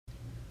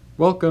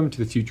Welcome to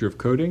the Future of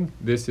Coding.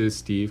 This is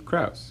Steve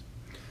Krause.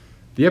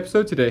 The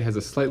episode today has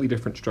a slightly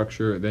different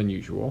structure than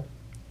usual.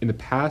 In the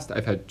past,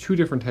 I've had two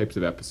different types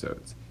of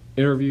episodes,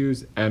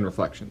 interviews and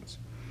reflections.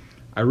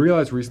 I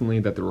realized recently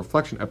that the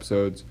reflection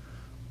episodes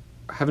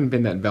haven't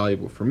been that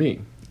valuable for me.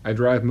 I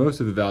derive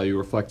most of the value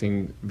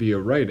reflecting via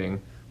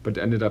writing, but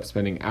ended up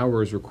spending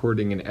hours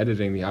recording and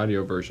editing the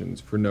audio versions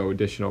for no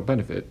additional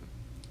benefit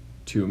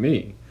to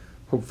me.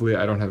 Hopefully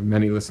I don't have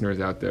many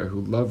listeners out there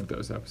who loved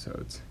those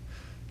episodes.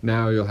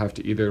 Now you'll have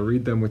to either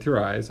read them with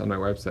your eyes on my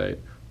website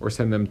or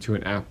send them to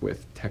an app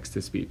with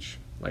text-to-speech,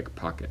 like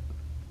Pocket.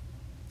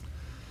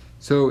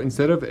 So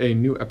instead of a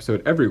new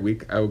episode every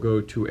week, I will go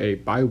to a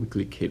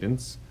bi-weekly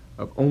cadence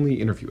of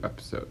only interview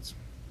episodes.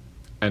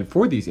 And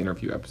for these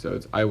interview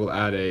episodes, I will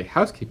add a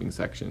housekeeping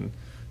section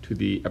to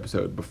the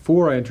episode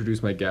before I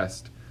introduce my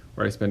guest,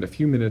 where I spend a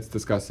few minutes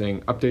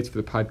discussing updates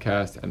for the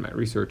podcast and my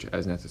research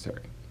as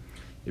necessary.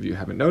 If you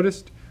haven't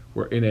noticed,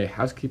 we're in a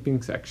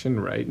housekeeping section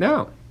right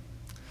now.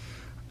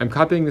 I'm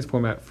copying this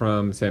format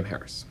from Sam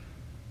Harris.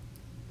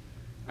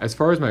 As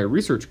far as my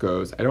research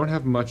goes, I don't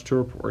have much to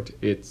report.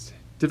 It's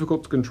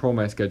difficult to control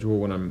my schedule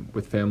when I'm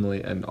with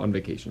family and on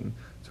vacation,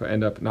 so I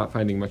end up not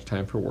finding much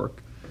time for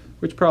work,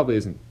 which probably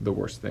isn't the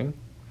worst thing.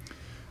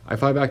 I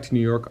fly back to New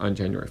York on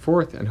January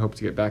 4th and hope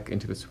to get back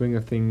into the swing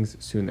of things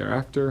soon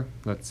thereafter,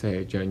 let's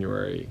say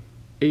January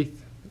 8th,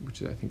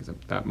 which I think is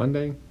that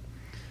Monday.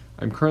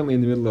 I'm currently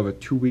in the middle of a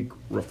 2-week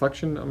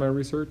reflection on my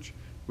research,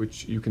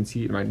 which you can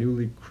see in my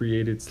newly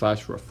created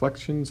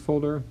 /reflections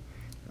folder.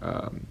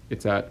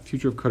 It's at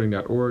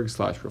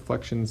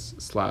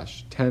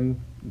futureofcoding.org/reflections/10,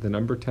 the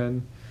number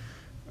 10.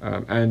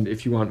 And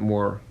if you want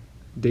more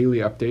daily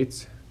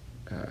updates,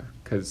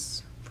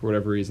 because for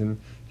whatever reason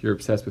you're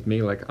obsessed with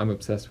me like I'm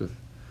obsessed with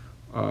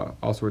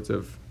all sorts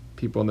of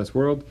people in this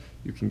world,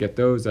 you can get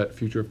those at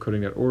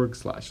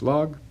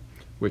futureofcoding.org/log,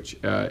 which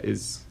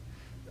is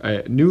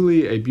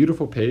newly a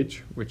beautiful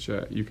page, which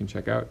you can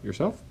check out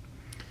yourself.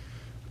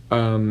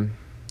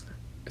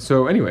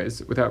 So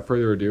anyways, without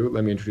further ado,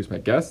 let me introduce my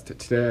guest.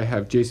 Today I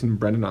have Jason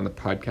Brennan on the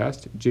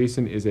podcast.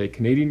 Jason is a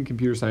Canadian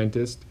computer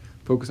scientist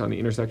focused on the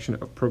intersection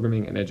of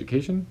programming and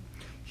education.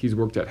 He's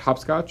worked at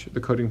Hopscotch, the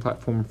coding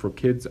platform for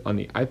kids on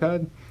the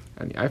iPad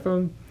and the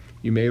iPhone.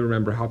 You may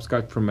remember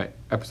Hopscotch from my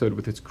episode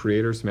with its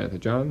creator, Samantha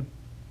John.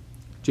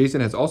 Jason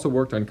has also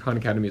worked on Khan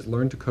Academy's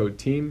Learn to Code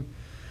team,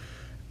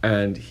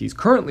 and he's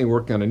currently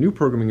working on a new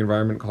programming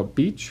environment called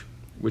Beach,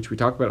 which we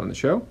talk about on the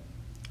show.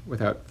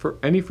 Without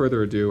any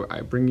further ado, I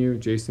bring you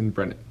Jason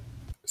Brennan.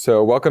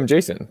 So welcome,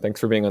 Jason.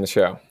 Thanks for being on the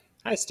show.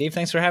 Hi, Steve.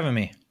 Thanks for having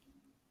me.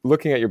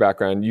 Looking at your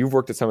background, you've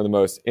worked at some of the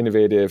most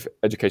innovative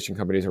education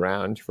companies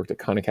around. You've worked at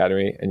Khan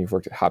Academy and you've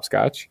worked at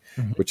Hopscotch,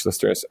 which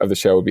listeners of the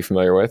show will be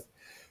familiar with.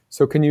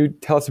 So can you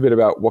tell us a bit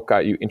about what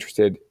got you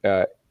interested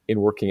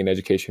in working in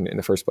education in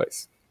the first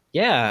place?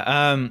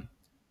 Yeah.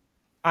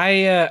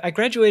 I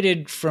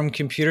graduated from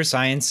computer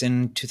science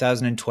in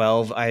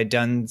 2012. I had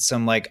done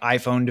some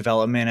iPhone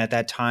development at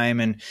that time,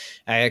 and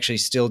I actually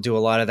still do a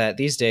lot of that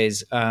these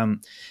days. But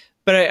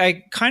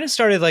I kind of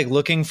started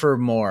looking for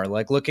more,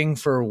 looking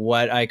for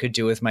what I could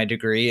do with my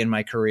degree and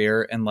my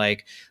career, and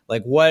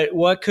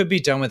what could be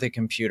done with a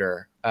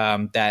computer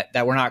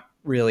that we're not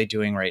really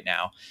doing right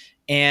now.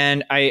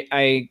 And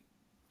I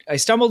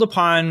stumbled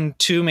upon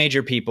two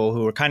major people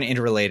who were kind of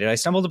interrelated. I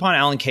stumbled upon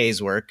Alan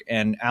Kay's work,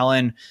 and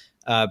Alan,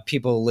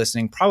 people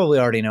listening probably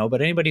already know,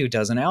 but anybody who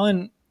doesn't,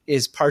 Alan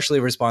is partially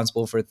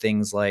responsible for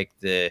things like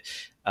the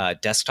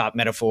desktop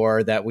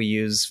metaphor that we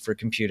use for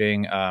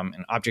computing,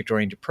 and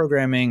object-oriented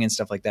programming and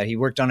stuff like that. He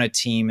worked on a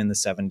team in the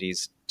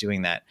 70s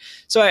doing that.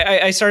 So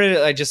I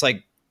just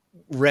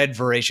read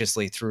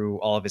voraciously through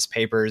all of his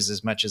papers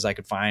as much as I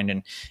could find.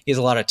 And he has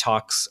a lot of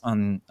talks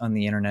on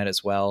the internet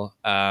as well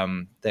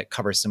that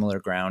cover similar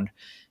ground.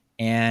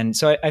 And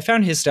so I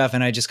found his stuff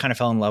and I just kind of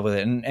fell in love with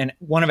it. And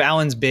one of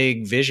Alan's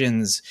big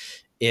visions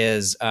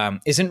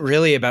isn't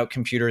really about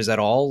computers at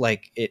all.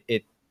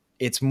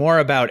 It's more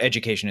about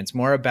education. It's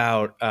more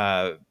about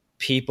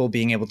people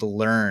being able to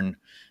learn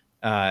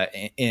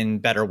in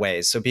better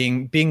ways. So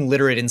being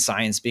literate in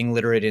science, being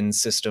literate in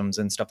systems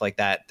and stuff like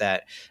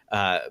that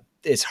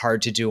is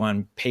hard to do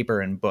on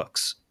paper and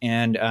books.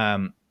 And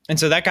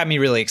so that got me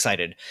really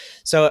excited.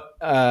 So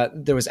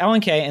there was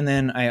Alan Kay, and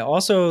then I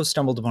also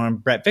stumbled upon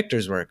Bret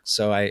Victor's work.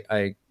 So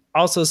I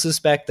also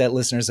suspect that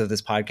listeners of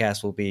this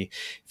podcast will be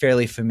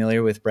fairly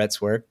familiar with Bret's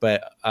work,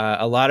 but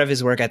a lot of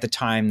his work at the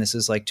time, this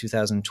is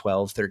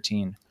 2012,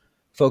 13,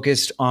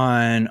 focused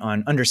on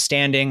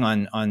understanding,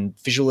 on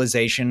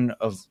visualization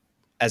of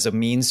as a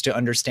means to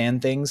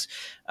understand things,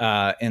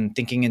 and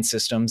thinking in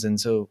systems. And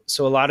so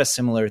a lot of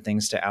similar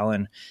things to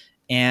Alan.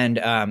 And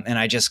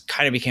I just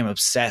kind of became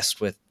obsessed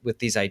with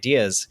these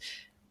ideas,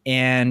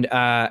 and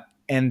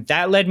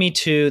that led me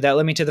to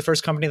the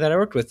first company that I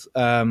worked with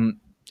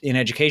in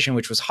education,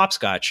 which was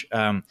Hopscotch.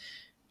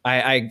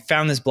 I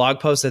found this blog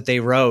post that they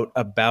wrote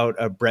about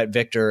a Bret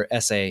Victor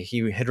essay.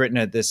 He had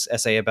written this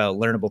essay about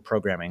learnable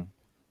programming.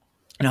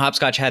 And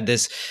Hopscotch had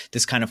this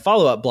kind of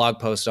follow-up blog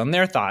post on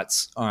their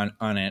thoughts on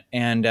it.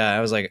 And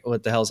I was like,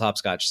 what the hell is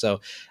Hopscotch?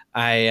 So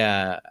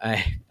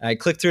I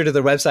clicked through to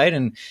the website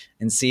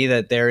and see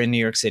that they're in New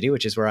York City,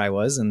 which is where I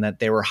was, and that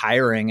they were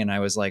hiring. And I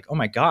was like, oh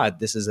my God,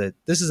 this is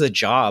a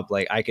job.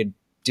 Like I could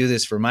do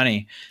this for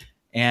money.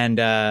 And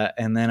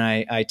then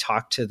I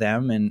talked to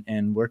them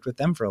and worked with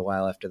them for a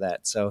while after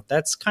that. So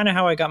that's kind of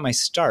how I got my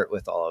start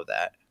with all of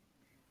that.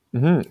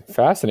 Mm-hmm.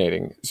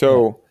 Fascinating.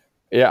 So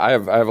yeah, I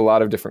have a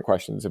lot of different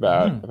questions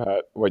about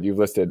what you've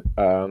listed.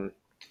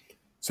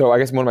 So I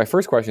guess one of my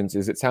first questions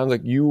is, it sounds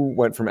like you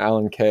went from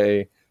Alan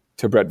Kay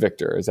to Bret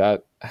Victor. Is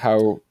that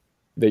how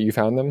that you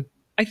found them?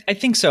 I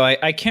think so.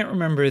 I can't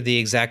remember the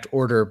exact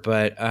order,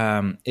 but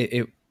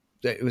it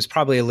was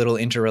probably a little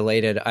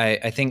interrelated.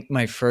 I think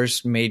my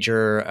first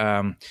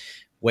major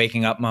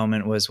waking up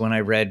moment was when I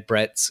read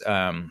Bret's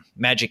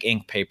Magic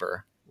Ink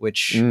paper,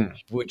 which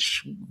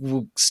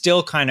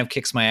still kind of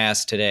kicks my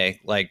ass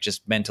today, like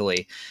just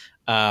mentally.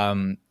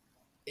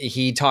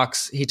 He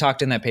talked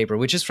in that paper,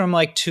 which is from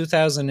like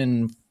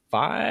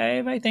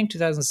 2005, I think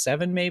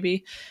 2007,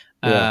 maybe.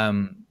 Yeah.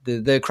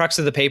 The crux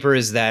of the paper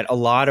is that a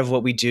lot of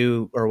what we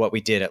do, or what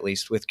we did at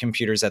least with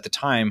computers at the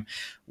time,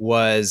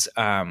 was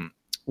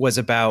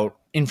about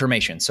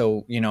information.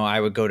 So,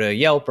 I would go to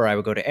Yelp, or I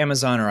would go to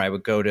Amazon, or I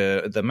would go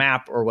to the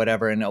map or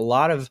whatever. And a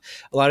lot of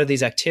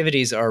these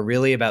activities are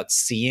really about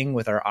seeing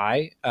with our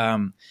eye.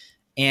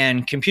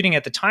 And computing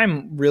at the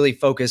time really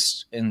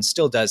focused, and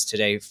still does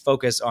today,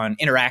 focus on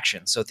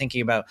interaction. So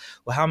thinking about,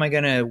 well, how am I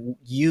going to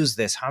use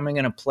this? How am I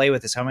going to play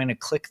with this? How am I going to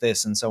click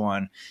this? And so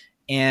on.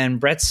 And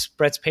Bret's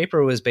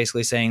paper was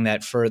basically saying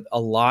that for a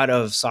lot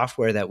of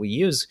software that we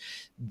use,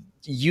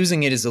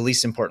 using it is the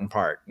least important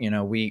part.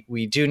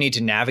 We do need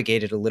to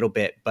navigate it a little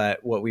bit,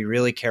 but what we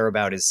really care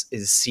about is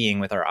seeing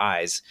with our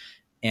eyes.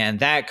 And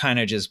that kind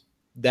of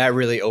that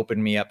really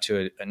opened me up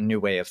to a new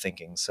way of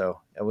thinking. So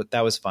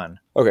that was fun.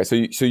 Okay.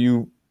 So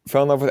you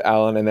fell in love with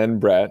Alan and then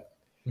Bret.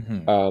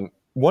 Mm-hmm.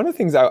 One of the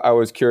things I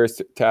was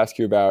curious to ask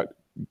you about,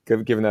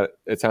 given that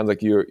it sounds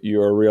like you're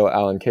a real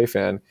Alan Kay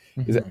fan,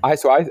 is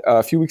that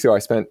a few weeks ago I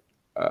spent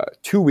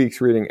 2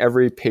 weeks reading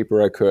every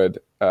paper I could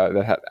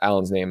that had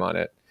Alan's name on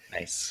it.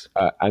 Nice.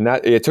 And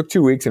that it took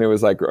 2 weeks, and it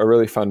was like a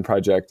really fun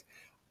project.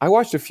 I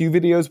watched a few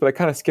videos, but I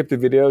kind of skipped the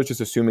videos,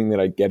 just assuming that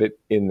I get it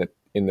in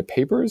the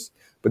papers.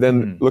 But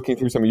then looking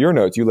through some of your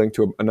notes, you linked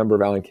to a number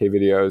of Alan Kay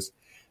videos,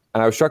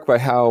 and I was struck by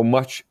how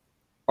much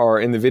are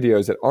in the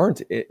videos that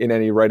aren't in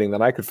any writing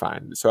that I could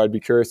find. So I'd be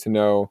curious to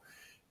know,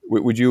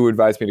 would you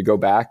advise me to go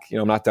back?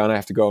 I'm not done. I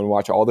have to go and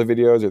watch all the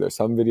videos, or there's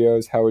some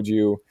videos. How would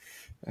you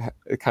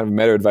kind of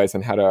meta advice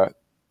on how to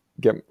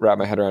wrap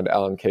my head around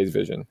Alan Kay's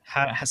vision?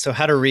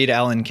 How to read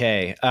Alan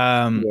Kay?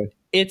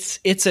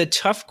 It's a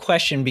tough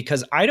question,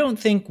 because I don't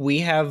think we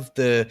have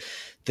the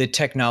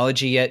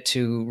technology yet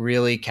to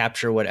really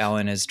capture what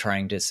Alan is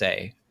trying to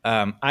say.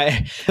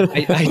 I joke,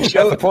 that's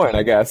the point,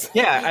 I guess.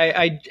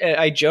 Yeah,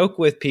 I joke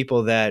with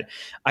people that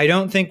I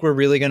don't think we're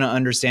really going to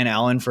understand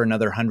Alan for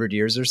another 100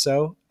 years or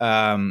so.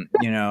 And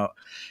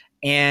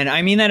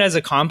I mean that as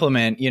a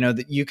compliment.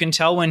 That you can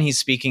tell when he's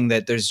speaking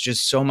that there's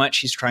just so much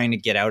he's trying to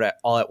get out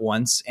all at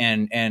once,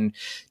 and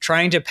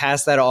trying to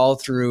pass that all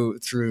through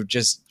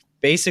just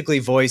basically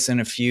voice in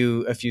a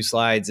few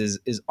slides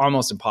is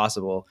almost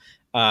impossible.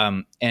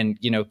 And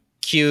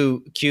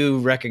Q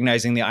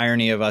recognizing the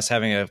irony of us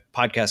having a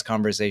podcast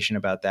conversation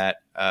about that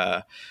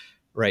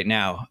right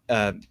now.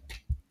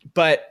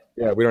 But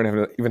yeah, we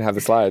don't even have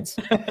the slides.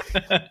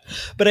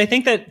 But I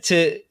think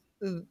that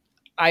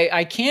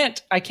I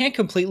can't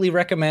completely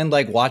recommend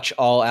watch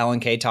all Alan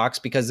Kay talks,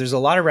 because there's a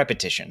lot of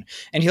repetition,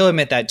 and he'll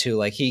admit that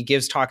too. He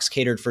gives talks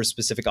catered for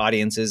specific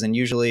audiences, and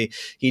usually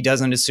he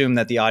doesn't assume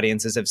that the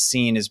audiences have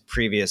seen his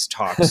previous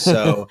talks.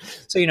 So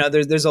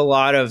there's a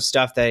lot of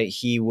stuff that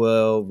he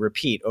will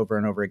repeat over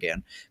and over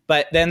again.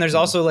 But then there's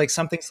also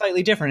something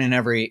slightly different in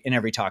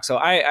every talk. So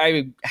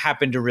I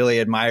happen to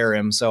really admire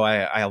him, so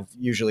I'll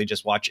usually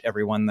just watch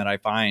every one that I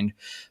find.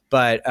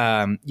 But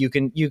you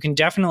can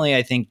definitely,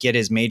 I think, get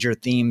his major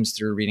themes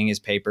through reading his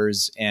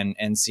papers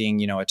and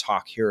seeing a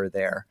talk here or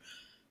there.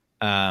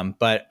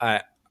 But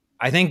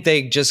I think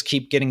they just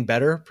keep getting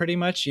better, pretty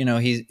much.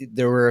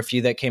 There were a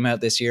few that came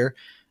out this year.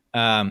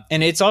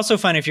 And it's also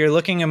fun if you're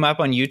looking him up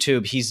on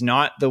YouTube. He's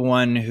not the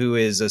one who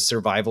is a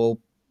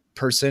survival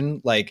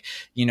person,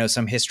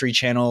 some History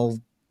Channel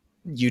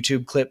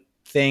YouTube clip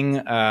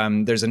thing.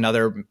 There's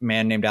another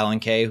man named Alan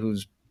Kay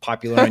who's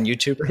popular on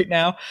YouTube right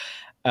now.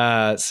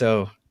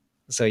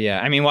 So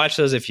yeah, I mean, watch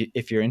those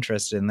if you're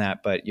interested in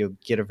that, but you'll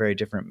get a very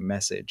different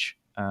message.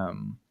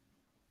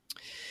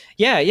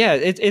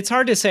 It's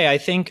hard to say. I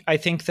think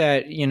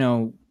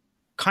that,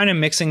 kind of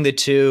mixing the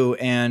two,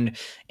 and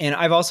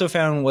I've also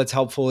found what's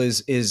helpful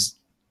is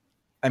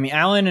I mean,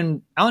 Alan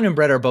and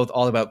Bret are both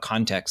all about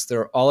context.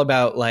 They're all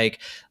about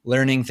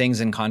learning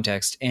things in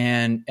context.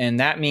 And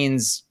that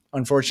means,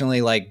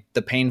 unfortunately,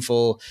 the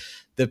painful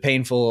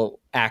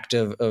act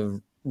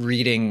of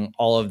reading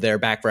all of their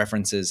back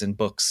references and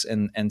books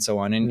and so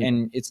on.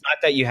 And it's not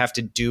that you have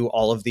to do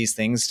all of these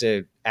things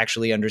to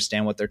actually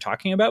understand what they're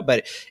talking about,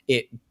 but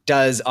it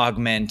does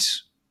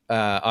augment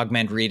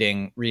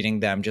reading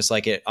them, just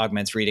like it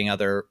augments reading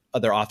other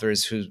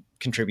authors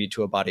contribute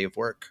to a body of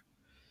work.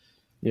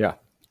 Yeah,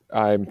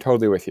 I'm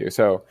totally with you.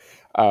 So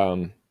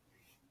I've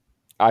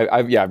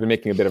been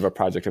making a bit of a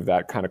project of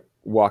that, kind of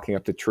walking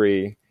up the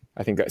tree.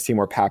 I think that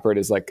Seymour Papert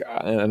is like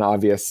an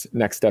obvious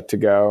next step to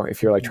go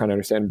if you're like trying to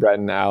understand Brett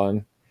and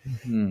Alan.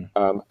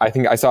 I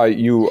think I saw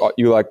you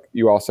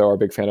also are a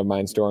big fan of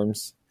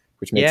Mindstorms,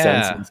 which makes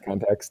sense in this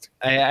context.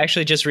 I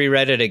actually just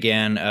reread it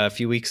again a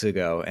few weeks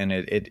ago, and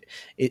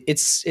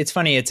it's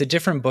funny. It's a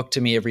different book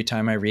to me every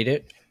time I read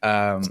it.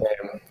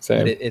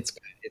 Same.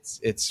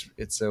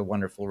 It's a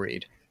wonderful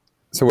read.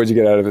 So what'd you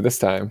get out of it this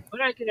time? What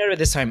did I get out of it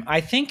this time?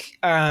 I think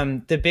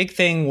the big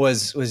thing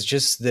was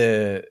just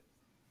the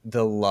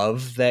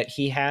love that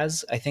he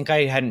has. I think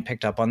I hadn't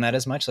picked up on that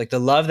as much. Like the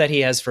love that he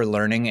has for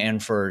learning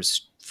and for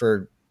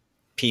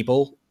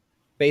people,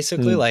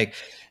 basically, like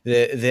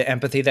the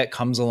empathy that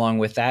comes along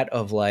with that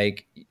of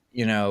like,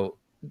 you know,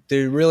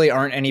 there really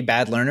aren't any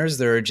bad learners.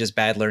 There are just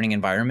bad learning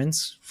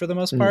environments for the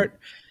most part.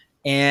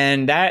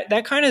 And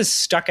that kind of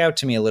stuck out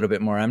to me a little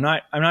bit more. I'm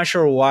not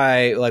sure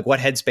why, like what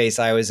headspace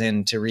I was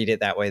in to read it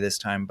that way this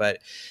time, but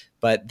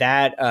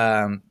that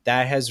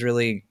has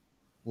really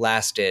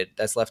lasted.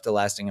 That's left a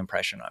lasting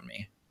impression on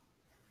me.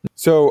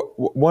 So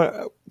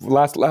one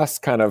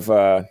last kind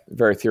of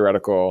very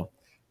theoretical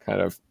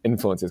kind of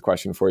influences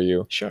question for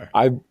you. Sure.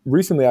 I've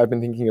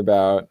been thinking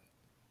about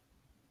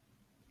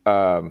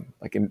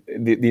like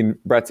the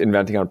Brett's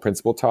inventing on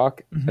principle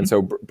talk, and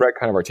so Brett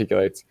kind of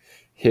articulates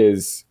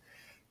his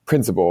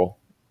principle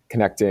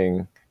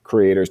connecting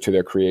creators to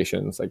their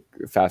creations, like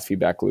fast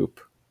feedback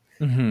loop.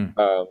 And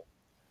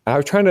I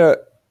was trying to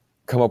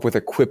come up with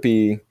a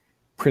quippy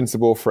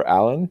principle for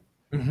Alan.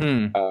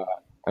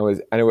 I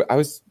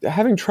was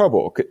having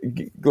trouble.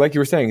 Like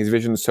you were saying, his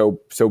vision is so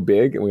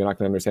big, and we're not going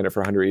to understand it for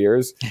 100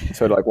 years.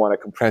 So I'd like want to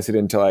compress it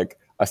into like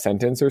a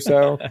sentence or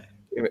so.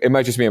 It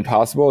might just be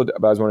impossible.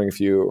 But I was wondering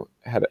if you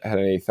had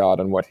any thought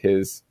on what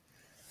his.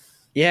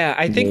 Yeah,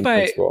 I think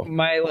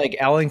my like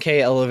Alan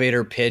Kay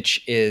elevator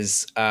pitch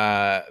is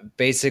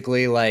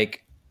basically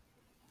like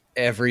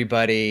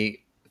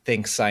everybody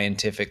thinks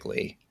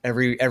scientifically.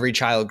 Every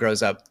child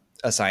grows up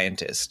a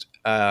scientist.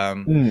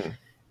 And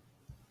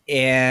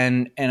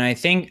I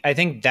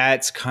think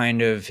that's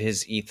kind of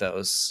his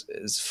ethos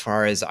as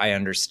far as I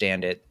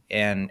understand it.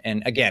 And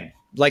again,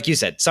 like you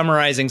said,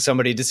 distilling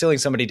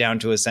somebody down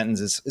to a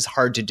sentence is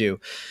hard to do.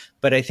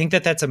 But I think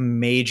that's a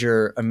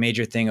major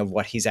thing of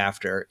what he's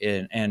after.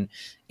 And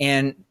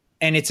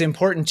it's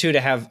important too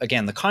to have,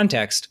 again, the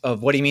context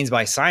of what he means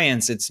by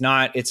science. It's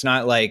not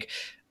like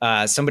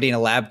somebody in a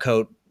lab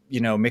coat, you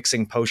know,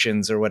 mixing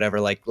potions or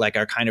whatever, like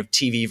our kind of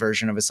TV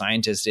version of a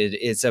scientist.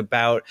 It's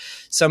about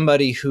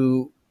somebody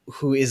who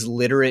is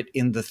literate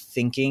in the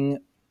thinking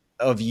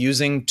of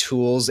using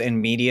tools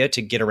and media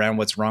to get around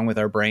what's wrong with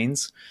our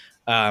brains,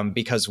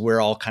 because we're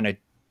all kind of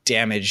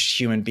damaged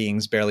human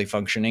beings barely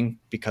functioning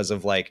because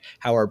of like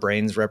how our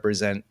brains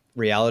represent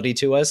reality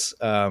to us.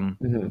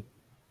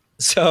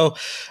 So,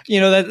 you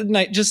know,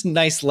 that just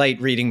nice light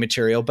reading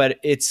material, but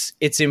it's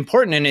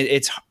important, and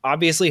it's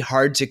obviously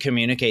hard to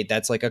communicate.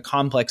 That's like a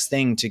complex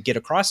thing to get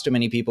across to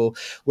many people,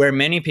 where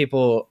many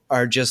people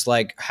are just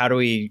like, how do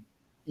we,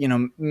 you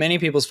know, many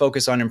people's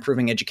focus on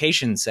improving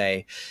education,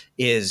 say,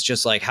 is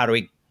just like, how do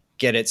we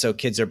get it so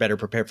kids are better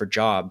prepared for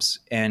jobs?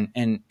 And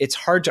it's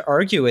hard to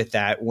argue with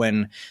that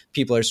when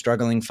people are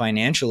struggling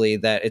financially,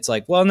 that it's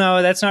like, well,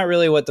 no, that's not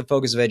really what the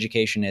focus of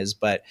education is.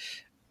 But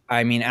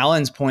I mean,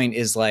 Alan's point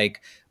is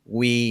like,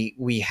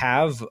 we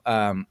have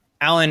Alan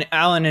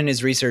and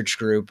his research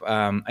group.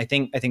 I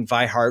think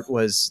Vi Hart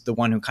was the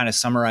one who kind of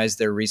summarized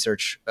their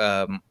research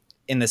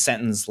in the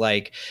sentence,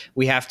 like,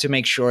 we have to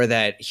make sure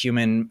that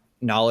human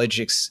knowledge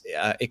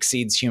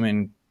exceeds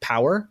human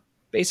power,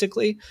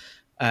 basically.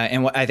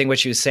 And I think what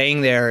she was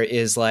saying there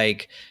is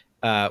like,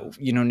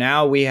 you know,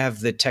 now we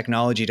have the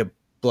technology to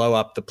blow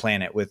up the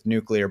planet with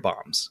nuclear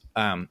bombs.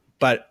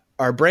 But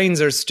our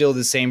brains are still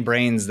the same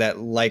brains that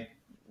like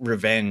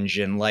revenge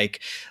and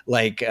like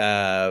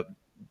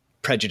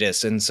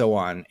prejudice and so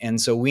on.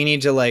 And so we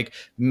need to like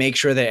make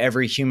sure that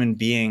every human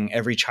being,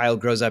 every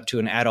child grows up to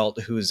an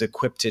adult who's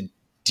equipped to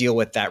deal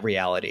with that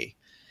reality.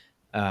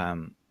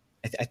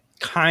 I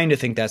kind of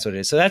think that's what it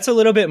is. So that's a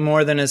little bit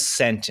more than a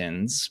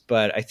sentence,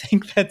 but I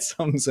think that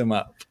sums him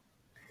up.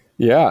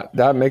 Yeah,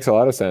 that makes a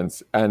lot of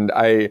sense. And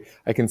I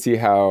can see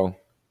how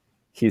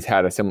he's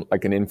had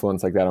an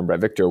influence like that on Bret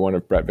Victor. One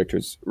of Bret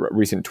Victor's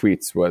recent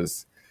tweets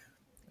was,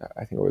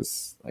 I think it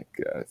was like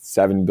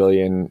 7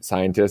 billion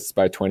scientists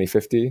by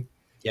 2050.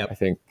 Yep. I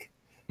think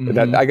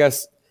that, I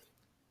guess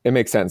it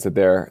makes sense that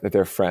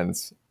they're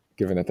friends,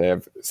 given that they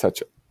have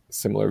such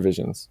similar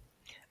visions.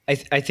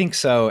 I think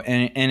so,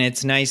 and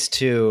it's nice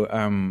too.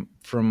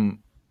 From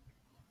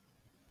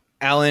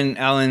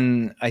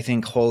Alan, I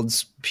think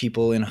holds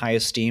people in high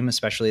esteem,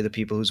 especially the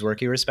people whose work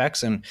he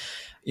respects. And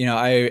you know,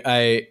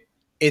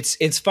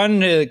 it's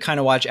fun to kind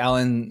of watch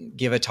Alan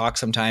give a talk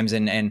sometimes,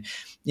 and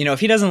you know, if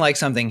he doesn't like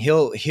something,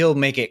 he'll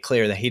make it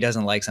clear that he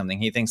doesn't like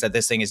something. He thinks that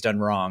this thing is done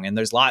wrong, and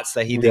there's lots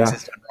that he thinks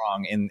is done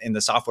wrong in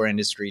the software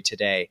industry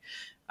today.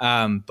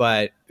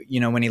 But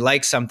when he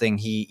likes something,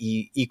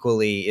 he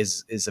equally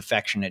is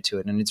affectionate to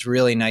it, and it's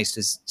really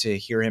nice to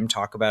hear him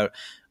talk about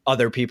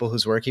other people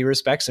whose work he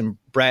respects. And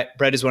Brett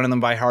is one of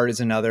them. By Heart is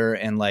another,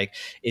 and like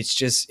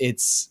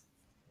it's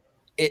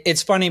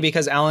funny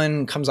because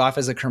Alan comes off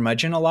as a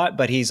curmudgeon a lot,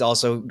 but he's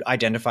also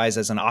identifies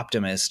as an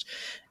optimist.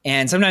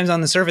 And sometimes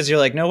on the surface, you're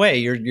like, no way,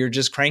 you're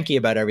just cranky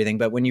about everything.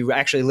 But when you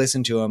actually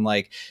listen to him,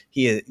 like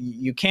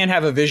you can't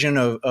have a vision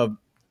of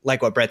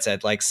like what Brett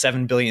said, like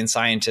 7 billion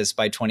scientists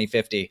by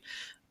 2050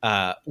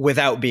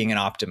 without being an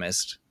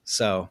optimist.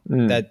 So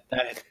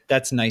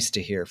that's nice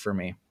to hear for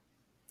me.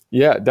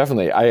 Yeah,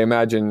 definitely. I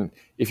imagine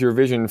if your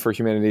vision for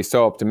humanity is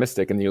so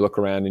optimistic and you look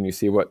around and you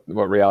see what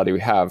reality we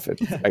have,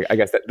 I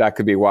guess that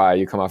could be why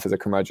you come off as a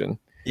curmudgeon.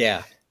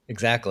 Yeah,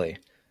 exactly.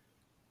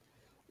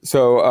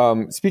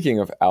 So speaking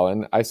of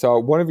Alan, I saw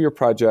one of your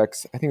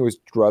projects, I think it was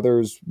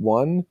Druthers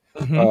 1,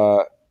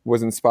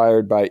 was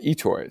inspired by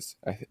eToys.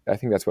 I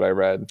think that's what I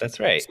read. That's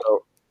right.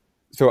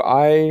 So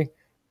I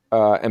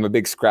am a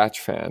big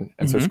Scratch fan.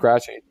 And so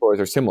Scratch and eToys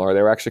are similar.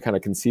 They were actually kind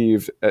of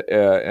conceived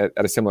at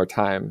a similar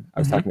time. I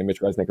was talking to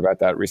Mitch Resnick about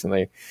that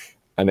recently.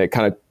 And they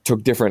kind of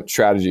took different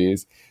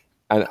strategies.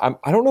 And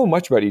I don't know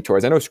much about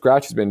eToys. I know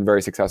Scratch has been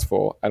very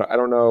successful. I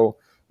don't know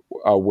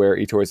where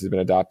eToys has been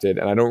adopted.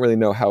 And I don't really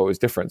know how it was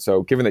different.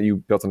 So given that you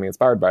built something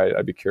inspired by it,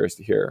 I'd be curious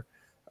to hear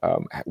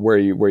how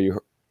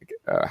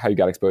you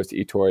got exposed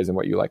to eToys and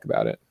what you like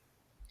about it.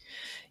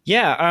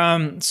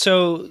 Yeah.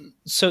 So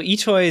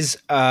eToys,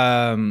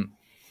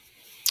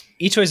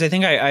 eToys, I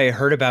think I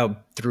heard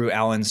about through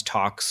Alan's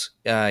talks.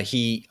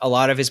 A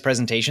lot of his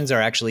presentations are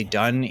actually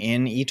done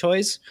in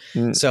eToys.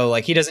 So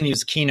like he doesn't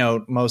use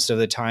Keynote most of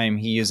the time.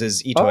 He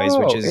uses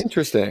eToys, which is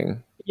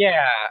interesting.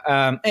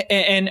 Yeah.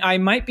 And I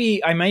might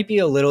be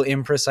a little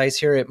imprecise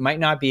here. It might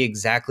not be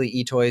exactly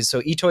eToys.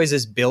 So eToys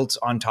is built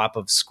on top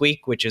of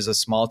Squeak, which is a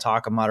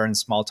modern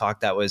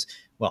Smalltalk that was,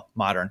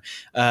 modern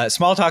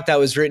Smalltalk that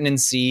was written in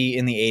C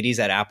in the 80s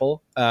at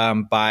Apple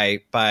by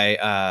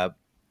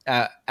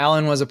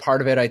Alan was a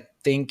part of it. I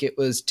think it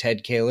was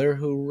Ted Kaler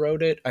who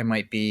wrote it. I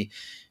might be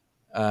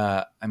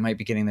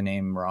getting the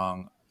name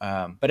wrong.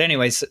 But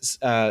anyways,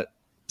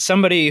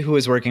 somebody who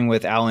was working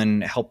with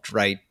Alan helped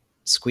write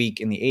Squeak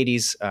in the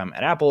 80s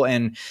at Apple,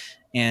 and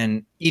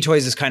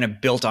eToys is kind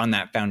of built on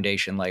that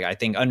foundation. Like I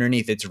think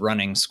underneath it's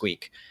running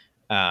Squeak,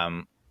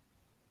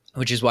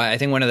 which is why I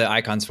think one of the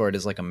icons for it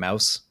is like a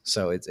mouse.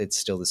 So it's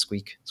still the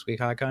Squeak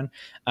icon.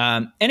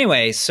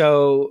 Anyway,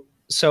 so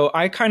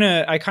I kind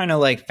of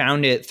like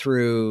found it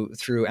through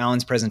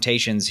Alan's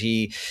presentations.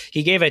 He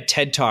gave a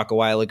TED talk a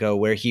while ago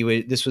where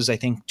this was I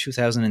think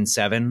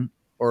 2007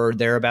 or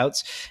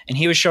thereabouts, and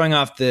he was showing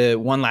off the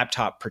one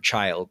laptop per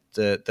child,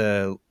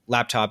 the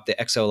laptop, the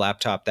EXO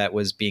laptop that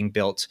was being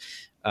built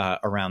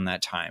around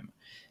that time.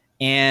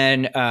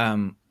 And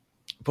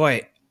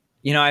boy,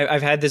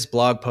 I've had this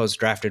blog post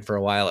drafted for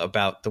a while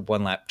about the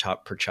one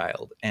laptop per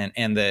child, and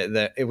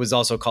it was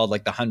also called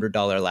like the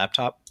 $100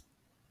 laptop.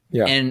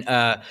 Yeah. And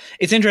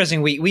it's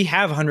interesting. We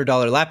have $100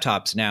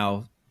 laptops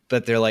now,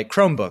 but they're like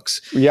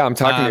Chromebooks. Yeah, I'm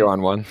talking to you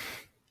on one.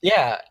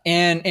 Yeah.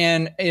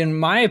 And in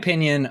my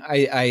opinion,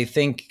 I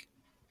think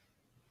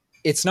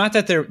it's not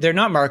that they're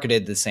not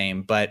marketed the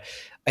same, but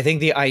I think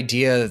the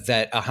idea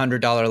that a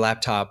 $100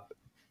 laptop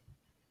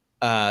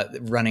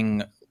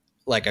running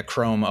like a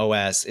Chrome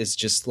OS is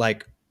just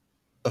like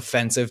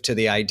offensive to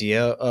the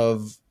idea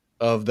of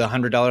the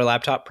 $100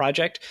 laptop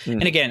project.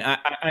 And again, I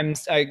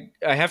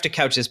have to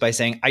couch this by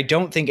saying I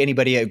don't think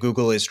anybody at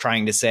Google is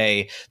trying to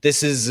say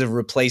this is a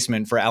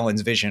replacement for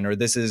Alan's vision, or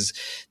this is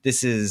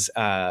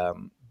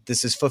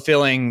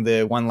fulfilling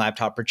the one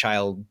laptop per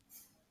child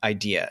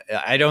idea.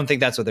 I don't think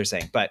that's what they're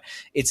saying, but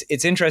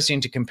it's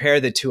interesting to compare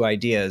the two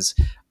ideas,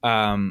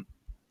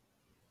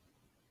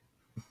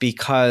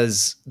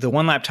 because the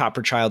one laptop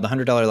per child, the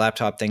 $100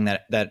 laptop thing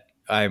that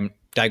I'm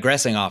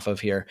digressing off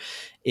of here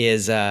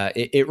is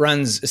it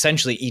runs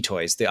essentially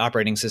eToys. The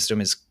operating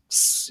system is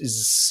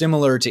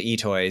similar to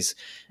eToys,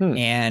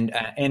 and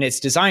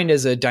it's designed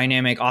as a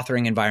dynamic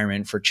authoring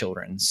environment for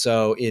children.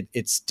 So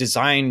it's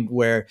designed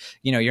where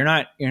you're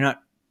not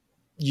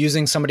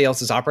using somebody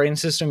else's operating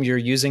system. You're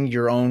using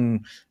your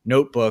own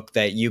notebook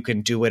that you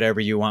can do whatever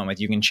you want with.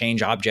 You can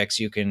change objects,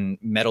 you can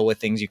meddle with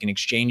things, you can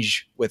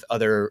exchange with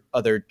other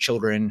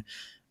children,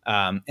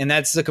 and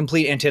that's the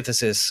complete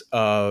antithesis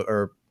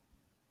of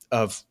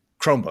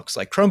Chromebooks.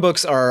 Like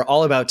Chromebooks are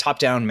all about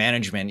top-down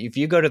management. If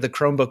you go to the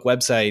Chromebook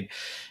website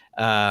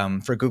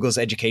for Google's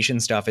education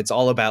stuff, it's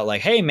all about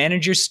like, hey,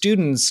 manage your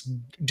students,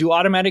 do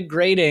automatic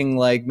grading,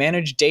 like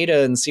manage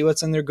data and see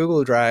what's in their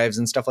Google Drives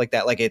and stuff like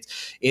that. Like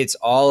it's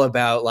all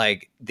about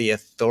like the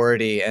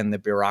authority and the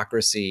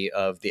bureaucracy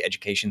of the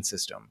education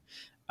system,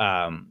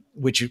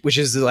 which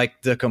is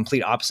like the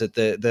complete opposite.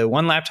 The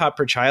one laptop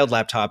per child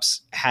laptops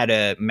had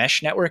a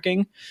mesh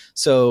networking,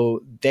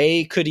 so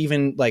they could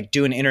even like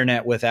do an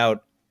internet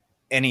without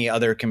any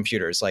other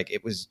computers. Like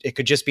it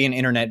could just be an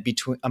internet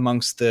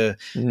amongst the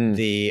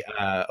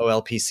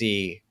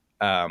OLPC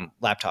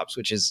laptops,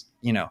 which is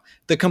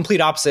the complete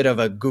opposite of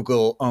a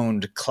Google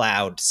owned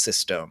cloud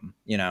system.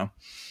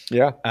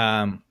 Yeah.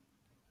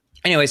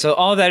 Anyway, so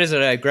all of that is a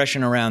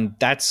digression around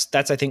that's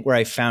I think where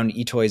I found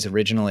eToys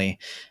originally.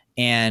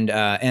 And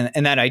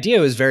that idea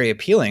was very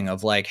appealing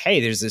of like, hey,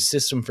 there's this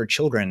system for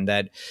children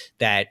that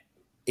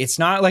it's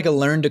not like a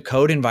learn to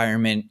code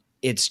environment.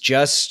 It's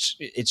just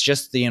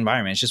the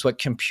environment. It's just what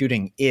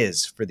computing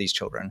is for these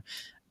children.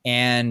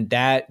 And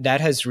that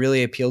has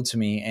really appealed to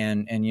me.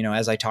 And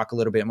as I talk a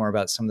little bit more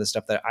about some of the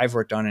stuff that I've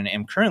worked on and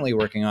am currently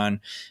working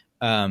on,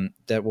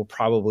 that will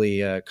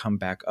probably come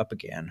back up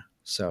again.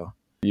 So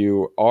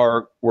you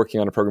are working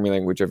on a programming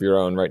language of your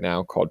own right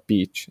now called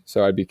Beach.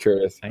 So I'd be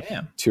curious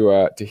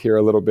to hear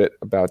a little bit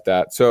about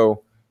that.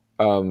 So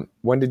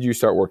when did you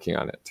start working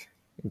on it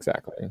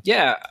exactly?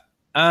 Yeah,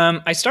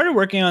 I started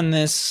working on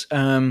this,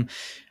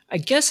 I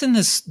guess in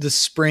the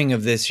spring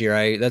of this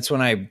year. That's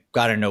when I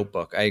got a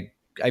notebook.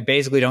 I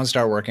basically don't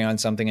start working on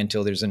something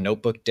until there's a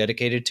notebook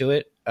dedicated to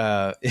it,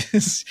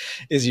 is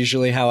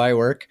usually how I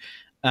work.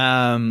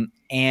 And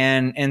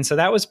so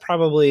that was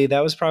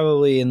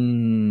probably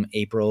in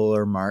April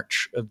or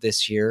March of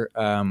this year.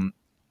 And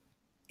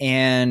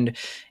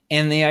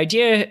the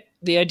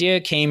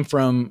idea came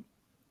from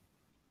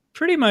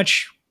pretty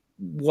much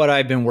what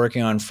I've been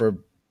working on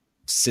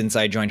since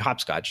I joined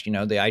Hopscotch.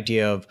 The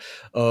idea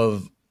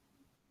of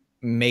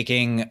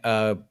making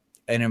an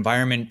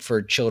environment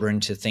for children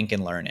to think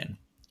and learn in.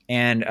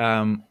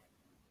 And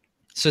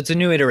so it's a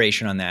new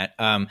iteration on that.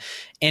 And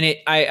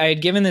I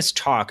had given this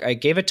talk. I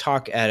gave a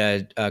talk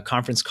at a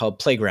conference called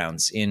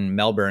Playgrounds in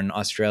Melbourne,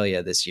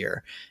 Australia this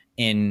year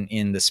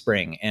in the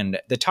spring. And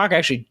the talk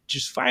actually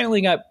just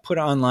finally got put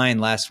online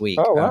last week.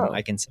 Oh, wow.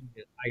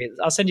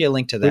 I'll send you a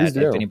link to that. Please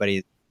do. If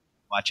anybody's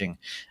watching.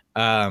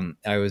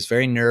 I was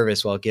very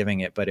nervous while giving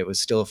it, but it was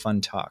still a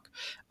fun talk.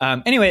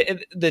 Anyway,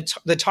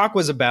 the talk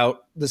was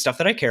about the stuff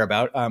that I care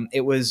about.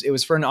 It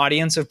was for an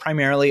audience of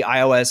primarily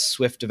iOS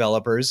Swift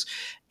developers,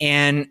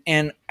 and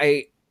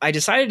I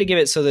decided to give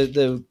it. So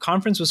the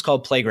conference was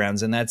called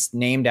Playgrounds, and that's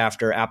named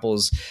after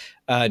Apple's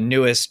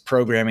newest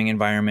programming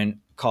environment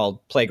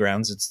called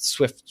Playgrounds. It's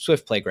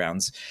Swift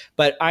Playgrounds.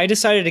 But I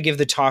decided to give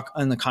the talk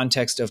in the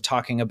context of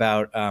talking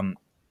about.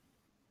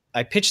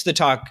 I pitched the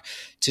talk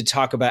to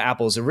talk about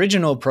Apple's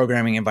original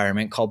programming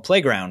environment called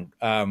Playground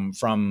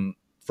from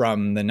the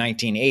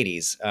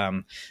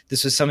 1980s.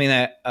 This was something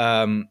that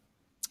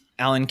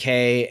Alan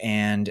Kay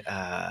and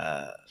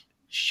I'm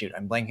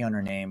blanking on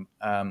her name.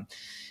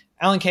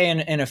 Alan Kay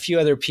and a few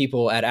other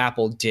people at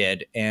Apple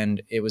did,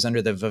 and it was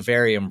under the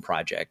Vivarium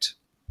project.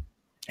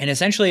 And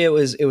essentially, it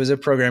was a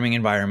programming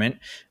environment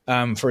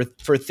for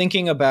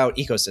thinking about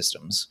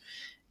ecosystems,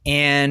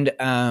 and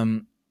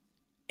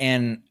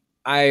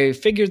I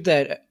figured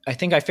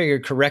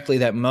correctly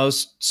that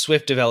most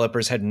Swift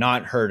developers had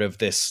not heard of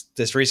this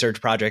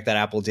research project that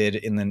Apple did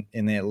in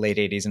the late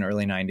 80s and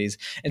early 90s.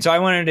 And so I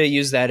wanted to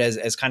use that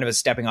as kind of a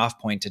stepping off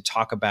point to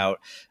talk about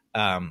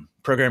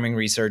programming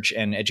research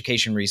and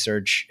education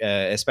research,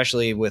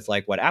 especially with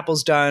like what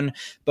Apple's done,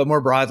 but more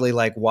broadly,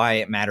 like why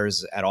it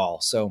matters at all.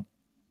 So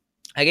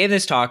I gave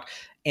this talk,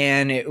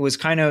 and it was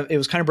kind of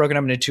broken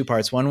up into two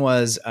parts. One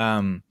was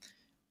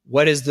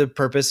what is the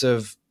purpose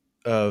of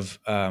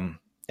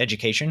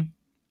education,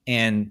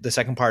 and the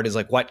second part is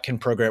like what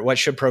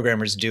should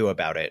programmers do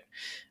about it.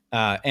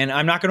 And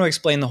I'm not going to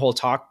explain the whole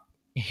talk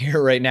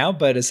here right now,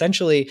 but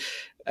essentially,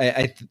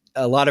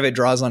 a lot of it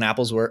draws on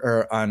Apple's work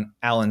or on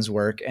Alan's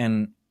work,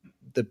 and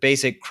the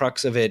basic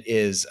crux of it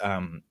is,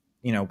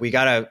 we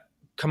got to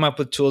come up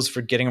with tools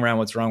for getting around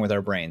what's wrong with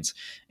our brains,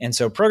 and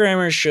so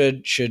programmers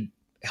should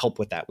help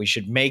with that. We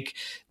should make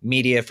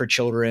media for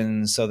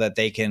children so that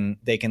they can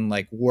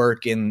like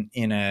work in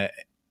an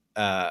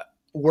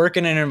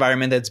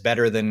environment that's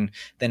better than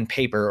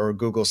paper or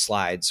Google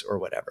Slides or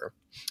whatever.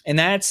 And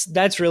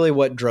that's really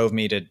what drove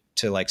me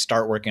to like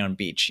start working on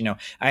Beach.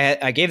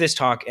 I gave this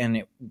talk and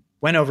it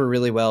went over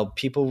really well.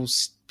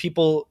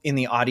 People in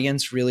the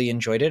audience really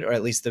enjoyed it, or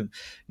at least the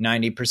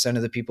 90%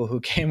 of the people who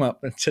came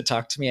up to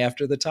talk to me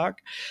after the talk.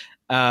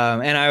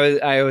 And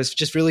I was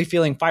just really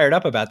feeling fired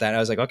up about that. I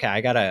was like, okay,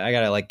 I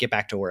gotta like get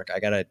back to work. I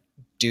gotta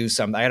do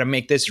something. I gotta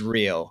make this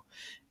real.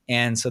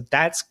 And so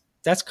that's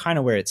kind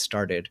of where it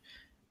started.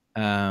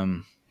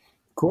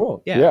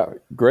 Cool. Yeah.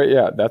 Great.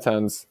 Yeah. That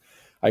sounds,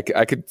 I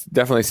could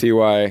definitely see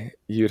why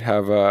you'd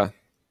have the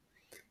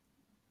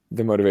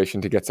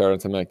motivation to get started on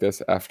something like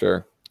this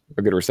after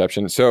a good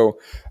reception. So,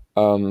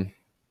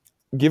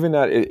 given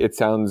that it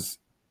sounds,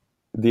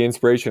 the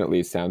inspiration at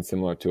least sounds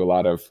similar to a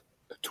lot of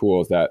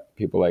tools that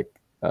people like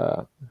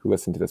who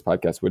listen to this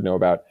podcast would know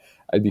about,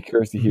 I'd be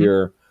curious to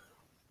hear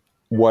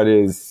what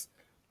is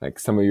like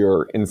some of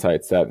your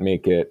insights that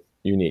make it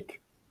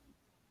unique.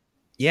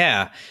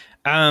 Yeah.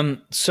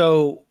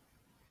 So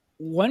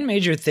one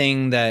major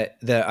thing that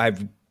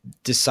I've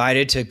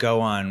decided to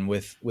go on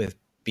with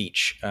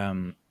Beach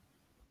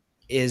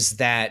is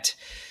that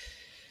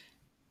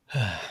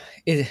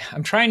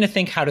I'm trying to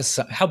think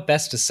how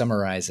best to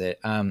summarize it.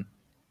 I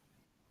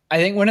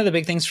think one of the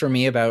big things for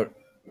me about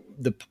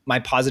my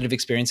positive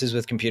experiences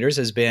with computers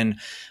has been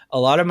a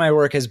lot of my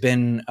work has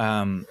been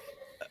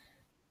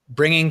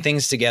bringing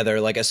things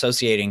together, like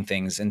associating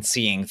things and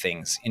seeing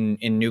things in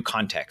new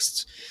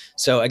contexts.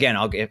 So again,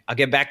 I'll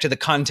get back to the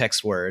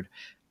context word.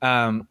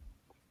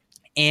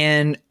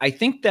 And I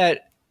think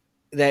that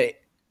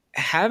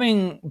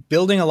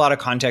building a lot of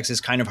context is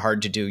kind of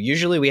hard to do.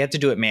 Usually we have to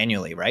do it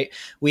manually, right?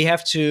 We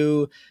have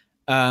to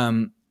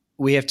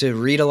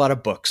read a lot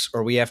of books,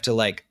 or we have to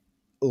like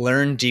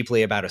learn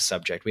deeply about a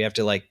subject. We have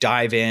to like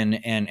dive in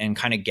and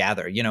kind of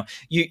gather.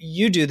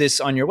 You do this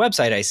on your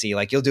website. I see,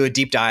 like, you'll do a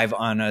deep dive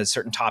on a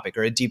certain topic,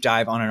 or a deep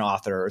dive on an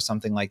author or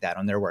something like that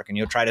on their work, and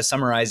you'll try to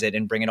summarize it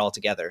and bring it all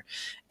together.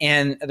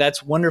 And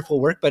that's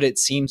wonderful work, but it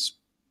seems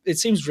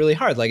really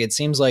hard. Like, it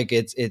seems like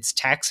it's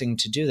taxing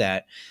to do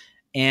that.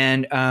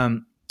 And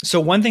so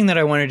one thing that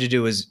I wanted to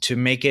do was to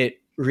make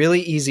it really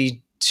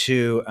easy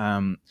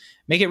to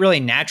make it really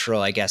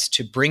natural, I guess,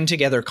 to bring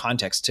together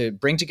context, to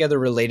bring together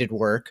related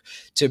work,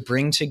 to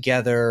bring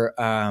together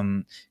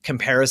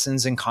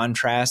comparisons and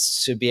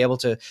contrasts, to be able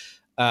to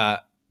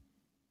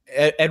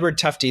Edward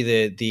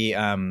Tufte,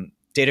 the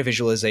data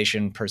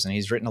visualization person,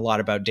 he's written a lot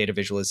about data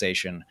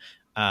visualization.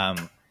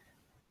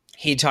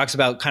 He talks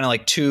about kind of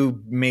like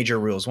two major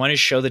rules. One is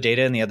show the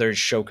data, and the other is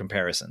show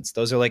comparisons.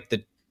 Those are like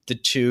the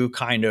two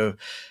kind of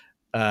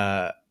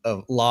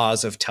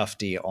laws of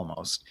Tufte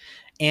almost.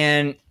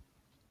 And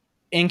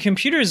in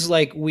computers,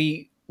 like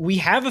we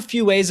have a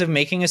few ways of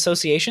making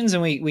associations,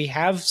 and we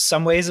have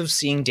some ways of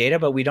seeing data,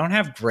 but we don't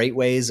have great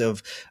ways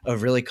of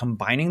really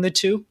combining the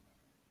two.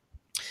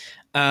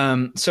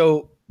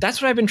 So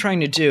that's what I've been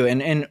trying to do.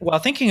 And while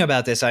thinking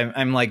about this,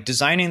 I'm like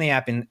designing the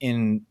app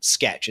in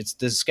Sketch.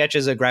 Sketch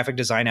is a graphic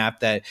design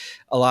app that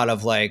a lot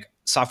of like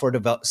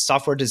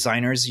software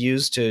designers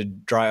use to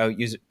draw out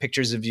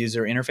pictures of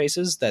user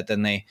interfaces that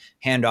then they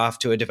hand off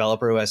to a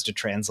developer who has to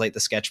translate the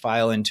Sketch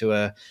file into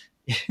a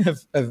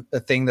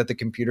thing that the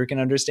computer can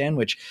understand,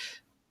 which,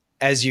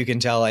 as you can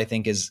tell, I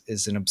think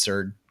is an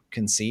absurd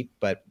conceit,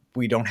 but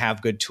we don't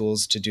have good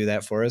tools to do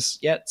that for us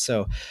yet.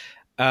 So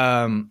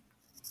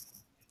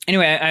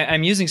anyway,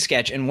 I'm using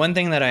Sketch, and one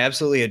thing that I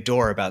absolutely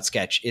adore about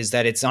Sketch is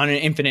that it's on an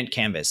infinite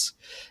canvas.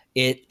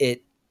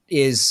 It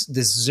is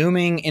this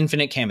zooming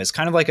infinite canvas,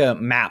 kind of like a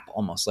map,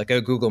 almost like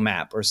a Google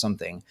map or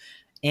something.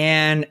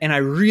 And I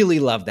really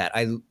love that.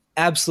 I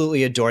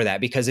absolutely adore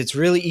that, because it's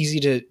really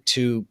easy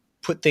to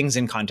put things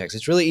in context.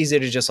 It's really easy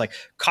to just like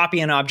copy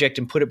an object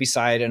and put it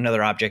beside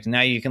another object. And now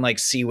you can like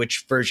see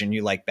which version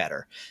you like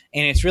better.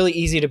 And it's really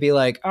easy to be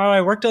like, oh, I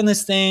worked on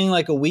this thing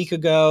like a week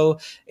ago,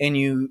 and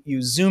you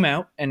zoom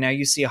out, and now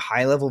you see a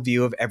high level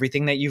view of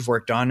everything that you've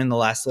worked on in the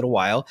last little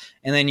while.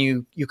 And then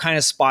you kind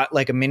of spot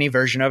like a mini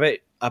version of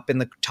it up in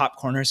the top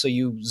corner. So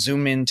you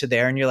zoom into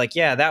there, and you're like,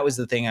 yeah, that was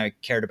the thing I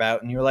cared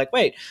about. And you're like,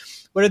 wait,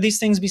 what are these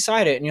things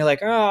beside it? And you're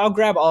like, oh, I'll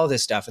grab all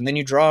this stuff. And then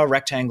you draw a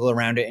rectangle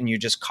around it, and you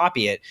just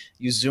copy it.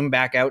 You zoom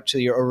back out to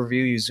your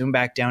overview. You zoom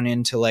back down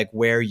into like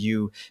where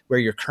you're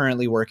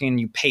currently working, and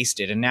you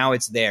paste it. And now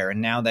it's there.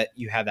 And now that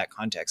you have that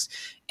context,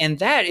 and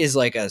that is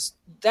like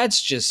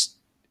that's just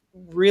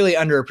really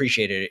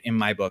underappreciated in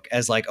my book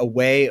as like a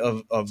way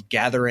of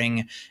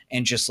gathering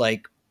and just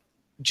like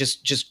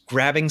just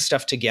grabbing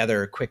stuff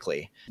together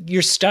quickly.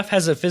 Your stuff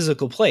has a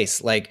physical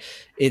place. Like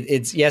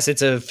it's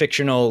a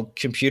fictional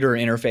computer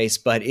interface,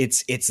 but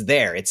it's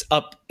there. It's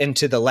up and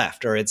to the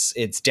left, or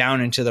it's down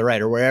and to the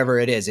right, or wherever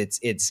it is.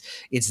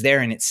 It's there,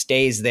 and it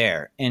stays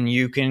there. And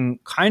you can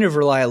kind of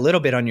rely a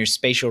little bit on your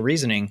spatial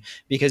reasoning,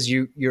 because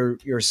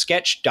your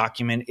Sketch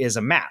document is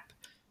a map.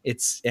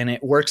 And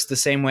it works the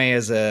same way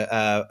as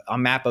a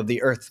map of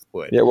the Earth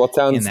would. Yeah, well, it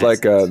sounds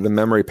like the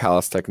memory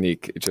palace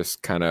technique. It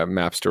just kind of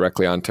maps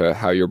directly onto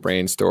how your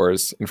brain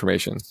stores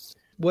information.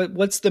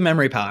 What's the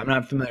memory palace? I'm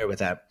not familiar with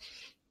that.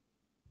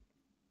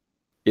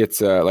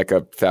 It's like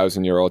a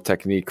 1,000-year-old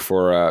technique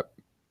for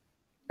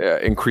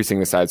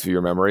increasing the size of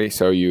your memory.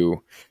 So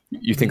you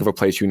think of a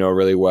place you know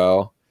really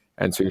well,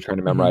 and so you're trying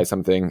to memorize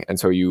something, and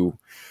so you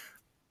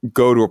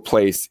go to a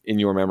place in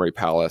your memory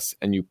palace,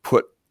 and you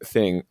put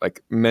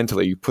like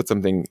mentally you put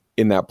something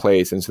in that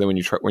place, and so then when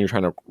you're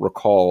trying to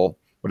recall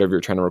whatever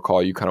you're trying to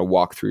recall, you kind of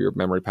walk through your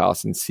memory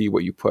palace and see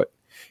what you put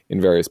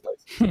in various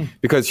places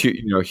because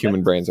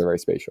human brains are very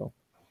spatial.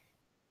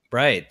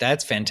 Right,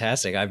 that's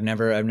fantastic. I've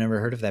never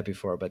heard of that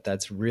before, but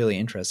that's really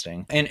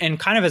interesting. And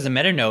kind of as a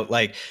meta note,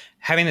 like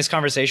having this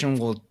conversation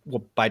will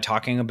by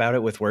talking about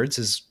it with words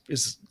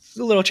is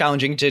a little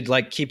challenging to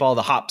like keep all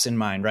the hops in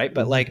mind, right?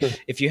 But like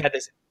if you had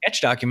this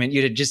Sketch document,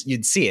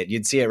 you'd see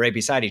it right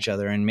beside each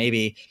other, and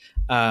maybe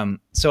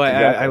so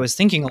I was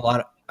thinking a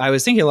lot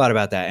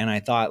about that, and I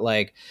thought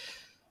like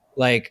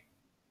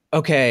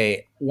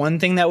okay, one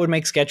thing that would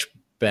make Sketch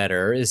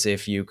better is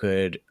if you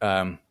could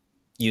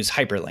use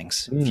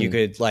hyperlinks. If you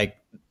could like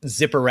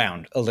zip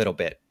around a little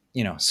bit,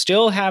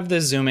 still have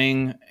the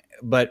zooming,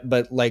 but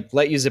like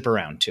let you zip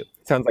around too.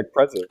 Sounds like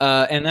Prezi.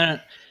 And then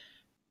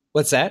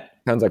what's that?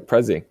 Sounds like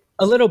Prezi.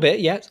 A little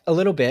bit, yes, a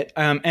little bit.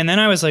 And then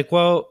I was like,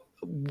 well,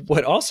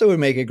 what also would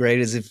make it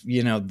great is if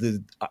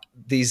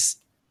these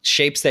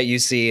shapes that you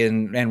see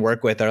and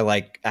work with are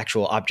like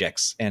actual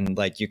objects, and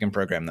like you can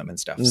program them and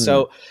stuff.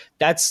 So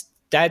that's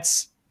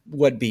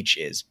what Beach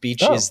is.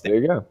 Beach Oh, is there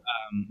you go.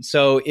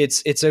 so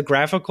it's a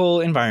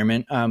graphical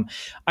environment.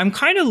 I'm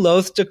kind of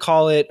loath to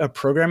call it a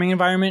programming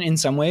environment in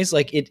some ways.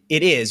 Like it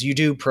is, you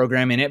do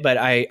program in it, but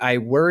I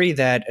worry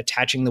that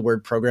attaching the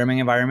word programming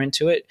environment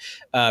to it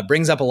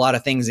brings up a lot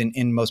of things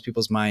in most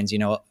people's minds. You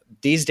know,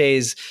 these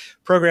days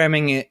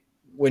programming,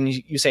 when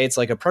you say it's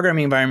like a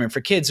programming environment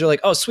for kids, they're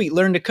like, oh, sweet,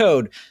 learn to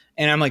code.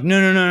 And I'm like,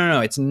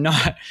 no, it's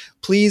not.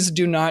 Please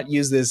do not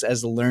use this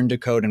as a learn to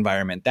code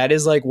environment. That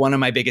is like one of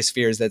my biggest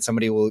fears, that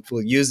somebody will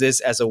use this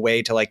as a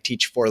way to like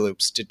teach for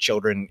loops to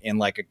children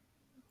in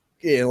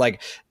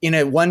in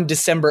a one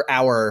December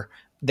hour,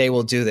 they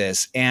will do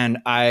this. And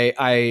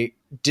I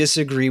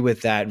disagree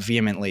with that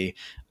vehemently.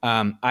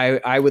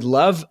 I would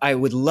love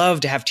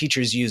to have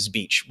teachers use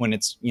Beach when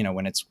it's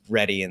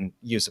ready and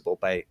usable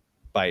by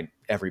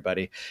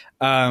everybody.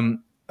 I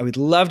would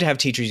love to have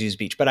teachers use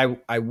Beach, but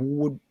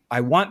I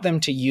want them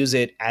to use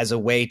it as a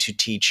way to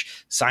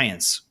teach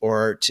science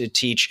or to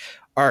teach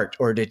art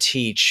or to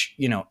teach,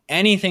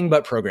 anything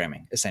but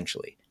programming,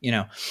 essentially.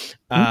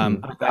 I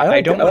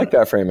like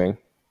that framing.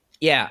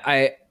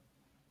 Yeah,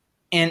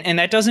 and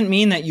that doesn't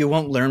mean that you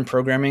won't learn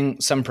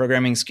some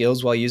programming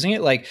skills while using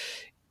it. Like,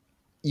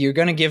 you're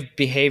going to give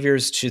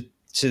behaviors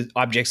to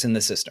objects in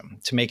the system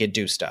to make it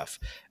do stuff,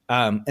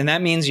 and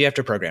that means you have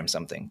to program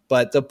something.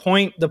 But the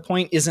point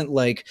isn't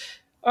like,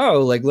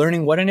 like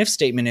learning what an if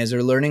statement is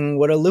or learning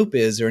what a loop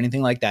is or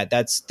anything like that.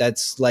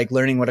 That's like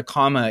learning what a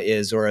comma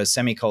is or a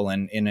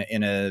semicolon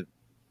in a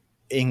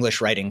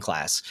English writing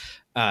class.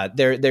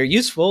 They're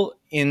useful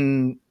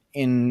in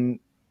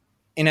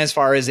as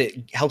far as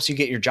it helps you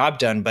get your job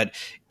done, but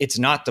it's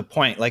not the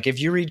point. Like, if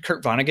you read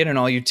Kurt Vonnegut and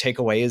all you take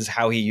away is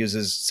how he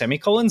uses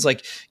semicolons,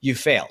 like, you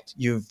failed.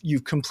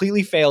 You've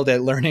completely failed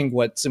at learning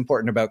what's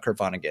important about Kurt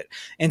Vonnegut.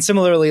 And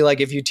similarly,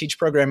 like, if you teach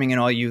programming and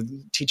all you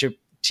teach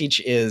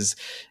is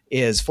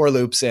for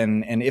loops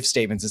and if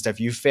statements and stuff,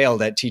 you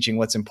failed at teaching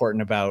what's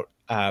important about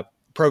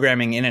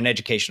programming in an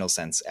educational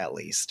sense, at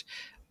least.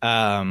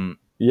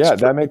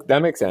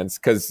 That makes sense,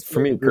 because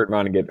for me, Kurt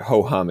Vonnegut,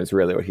 ho hum is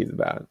really what he's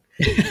about.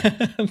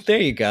 There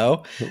you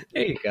go.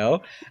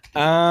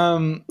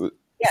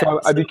 So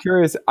I'd be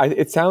curious.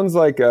 It sounds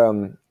like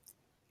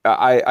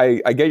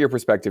I get your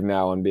perspective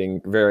now on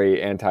being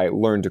very anti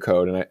learn to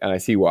code, and I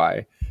see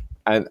why.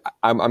 And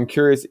I'm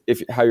curious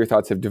how your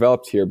thoughts have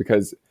developed here,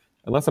 because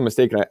unless I'm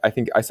mistaken, I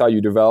think I saw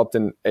you developed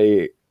in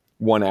a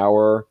 1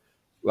 hour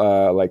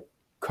like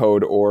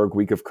code org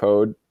week of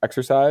code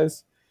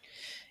exercise.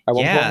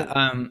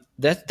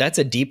 That's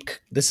a deep.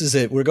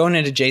 We're going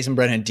into Jason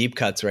Brennan deep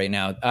cuts right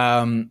now.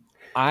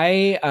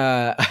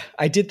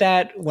 I did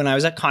that when I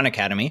was at Khan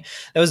Academy.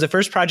 That was the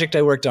first project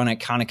I worked on at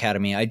Khan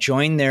Academy. I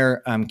joined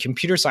their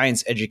computer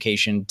science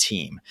education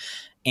team.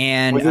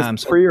 And was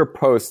this pre or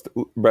post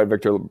Brett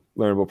Victor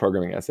Learnable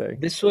Programming Essay?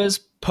 This was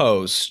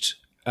post.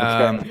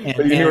 Okay.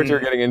 But you knew what you were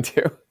getting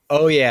into.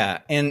 Oh yeah,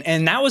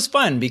 and that was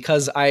fun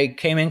because I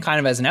came in kind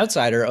of as an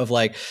outsider of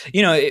like,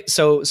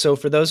 so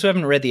for those who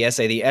haven't read the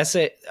essay,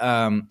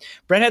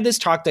 Brett had this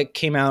talk that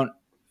came out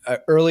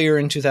earlier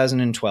in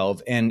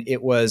 2012, and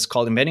it was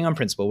called Embedding on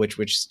Principle,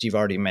 which Steve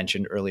already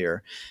mentioned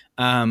earlier.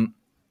 And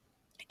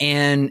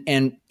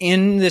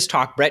in this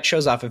talk, Brett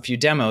shows off a few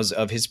demos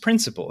of his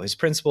principle. His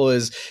principle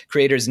is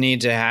creators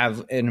need to have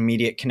an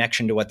immediate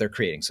connection to what they're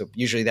creating. So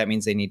usually that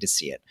means they need to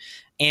see it.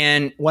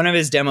 And one of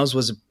his demos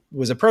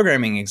was a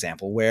programming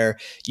example where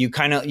you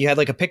had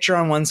like a picture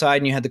on one side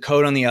and you had the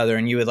code on the other,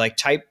 and you would like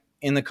type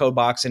in the code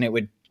box and it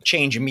would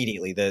change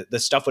immediately. The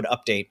stuff would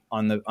update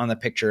on the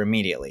picture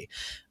immediately,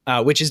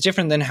 which is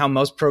different than how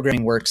most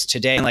programming works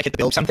today. And like hit the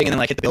build something and then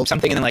like hit the build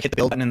something and then like hit the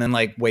build button and then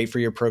like wait for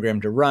your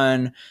program to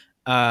run.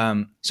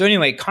 So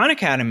anyway, Khan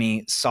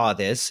Academy saw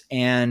this,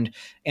 and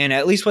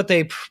at least what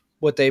they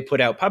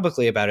put out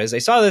publicly about it is they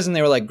saw this and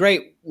they were like,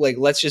 great, like,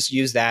 let's just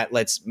use that.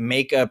 Let's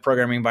make a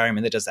programming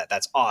environment that does that.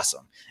 That's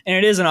awesome. And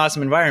it is an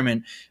awesome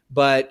environment,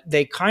 but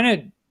they kind of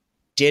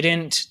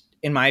didn't,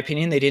 in my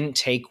opinion, they didn't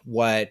take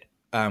what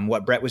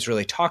Brett was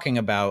really talking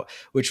about,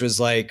 which was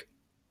like,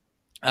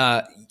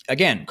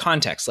 again,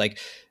 context. Like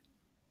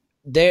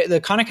the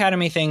Khan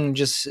Academy thing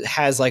just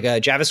has like a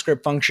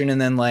JavaScript function,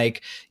 and then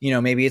like,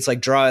 maybe it's like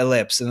draw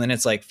ellipse, and then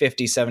it's like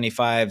 50,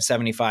 75,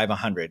 75,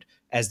 100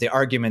 as the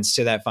arguments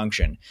to that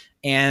function.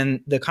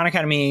 And the Khan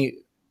Academy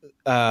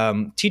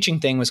teaching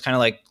thing was kind of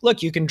like,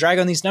 look, you can drag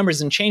on these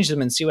numbers and change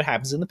them and see what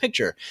happens in the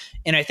picture.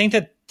 And I think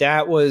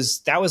that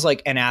was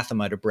like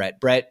anathema to Brett.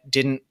 Brett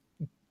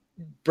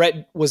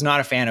was not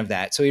a fan of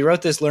that. So he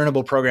wrote this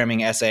learnable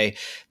programming essay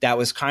that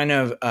was kind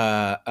of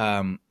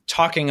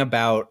talking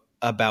about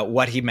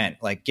what he meant,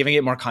 like giving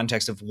it more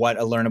context of what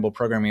a learnable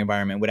programming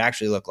environment would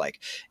actually look like.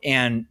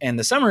 And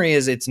the summary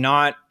is it's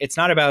not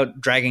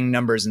about dragging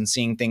numbers and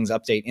seeing things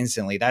update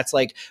instantly. That's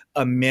like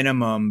a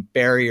minimum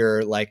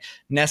barrier, like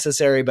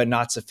necessary but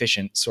not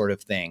sufficient sort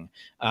of thing.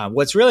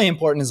 What's really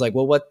important is like,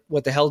 well,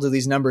 what the hell do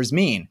these numbers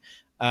mean?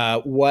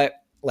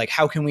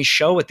 How can we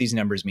show what these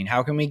numbers mean?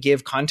 How can we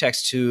give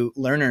context to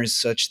learners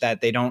such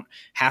that they don't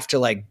have to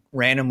like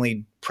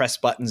randomly press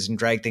buttons and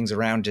drag things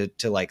around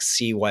to like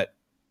see what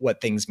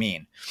things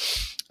mean?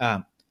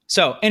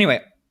 So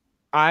anyway,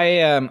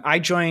 I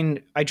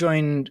joined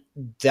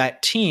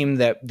that team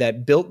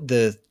that built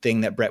the thing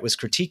that Brett was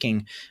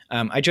critiquing.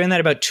 I joined that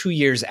about 2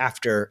 years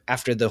after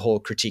the whole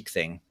critique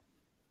thing.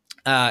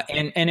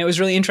 And it was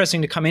really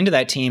interesting to come into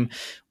that team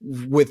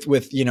with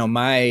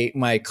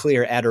my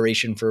clear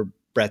adoration for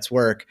Brett's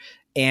work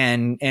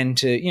and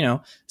to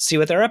see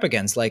what they're up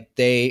against. Like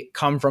they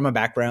came from a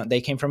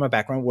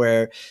background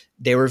where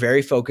they were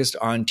very focused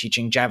on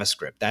teaching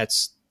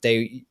JavaScript.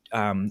 They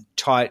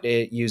taught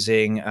it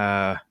using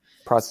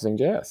Processing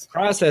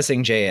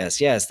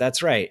JS. Yes,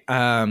 that's right.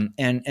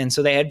 And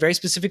so they had very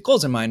specific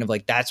goals in mind of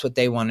like that's what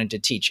they wanted to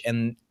teach.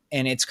 And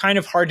it's kind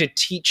of hard to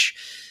teach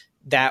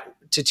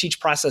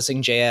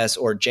Processing JS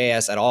or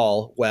JS at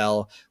all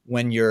well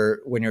when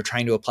you're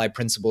trying to apply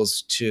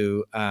principles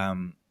to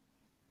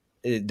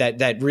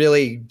that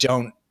really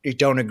don't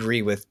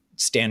agree with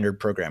standard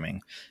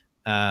programming.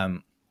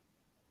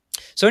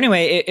 So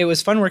anyway, it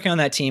was fun working on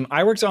that team.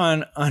 I worked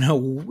on a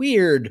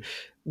weird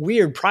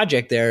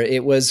project there.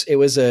 It was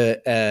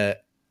a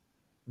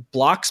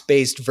blocks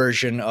based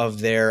version of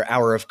their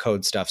Hour of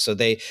Code stuff. So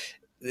I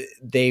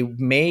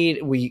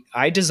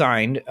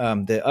designed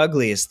the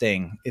ugliest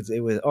thing.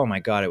 It was, oh my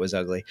God, it was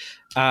ugly.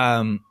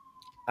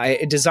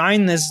 I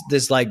designed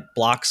this like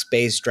blocks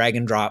based drag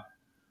and drop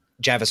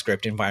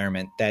JavaScript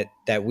environment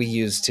that we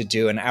use to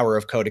do an Hour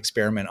of Code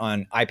experiment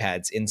on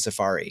iPads in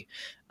Safari.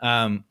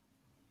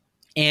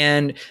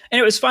 And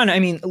it was fun. I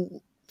mean,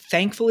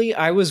 thankfully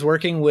I was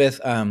working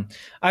with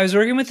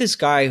this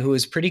guy who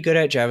was pretty good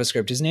at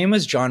JavaScript. His name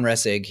was John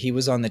Ressig. He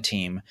was on the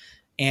team.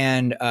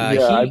 And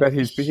I bet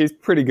he's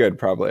pretty good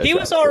probably. He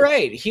was all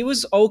right. He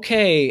was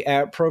okay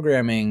at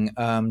programming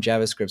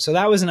JavaScript. So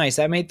that was nice.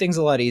 That made things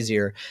a lot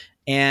easier.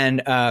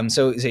 And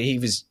so he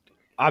was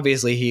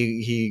obviously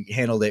he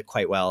handled it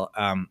quite well.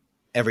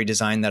 Every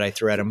design that I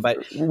threw at him.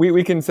 But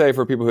we can say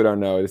for people who don't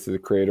know, this is the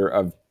creator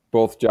of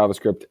both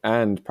JavaScript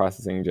and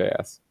Processing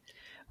JS.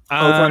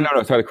 Sorry,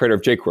 the creator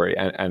of jQuery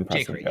and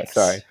Processing JS. Yes.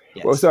 Sorry.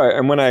 Yes. Well, sorry.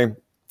 And when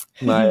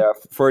my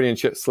Freudian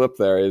slip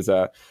there is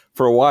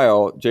for a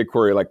while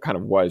jQuery like kind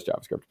of was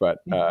JavaScript,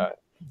 but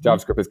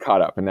JavaScript is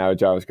caught up, and now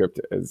JavaScript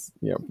is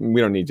we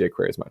don't need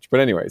jQuery as much.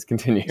 But anyways,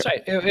 continue. That's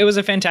right. It was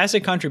a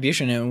fantastic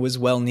contribution, and it was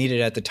well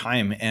needed at the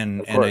time.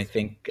 And I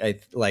think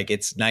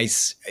it's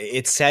nice.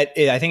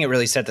 I think it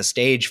really set the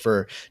stage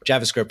for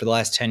JavaScript for the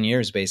last 10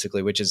 years,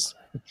 basically, which is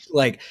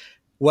like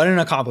what an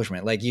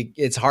accomplishment. Like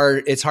it's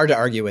hard to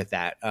argue with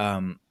that.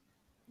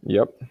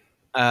 Yep.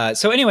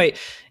 So anyway,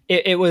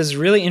 it was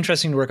really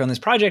interesting to work on this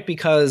project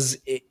because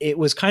it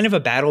was kind of a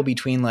battle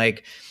between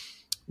like,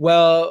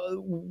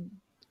 well,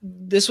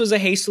 this was a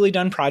hastily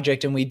done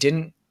project and we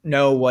didn't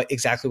know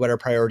exactly what our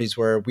priorities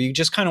were. We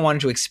just kind of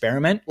wanted to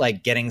experiment,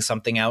 like getting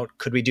something out.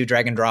 Could we do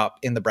drag and drop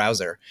in the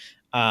browser?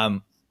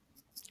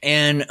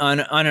 And on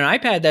an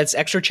iPad, that's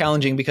extra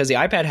challenging because the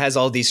iPad has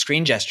all these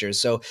screen gestures.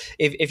 So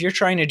if you're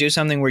trying to do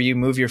something where you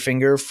move your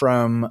finger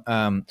from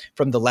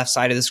the left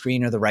side of the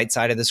screen or the right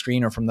side of the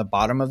screen or from the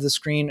bottom of the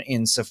screen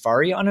in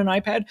Safari on an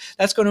iPad,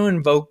 that's going to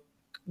invoke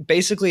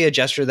basically a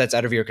gesture that's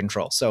out of your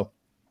control. So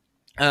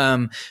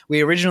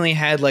we originally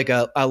had like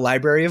a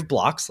library of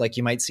blocks like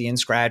you might see in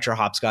Scratch or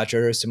Hopscotch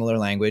or a similar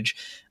language.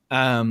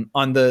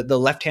 On the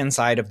left-hand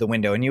side of the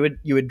window, and you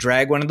would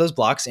drag one of those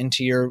blocks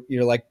into your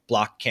like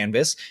block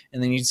canvas,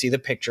 and then you'd see the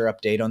picture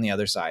update on the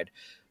other side.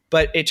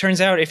 But it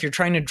turns out if you're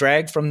trying to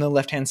drag from the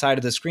left-hand side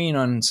of the screen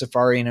on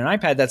Safari and an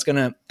iPad, that's going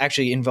to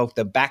actually invoke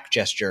the back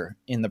gesture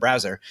in the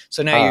browser.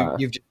 So now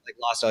you've just like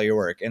lost all your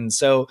work. And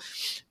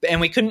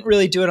we couldn't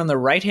really do it on the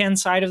right-hand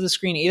side of the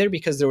screen either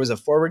because there was a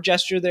forward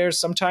gesture there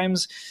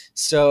sometimes.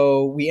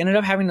 So we ended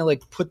up having to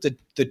like put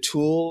the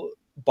tool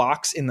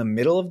box in the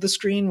middle of the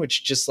screen,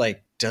 which just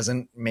like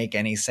doesn't make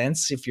any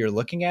sense if you're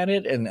looking at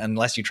it and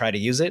unless you try to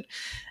use it.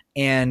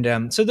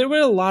 And so there were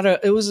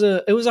it was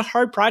a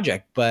hard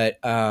project, but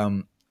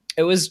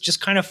it was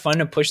just kind of fun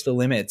to push the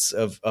limits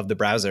of the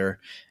browser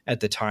at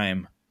the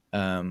time.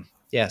 So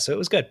it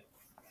was good.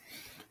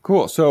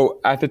 Cool.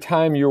 So at the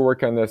time you were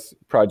working on this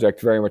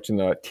project very much in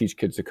the teach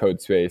kids to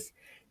code space,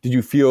 did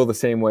you feel the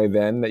same way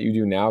then that you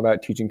do now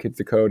about teaching kids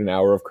to code, an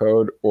hour of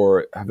code,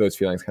 or have those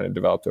feelings kind of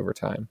developed over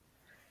time?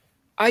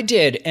 I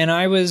did, and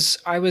I was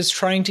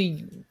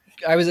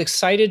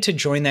excited to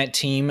join that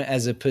team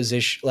as a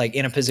position, like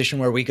in a position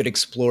where we could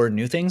explore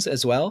new things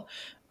as well.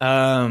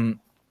 I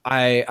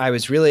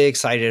was really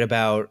excited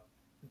about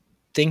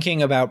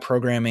thinking about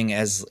programming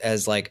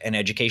as like an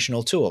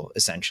educational tool,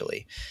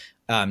 essentially,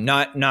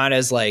 not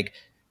as like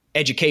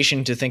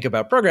education to think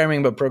about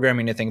programming, but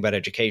programming to think about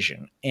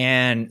education.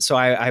 And so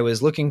I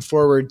was looking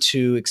forward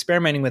to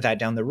experimenting with that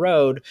down the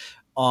road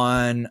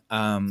on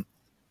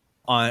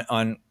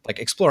like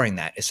exploring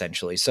that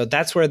essentially. So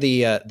that's where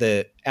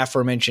the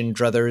aforementioned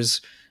Druthers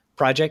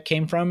project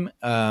came from.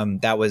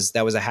 That was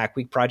a Hack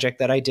Week project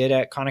that I did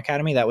at Khan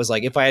Academy. That was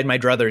like, if I had my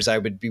druthers, I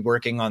would be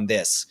working on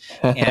this.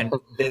 And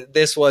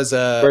this was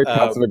a very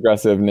passive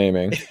aggressive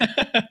naming.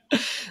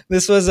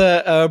 This was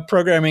a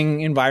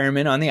programming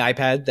environment on the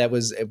iPad it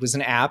was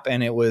an app,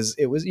 and it was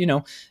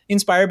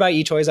inspired by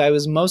eToys. I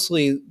was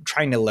mostly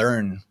trying to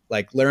learn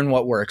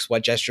what works,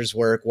 what gestures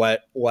work,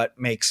 what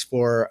makes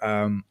for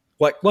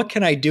what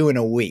can I do in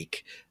a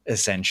week,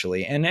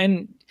 essentially.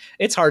 And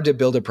it's hard to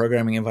build a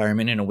programming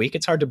environment in a week.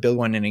 It's hard to build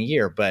one in a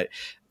year, but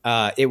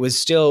it was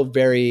still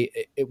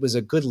it was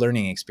a good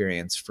learning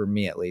experience for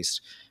me, at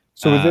least.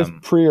 So was this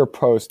pre or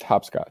post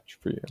Hopscotch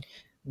for you?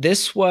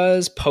 This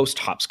was post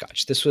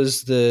Hopscotch. This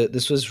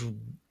was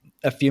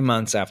a few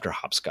months after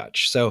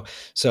Hopscotch. So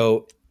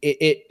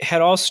it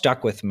had all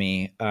stuck with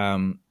me.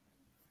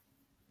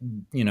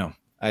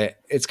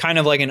 It's kind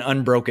of like an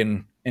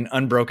unbroken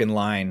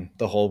line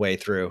the whole way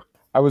through.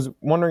 I was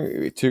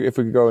wondering if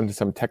we could go into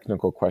some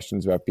technical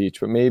questions about Beach,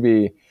 but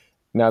maybe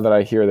now that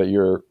I hear that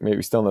you're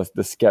maybe still in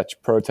the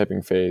sketch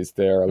prototyping phase,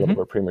 they're a little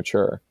bit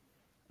premature.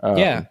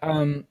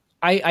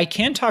 I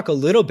can talk a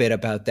little bit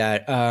about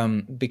that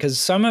because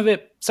some of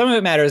it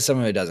matters, some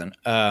of it doesn't.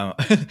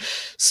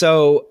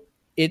 So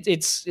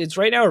it's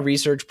right now a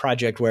research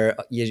project where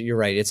you're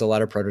right, it's a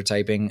lot of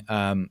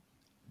prototyping.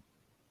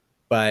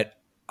 But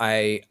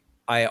I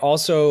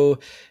also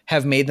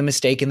have made the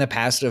mistake in the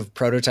past of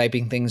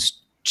prototyping things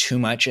too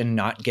much and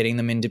not getting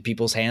them into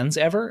people's hands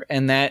ever.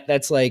 And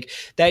that's like,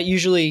 that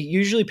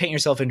usually paint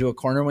yourself into a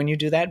corner when you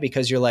do that,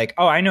 because you're like,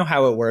 oh, I know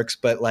how it works,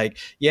 but like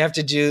you have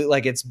to do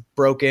like, it's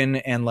broken,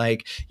 and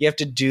like you have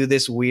to do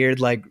this weird,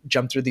 like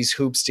jump through these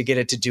hoops to get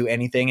it to do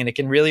anything. And it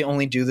can really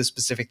only do the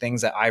specific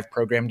things that I've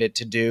programmed it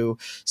to do.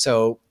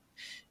 So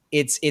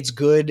it's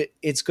good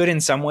in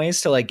some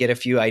ways to like get a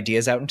few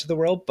ideas out into the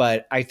world.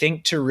 But I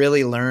think to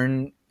really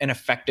learn an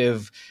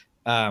effective,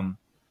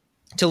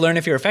 to learn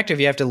if you're effective,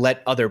 you have to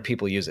let other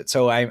people use it.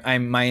 So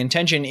my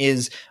intention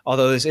is,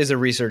 although this is a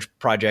research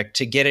project,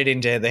 to get it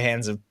into the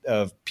hands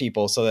of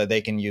people so that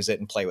they can use it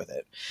and play with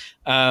it.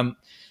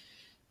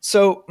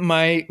 So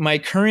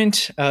my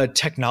current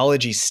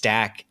technology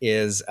stack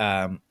is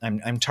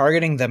I'm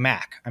targeting the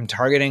Mac. I'm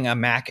targeting a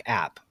Mac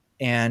app.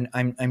 And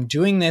I'm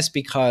doing this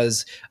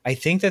because I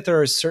think that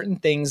there are certain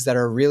things that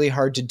are really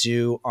hard to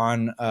do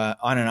on an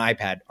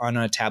iPad, on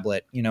a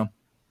tablet.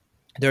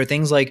 There are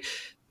things like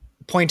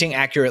pointing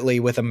accurately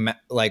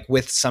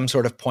with some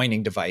sort of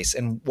pointing device.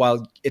 And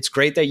while it's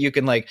great that you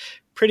can like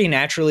pretty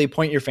naturally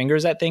point your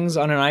fingers at things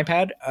on an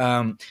iPad,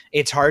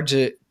 it's hard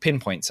to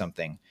pinpoint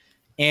something.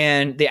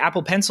 And the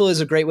Apple Pencil is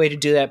a great way to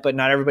do that, but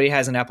not everybody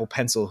has an Apple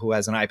Pencil who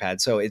has an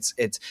iPad. So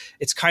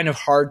it's kind of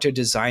hard to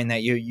design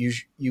that.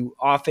 You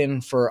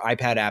often for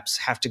iPad apps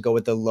have to go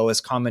with the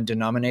lowest common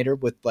denominator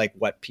with like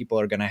what people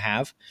are going to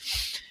have.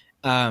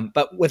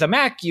 But with a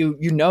Mac, you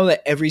know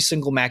that every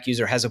single Mac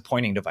user has a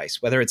pointing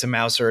device, whether it's a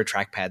mouse or a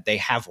trackpad, they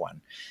have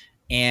one.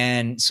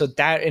 And so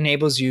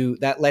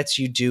that lets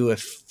you do a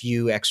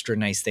few extra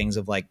nice things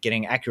of like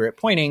getting accurate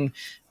pointing,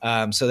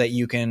 so that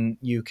you can,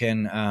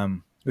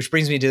 which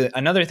brings me to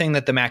another thing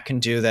that the Mac can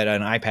do that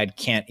an iPad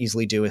can't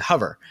easily do with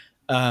Hover.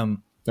 Of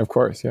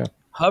course, yeah.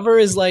 Hover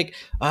is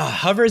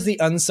Hover is the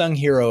unsung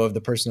hero of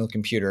the personal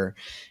computer.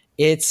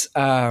 It's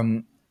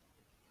a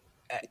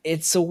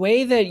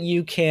way that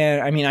you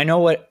can, I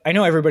know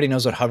everybody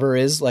knows what Hover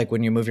is, like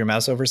when you move your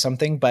mouse over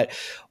something, but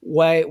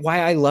why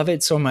I love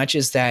it so much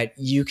is that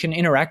you can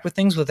interact with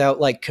things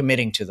without like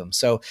committing to them.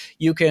 So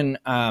you can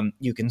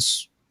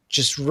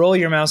just roll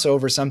your mouse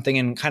over something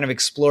and kind of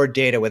explore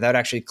data without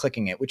actually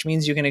clicking it, which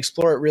means you can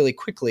explore it really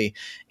quickly.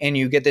 And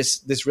you get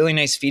this really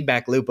nice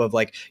feedback loop of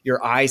like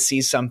your eye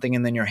sees something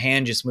and then your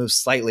hand just moves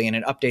slightly and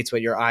it updates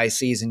what your eye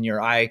sees, and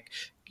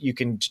you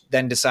can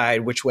then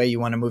decide which way you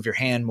want to move your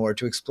hand more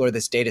to explore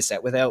this data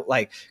set without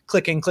like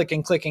clicking,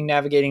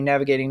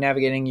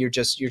 navigating. You're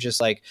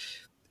just like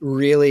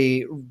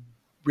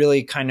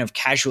really kind of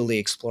casually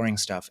exploring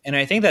stuff. And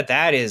I think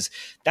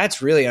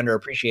that's really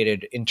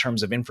underappreciated in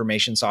terms of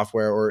information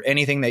software or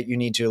anything that you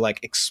need to like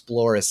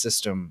explore a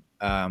system.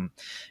 And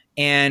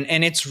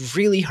it's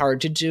really hard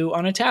to do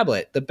on a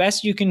tablet. The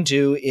best you can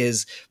do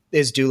is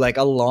do like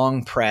a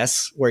long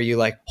press where you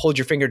like hold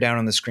your finger down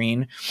on the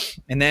screen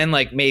and then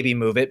like maybe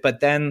move it.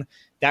 But then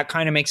that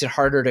kind of makes it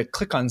harder to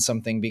click on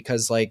something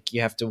because like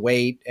you have to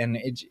wait, and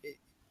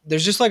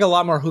there's just like a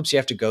lot more hoops you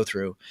have to go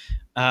through.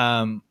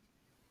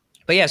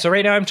 But yeah, so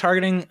right now I'm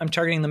targeting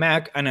the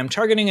Mac, and I'm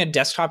targeting a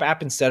desktop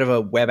app instead of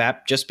a web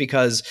app, just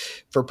because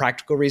for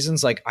practical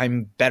reasons, like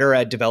I'm better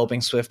at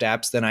developing Swift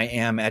apps than I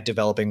am at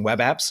developing web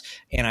apps.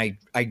 And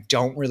I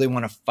don't really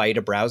want to fight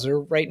a browser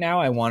right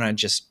now. I want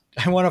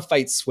to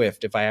fight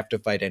Swift if I have to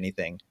fight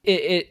anything.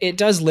 It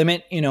does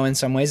limit, in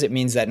some ways. It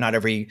means that not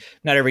every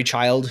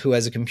child who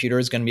has a computer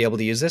is going to be able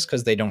to use this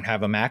because they don't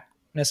have a Mac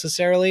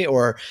necessarily,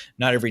 or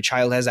not every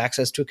child has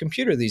access to a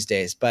computer these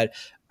days. But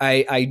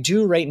I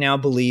do right now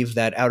believe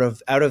that out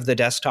of the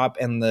desktop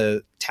and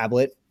the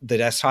tablet, the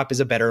desktop is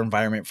a better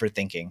environment for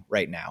thinking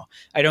right now.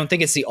 I don't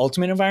think it's the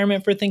ultimate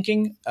environment for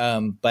thinking,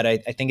 but I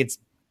think it's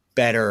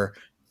better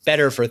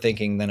for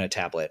thinking than a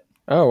tablet.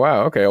 Oh,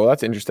 wow. Okay. Well,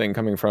 that's interesting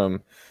coming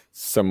from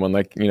someone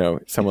like you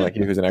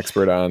who's an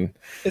expert on.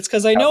 It's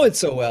because I know it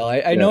so well.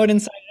 I know Yeah. it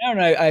inside and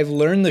out, and I've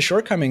learned the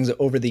shortcomings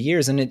over the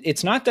years. And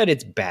it's not that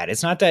it's bad.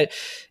 It's not that,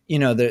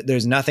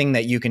 there's nothing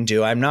that you can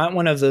do. I'm not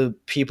one of the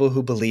people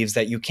who believes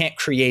that you can't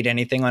create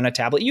anything on a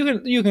tablet.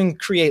 You can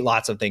create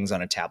lots of things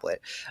on a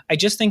tablet. I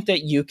just think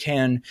that you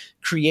can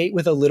create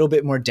with a little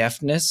bit more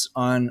deftness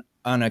on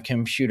a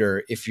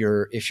computer if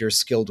you're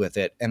skilled with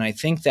it. And I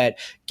think that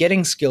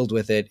getting skilled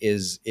with it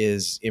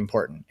is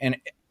important. And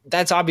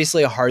that's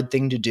obviously a hard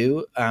thing to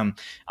do.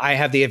 I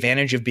have the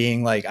advantage of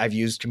being like, I've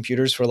used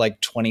computers for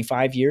like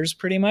 25 years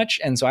pretty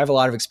much. And so I have a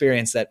lot of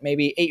experience that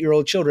maybe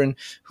 8-year-old children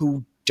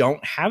who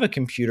don't have a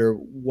computer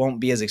won't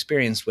be as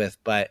experienced with.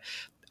 But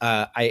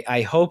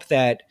I hope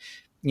that,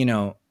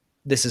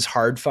 this is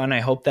hard fun. I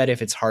hope that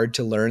if it's hard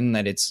to learn,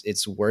 that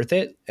it's worth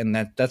it. And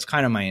that's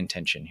kind of my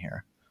intention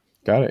here.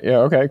 Got it. Yeah.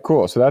 Okay,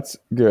 cool. So that's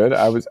good.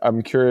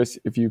 I'm curious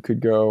if you could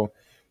go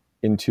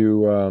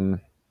into,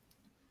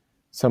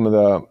 some of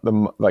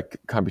the like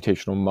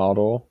computational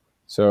model.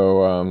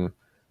 So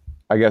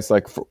I guess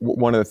like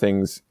one of the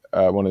things,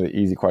 one of the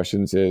easy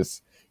questions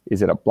is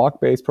it a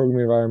block-based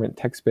programming environment,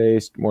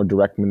 text-based, more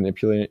direct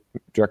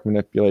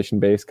manipulation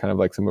based, kind of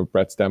like some of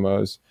Brett's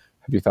demos?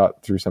 Have you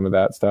thought through some of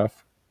that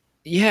stuff?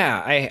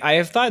 Yeah, I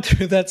have thought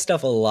through that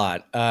stuff a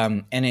lot,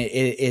 and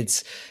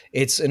it's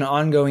an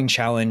ongoing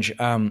challenge.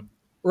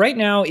 Right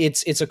now,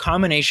 it's a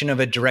combination of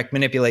a direct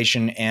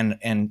manipulation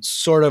and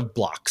sort of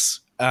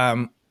blocks.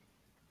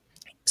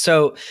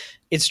 So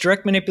it's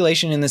direct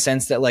manipulation in the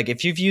sense that, like,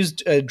 if you've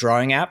used a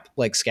drawing app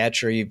like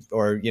Sketch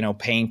or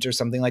Paint or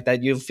something like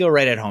that, you'll feel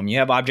right at home. You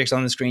have objects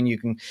on the screen. You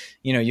can,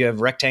 you have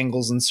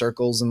rectangles and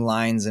circles and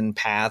lines and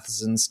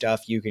paths and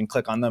stuff. You can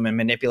click on them and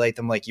manipulate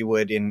them like you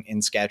would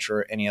in Sketch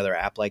or any other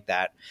app like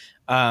that.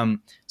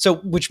 So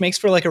which makes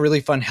for like a really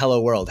fun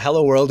Hello World.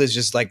 Hello World is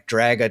just like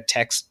drag a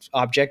text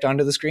object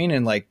onto the screen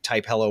and like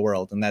type Hello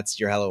World, and that's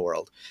your Hello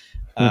World.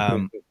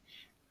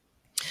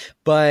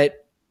 But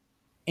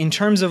in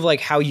terms of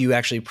like how you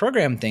actually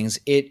program things,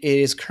 it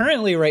is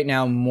currently right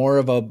now more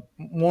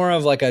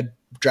of like a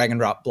drag and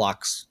drop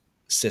blocks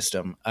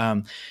system.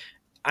 I'm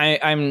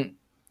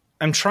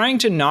trying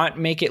to not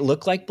make it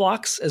look like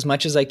blocks as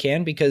much as I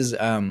can, because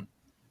I'm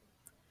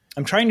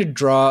trying to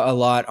draw a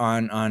lot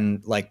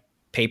on like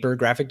paper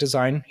graphic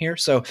design here.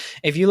 So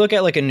if you look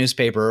at like a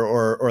newspaper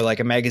or like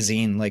a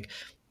magazine, like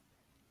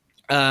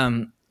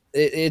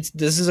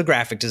this is a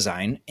graphic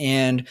design,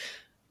 and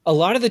a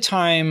lot of the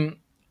time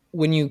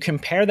when you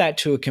compare that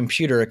to a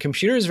computer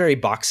is very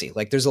boxy.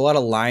 Like there's a lot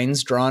of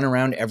lines drawn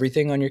around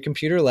everything on your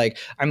computer. Like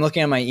I'm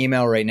looking at my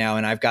email right now,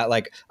 and I've got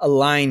like a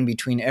line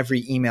between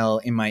every email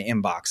in my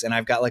inbox, and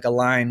I've got like a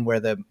line where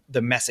the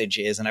message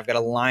is, and I've got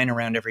a line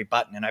around every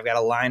button, and I've got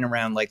a line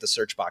around like the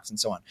search box and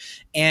so on.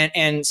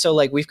 And so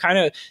like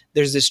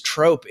there's this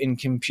trope in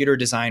computer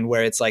design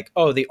where it's like,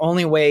 oh, the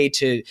only way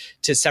to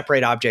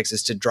separate objects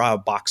is to draw a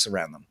box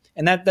around them.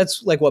 And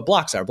that's like what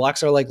blocks are.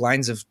 Blocks are like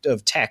lines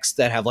of text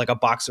that have like a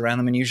box around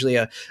them, and usually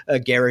a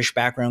garish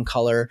background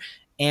color.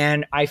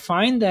 And I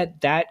find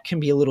that can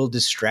be a little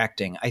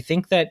distracting. I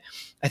think that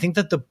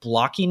the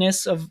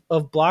blockiness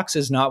of blocks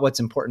is not what's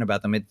important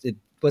about them.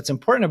 What's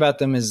important about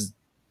them is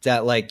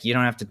that like you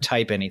don't have to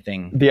type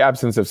anything. The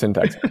absence of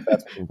syntax. That's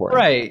what's important.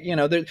 Right.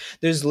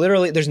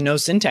 There's no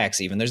syntax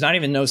even. There's not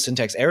even no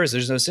syntax errors.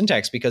 There's no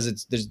syntax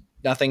because there's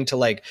nothing to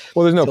like.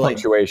 Well, there's no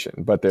punctuation,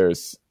 but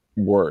there's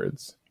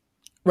words.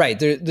 Right.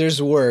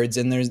 There's words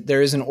and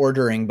there is an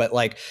ordering, but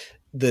like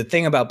the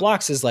thing about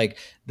blocks is like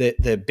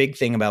the big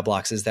thing about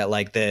blocks is that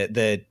like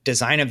the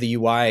design of the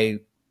UI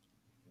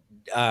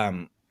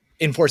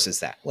enforces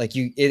that. Like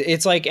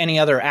it's like any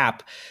other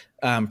app.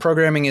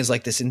 Programming is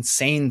like this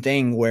insane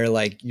thing where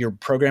like your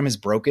program is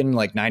broken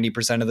like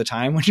 90% of the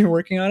time when you're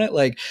working on it.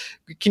 Like,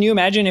 can you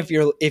imagine if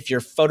your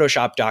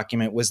Photoshop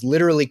document was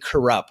literally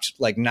corrupt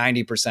like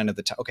 90% of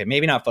the time? Okay,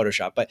 maybe not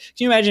Photoshop, but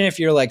can you imagine if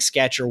your like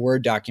Sketch or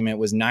Word document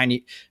was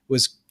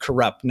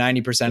corrupt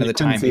 90% of the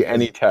time? You couldn't see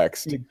any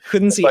text. You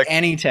couldn't see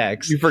any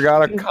text. You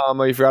forgot a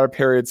comma. You forgot a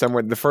period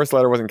somewhere. The first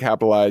letter wasn't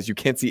capitalized. You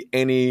can't see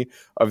any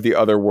of the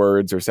other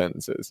words or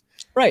sentences.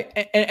 Right.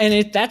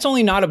 And that's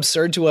only not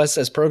absurd to us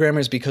as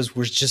programmers because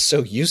we're just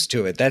so used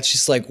to it. That's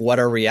just like what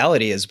our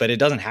reality is, but it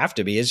doesn't have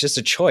to be. It's just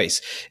a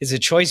choice. It's a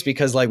choice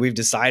because like we've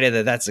decided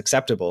that that's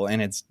acceptable,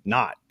 and it's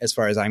not as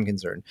far as I'm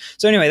concerned.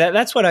 So anyway,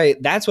 that's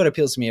what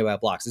appeals to me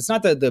about blocks. It's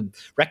not the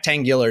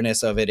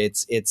rectangularness of it.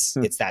 It's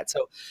that.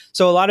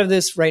 So a lot of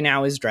this right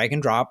now is drag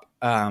and drop.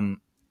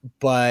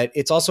 But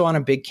it's also on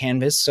a big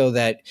canvas so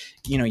that,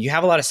 you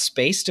have a lot of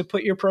space to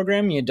put your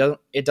program.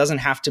 It doesn't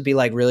have to be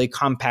like really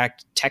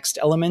compact text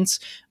elements.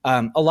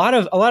 A lot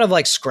of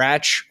like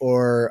Scratch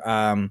or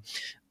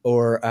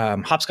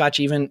Hopscotch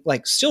even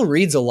like still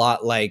reads a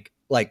lot like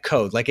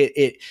code. Like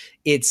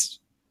it's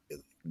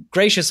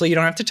graciously, you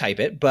don't have to type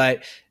it,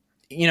 but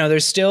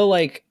there's still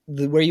like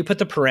where you put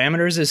the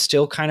parameters is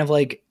still kind of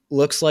like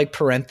looks like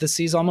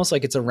parentheses, almost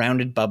like it's a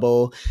rounded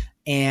bubble.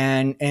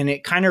 And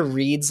it kind of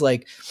reads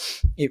like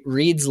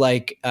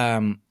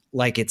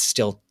it's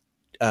still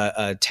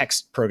a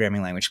text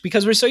programming language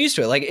because we're so used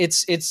to it.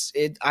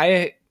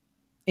 Like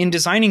in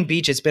designing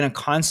Beach, it's been a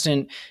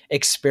constant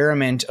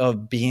experiment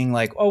of being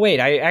like, oh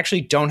wait, I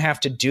actually don't have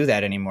to do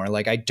that anymore.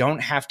 Like I don't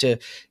have to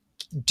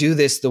do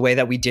this the way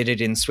that we did it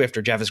in Swift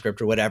or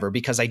JavaScript or whatever,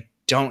 because I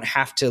don't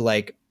have to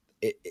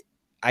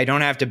I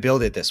don't have to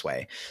build it this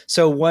way.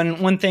 So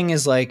one thing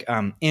is like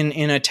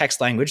in a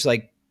text language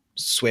like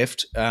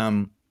Swift,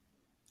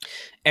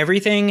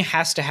 everything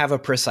has to have a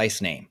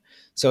precise name.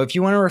 So if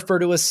you want to refer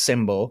to a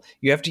symbol,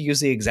 you have to use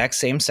the exact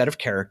same set of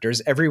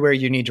characters everywhere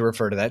you need to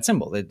refer to that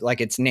symbol,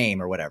 like its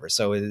name or whatever.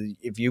 So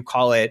if you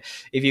call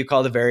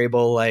the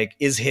variable like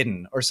is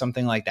hidden or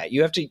something like that,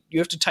 you have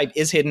to type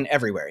is hidden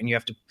everywhere, and you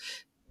have to,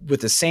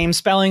 with the same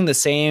spelling, the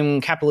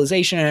same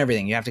capitalization and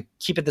everything, you have to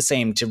keep it the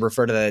same to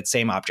refer to that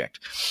same object.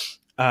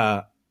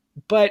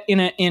 But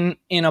in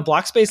a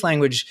block space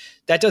language,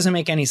 that doesn't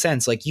make any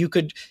sense. Like you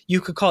could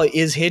call it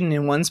is hidden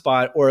in one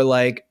spot, or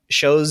like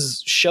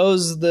shows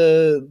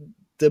the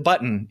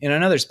button in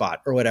another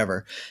spot or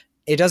whatever.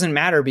 It doesn't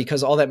matter,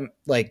 because all that,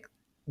 like,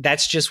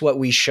 that's just what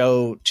we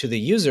show to the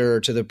user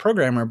or to the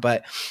programmer.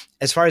 But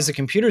as far as the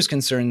computer is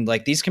concerned,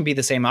 like these can be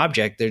the same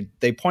object.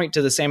 They point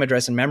to the same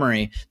address in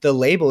memory. The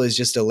label is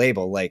just a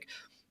label. Like,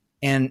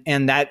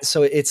 and that,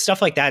 so it's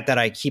stuff like that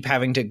I keep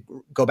having to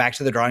go back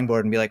to the drawing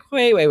board and be like,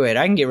 wait,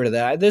 I can get rid of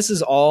that. This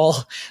is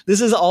all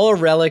a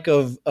relic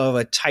of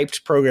a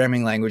typed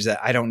programming language that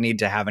I don't need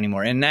to have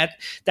anymore. And that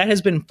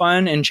has been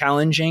fun and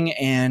challenging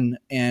and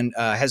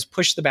has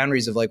pushed the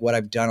boundaries of like what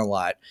I've done a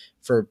lot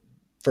for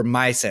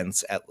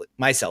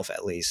myself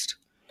at least.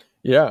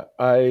 Yeah,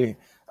 I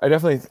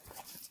definitely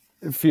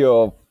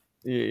feel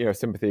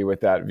sympathy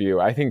with that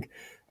view. I think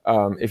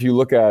if you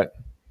look at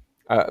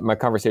my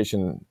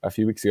conversation a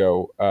few weeks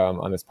ago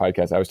on this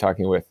podcast, I was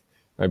talking with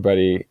my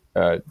buddy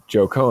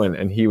Joe Cohen,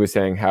 and he was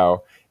saying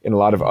how in a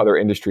lot of other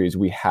industries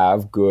we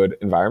have good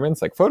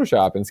environments, like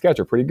Photoshop and Sketch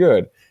are pretty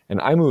good,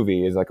 and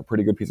iMovie is like a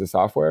pretty good piece of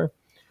software.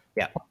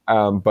 Yeah.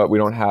 But we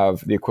don't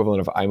have the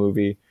equivalent of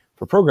iMovie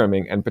for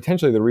programming, and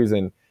potentially the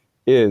reason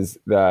is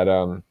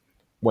that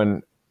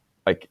when,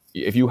 like,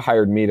 if you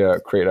hired me to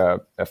create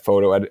a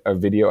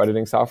video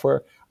editing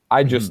software,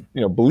 I just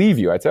believe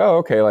you. I'd say, oh,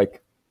 okay,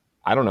 like,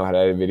 I don't know how to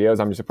edit videos.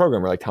 I'm just a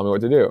programmer. Like, tell me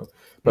what to do.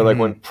 But like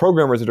when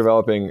programmers are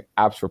developing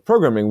apps for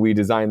programming, we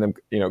design them,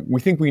 we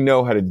think we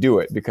know how to do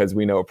it because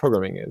we know what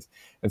programming is.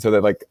 And so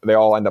that like they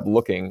all end up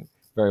looking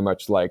very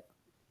much like,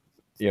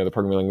 the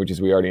programming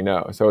languages we already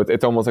know. So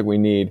it's almost like we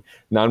need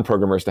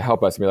non-programmers to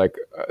help us and be like,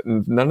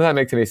 none of that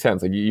makes any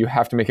sense. Like you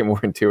have to make it more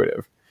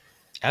intuitive.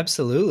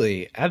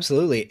 Absolutely.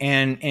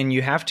 And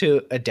you have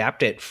to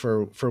adapt it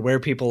for where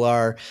people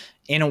are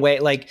in a way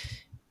like,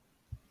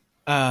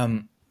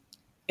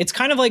 it's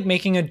kind of like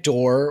making a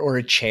door or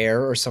a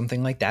chair or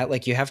something like that.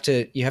 Like you have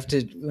to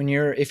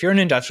if you're an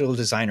industrial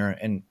designer,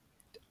 and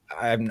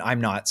I'm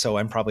not, so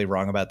I'm probably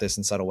wrong about this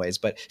in subtle ways,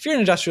 but if you're an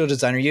industrial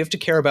designer, you have to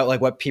care about like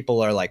what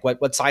people are like,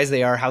 what size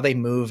they are, how they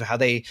move, how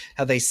they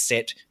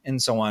sit,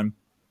 and so on,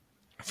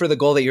 for the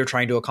goal that you're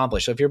trying to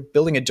accomplish. So if you're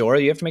building a door,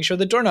 you have to make sure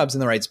the doorknob's in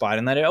the right spot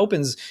and that it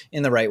opens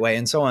in the right way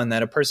and so on,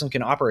 that a person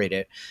can operate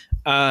it.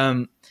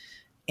 And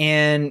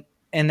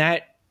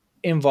that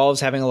involves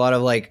having a lot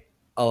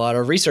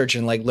of research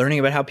and like learning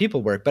about how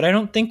people work. But I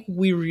don't think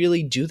we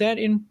really do that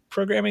in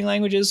programming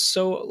languages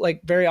so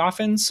like very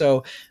often.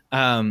 So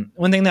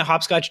one thing that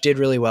Hopscotch did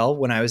really well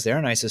when I was there,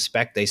 and I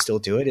suspect they still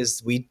do it,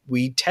 is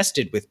we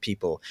tested with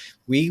people.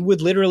 We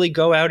would literally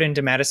go out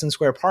into Madison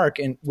Square Park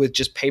and with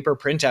just paper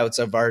printouts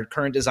of our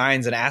current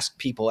designs and ask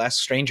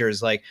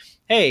strangers like,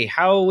 hey,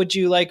 how would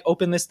you like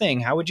open this thing?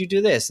 How would you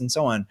do this? And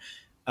so on.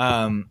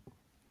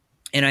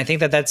 And I think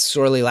that that's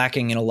sorely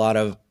lacking in a lot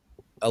of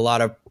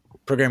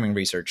programming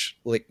research.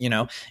 Like,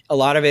 a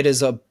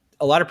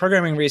lot of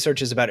programming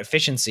research is about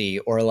efficiency,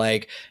 or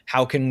like,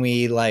 how can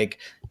we like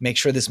make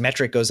sure this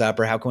metric goes up,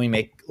 or how can we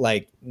make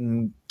like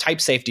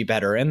type safety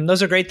better? And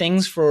those are great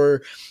things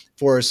for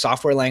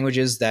software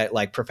languages that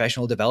like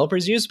professional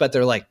developers use, but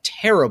they're like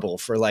terrible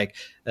for like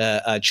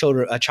a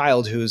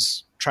child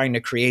who's trying to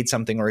create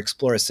something or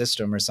explore a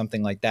system or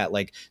something like that.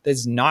 Like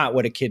that's not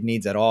what a kid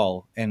needs at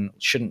all, and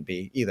shouldn't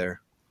be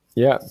either.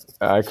 Yeah,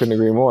 I couldn't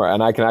agree more.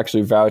 And I can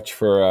actually vouch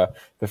for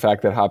the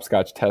fact that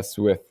Hopscotch tests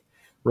with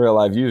real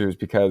live users,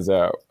 because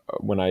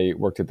when I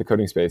worked at the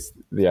Coding Space,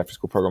 the after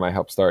school program I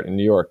helped start in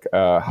New York,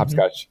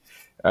 Hopscotch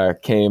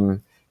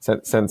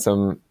sent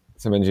some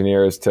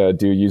engineers to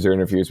do user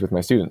interviews with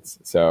my students.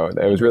 So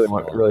it was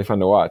really fun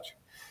to watch.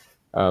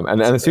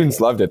 And the students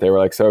loved it. They were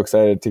like so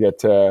excited to get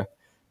to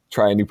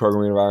try a new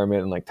programming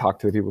environment and like talk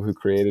to the people who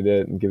created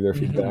it and give their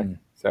feedback.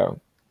 So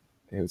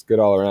it was good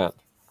all around.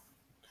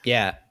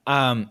 Yeah.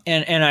 And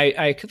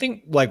I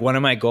think like one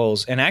of my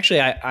goals, and actually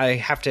I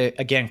have to,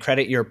 again,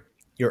 credit your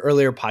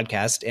earlier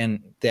podcast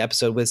and the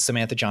episode with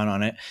Samantha John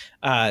on it.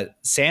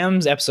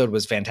 Sam's episode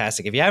was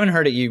fantastic. If you haven't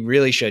heard it, you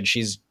really should.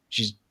 She's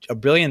a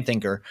brilliant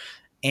thinker.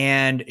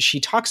 And she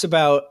talks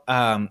about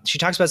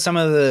some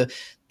of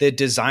the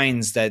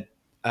designs that,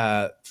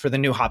 for the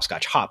new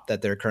Hopscotch, Hop,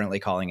 that they're currently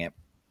calling it.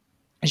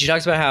 And she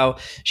talks about how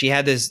she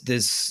had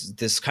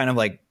this kind of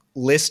like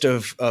list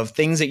of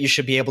things that you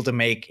should be able to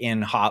make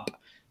in Hop,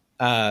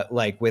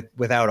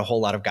 without a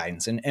whole lot of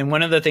guidance. And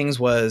one of the things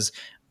was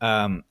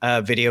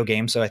a video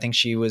game. So I think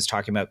she was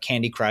talking about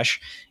Candy Crush,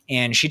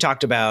 and she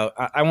talked about,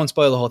 I won't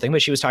spoil the whole thing,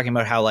 but she was talking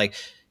about how like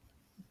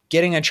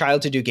getting a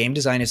child to do game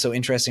design is so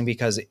interesting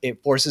because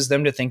it forces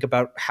them to think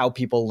about how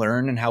people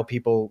learn and how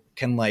people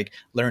can like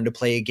learn to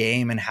play a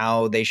game and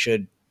how they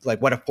should, like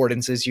what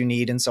affordances you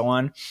need and so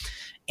on.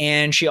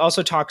 And she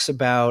also talks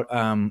about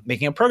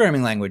making a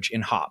programming language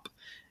in Hop.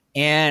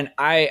 And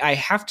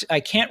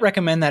I can't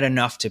recommend that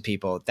enough to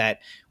people,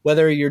 that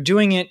whether you're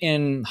doing it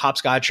in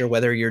Hopscotch or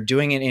whether you're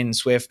doing it in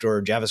Swift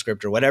or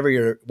JavaScript or whatever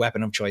your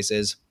weapon of choice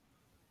is,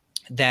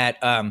 that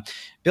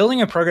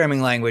building a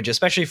programming language,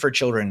 especially for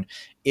children,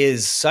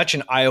 is such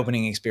an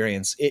eye-opening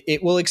experience.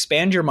 It will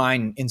expand your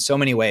mind in so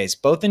many ways,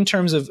 both in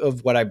terms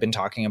of what I've been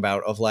talking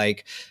about, of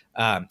like,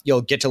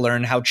 you'll get to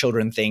learn how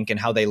children think and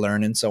how they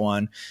learn and so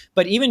on.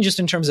 But even just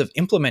in terms of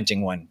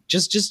implementing one,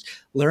 just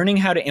learning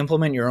how to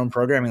implement your own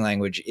programming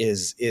language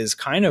is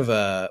kind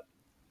of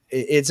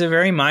it's a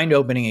very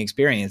mind-opening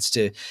experience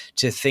to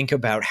think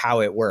about how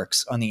it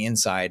works on the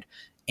inside.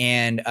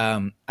 And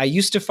I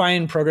used to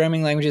find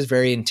programming languages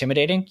very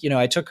intimidating. You know,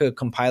 I took a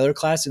compiler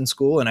class in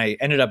school and I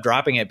ended up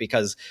dropping it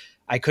because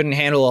I couldn't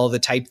handle all the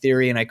type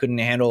theory and I couldn't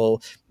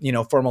handle,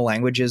 formal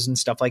languages and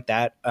stuff like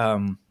that.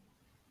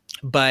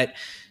 But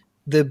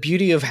the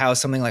beauty of how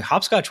something like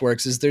Hopscotch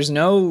works is there's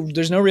no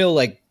real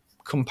like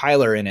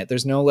compiler in it.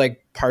 There's no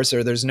like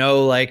parser. There's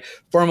no like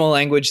formal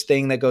language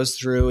thing that goes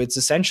through. It's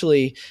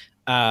essentially,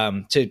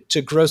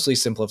 to grossly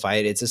simplify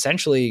it, it's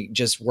essentially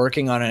just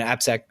working on an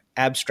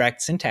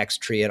abstract syntax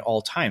tree at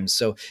all times.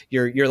 So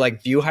your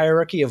like view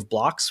hierarchy of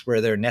blocks where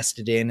they're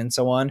nested in and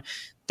so on,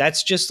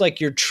 that's just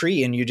like your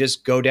tree, and you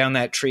just go down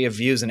that tree of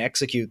views and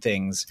execute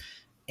things.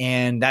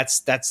 And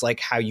that's like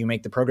how you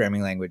make the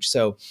programming language.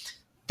 So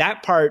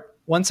that part,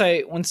 once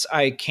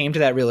I came to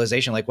that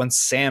realization, like once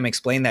Sam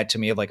explained that to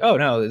me of like, oh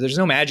no, there's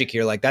no magic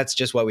here. Like that's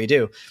just what we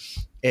do.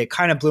 It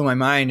kind of blew my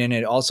mind, and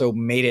it also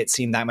made it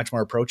seem that much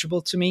more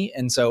approachable to me.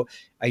 And so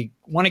I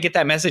want to get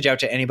that message out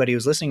to anybody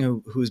who's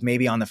listening who's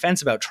maybe on the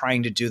fence about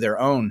trying to do their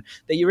own,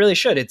 that you really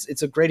should.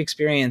 It's a great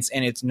experience,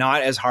 and it's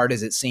not as hard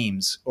as it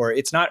seems, or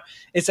it's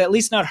at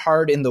least not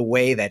hard in the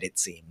way that it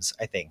seems,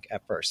 I think,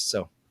 at first.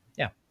 So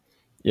yeah.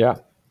 Yeah,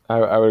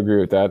 I would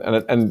agree with that.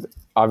 And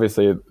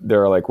obviously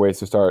there are like ways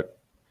to start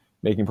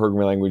making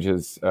programming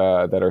languages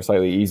that are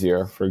slightly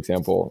easier. For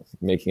example,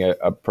 making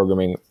a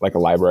programming like a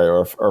library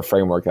or a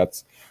framework.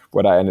 That's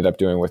what I ended up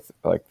doing with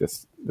like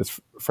this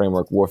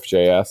framework,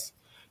 WoofJS.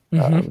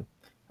 Mm-hmm.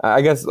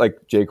 I guess like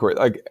jQuery,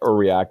 like or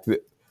React.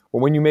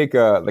 Well, when you make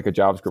a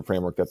JavaScript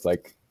framework, that's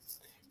like,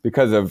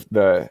 because of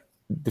the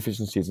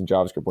deficiencies in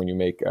JavaScript, when you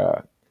make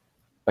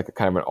like a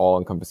kind of an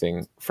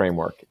all-encompassing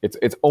framework,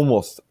 it's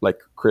almost like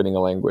creating a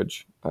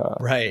language.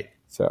 Right.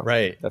 So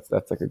right. That's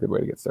like a good way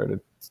to get started.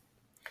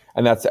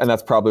 And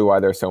that's probably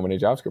why there's so many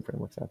JavaScript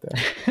frameworks out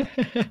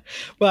there.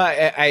 Well,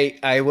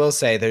 I will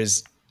say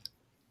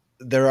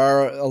there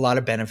are a lot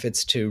of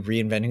benefits to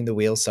reinventing the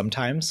wheel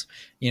sometimes.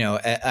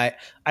 I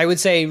would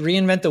say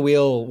reinvent the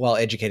wheel while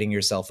educating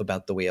yourself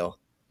about the wheel.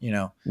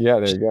 Yeah,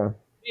 there you go.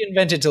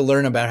 Reinvent it to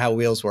learn about how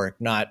wheels work,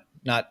 not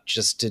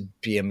just to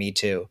be a me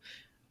too.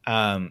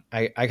 I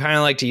kind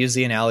of like to use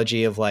the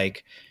analogy of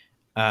like,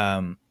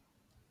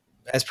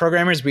 as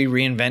programmers, we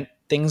reinvent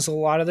things a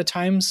lot of the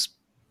times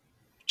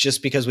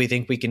just because we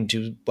think we can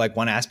do like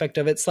one aspect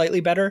of it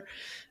slightly better.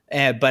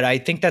 But I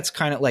think that's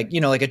kind of like,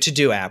 like a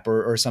to-do app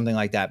or something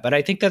like that. But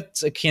I think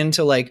that's akin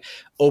to like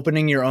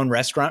opening your own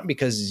restaurant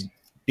because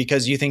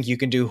you think you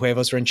can do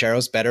huevos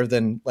rancheros better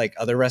than like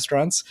other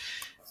restaurants,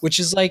 which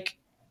is like,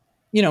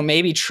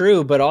 maybe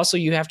true, but also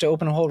you have to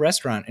open a whole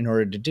restaurant in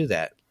order to do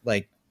that,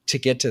 like to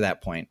get to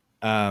that point.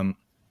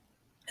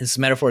 This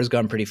metaphor has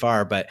gone pretty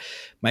far, but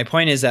my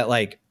point is that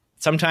like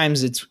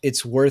sometimes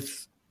it's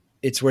worth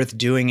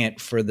doing it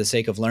for the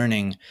sake of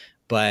learning,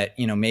 but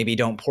maybe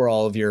don't pour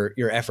all of your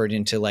effort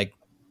into like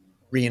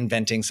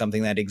reinventing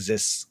something that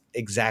exists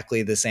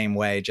exactly the same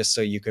way just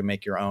so you can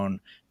make your own,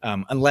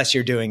 unless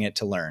you're doing it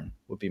to learn,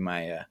 would be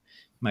my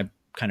my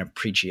kind of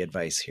preachy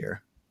advice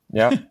here.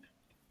 Yeah.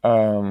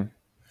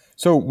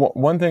 So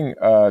one thing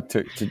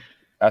to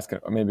ask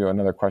maybe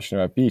another question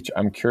about Beach,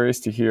 I'm curious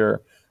to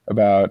hear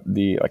about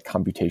the like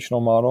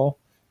computational model.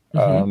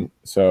 Mm-hmm.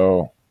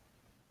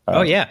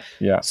 Oh yeah.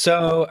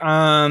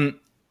 So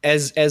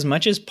as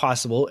much as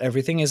possible,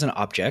 everything is an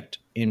object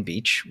in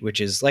Beach,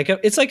 which is like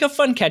it's like a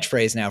fun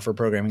catchphrase now for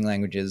programming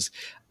languages.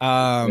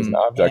 It's an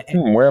object.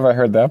 Where have I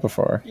heard that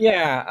before?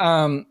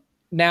 Yeah.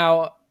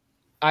 Now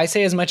I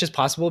say as much as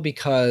possible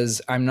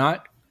because I'm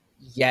not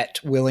yet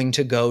willing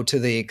to go to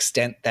the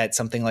extent that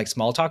something like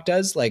Smalltalk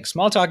does. Like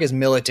Smalltalk is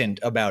militant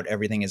about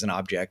everything as an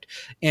object,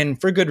 and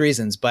for good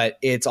reasons, but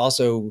it's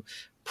also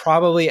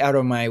probably out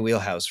of my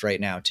wheelhouse right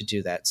now to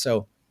do that.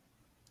 So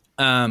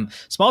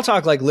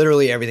Smalltalk, like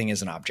literally everything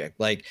is an object.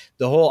 Like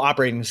the whole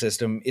operating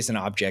system is an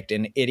object,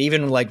 and it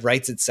even like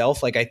writes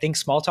itself. Like I think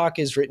Smalltalk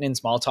is written in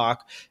Smalltalk,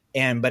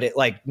 but it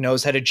like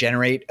knows how to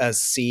generate a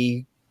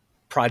C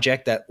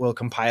project that will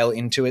compile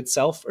into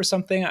itself or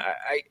something.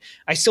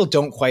 I still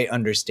don't quite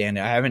understand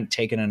it. I haven't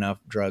taken enough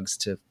drugs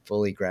to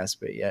fully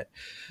grasp it yet.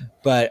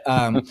 But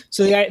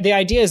so the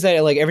idea is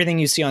that like everything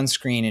you see on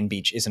screen in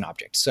Beach is an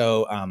object.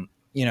 So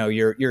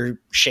your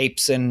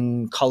shapes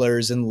and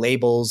colors and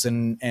labels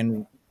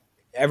and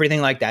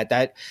everything like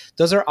that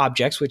those are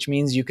objects, which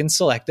means you can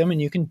select them and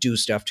you can do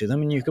stuff to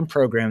them and you can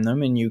program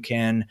them and you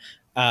can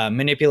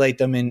manipulate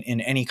them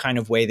in any kind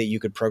of way that you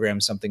could program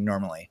something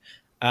normally.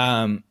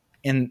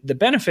 And the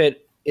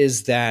benefit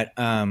is that,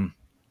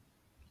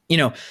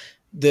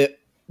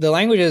 the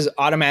language is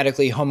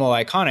automatically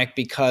homoiconic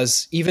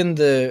because even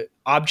the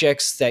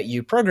objects that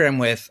you program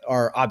with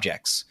are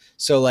objects.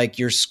 So like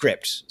your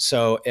script.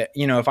 So,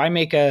 if I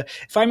make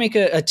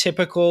a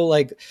typical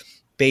like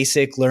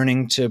basic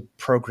learning to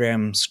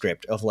program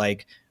script of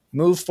like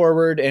move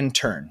forward and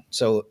turn.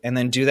 So, and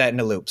then do that in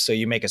a loop. So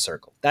you make a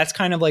circle. That's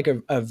kind of like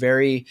a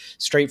very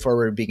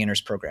straightforward beginner's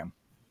program.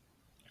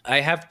 I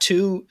have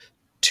two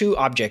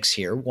objects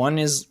here. One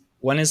is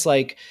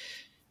like,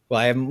 well,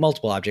 I have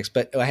multiple objects,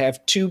 but I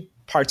have two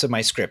parts of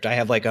my script. I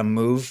have like a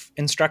move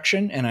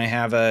instruction and I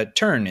have a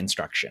turn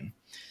instruction.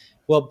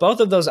 Well, both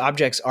of those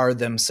objects are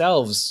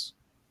themselves,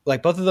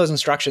 like both of those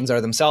instructions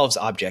are themselves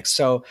objects.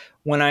 So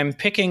when I'm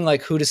picking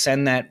like who to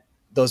send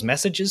those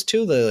messages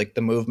to,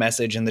 the move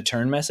message and the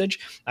turn message,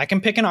 I can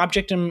pick an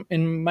object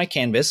in my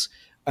canvas.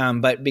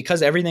 But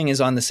because everything is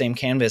on the same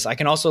canvas, I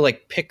can also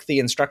like pick the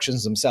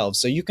instructions themselves.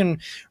 So you can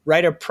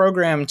write a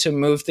program to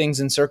move things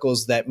in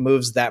circles that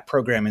moves that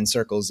program in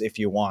circles if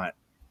you want.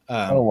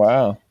 Oh,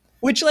 wow.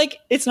 Which like,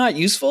 it's not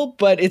useful,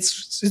 but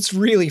it's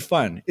really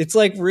fun. It's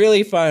like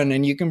really fun.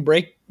 And you can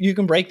break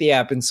the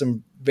app in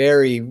some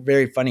very,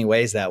 very funny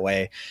ways that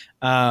way.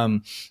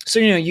 I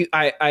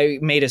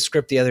made a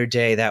script the other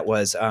day that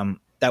was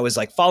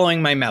like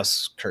following my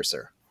mouse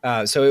cursor.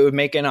 So it would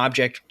make an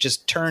object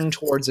just turn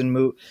towards and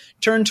move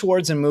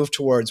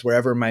towards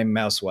wherever my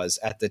mouse was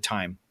at the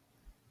time.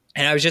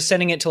 And I was just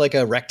setting it to like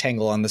a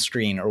rectangle on the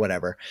screen or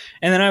whatever.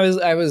 And then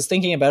I was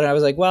thinking about it. I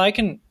was like, well, I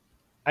can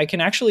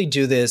actually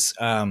do this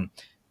to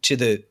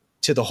the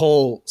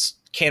whole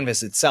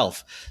canvas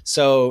itself.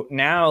 So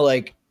now,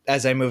 like,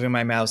 as I'm moving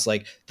my mouse,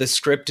 like the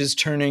script is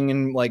turning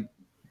and like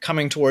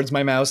coming towards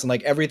my mouse and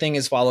like everything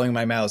is following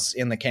my mouse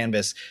in the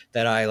canvas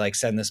that I like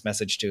send this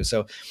message to.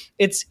 So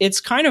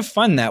it's kind of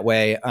fun that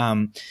way.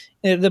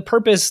 The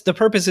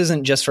purpose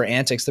isn't just for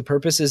antics. The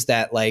purpose is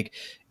that like,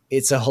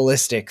 it's a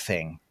holistic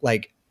thing.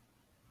 Like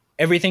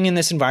everything in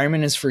this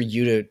environment is for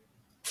you to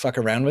fuck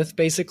around with,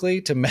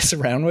 basically to mess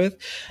around with.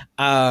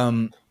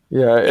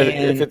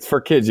 If it's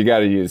for kids, you got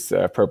to use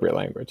appropriate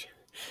language.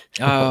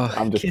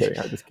 I'm just kidding.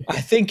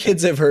 I think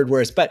kids have heard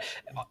worse, but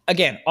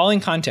again, all in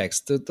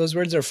context, those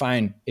words are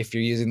fine if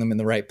you're using them in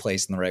the right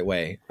place in the right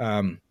way.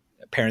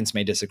 Parents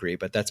may disagree,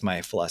 but that's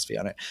my philosophy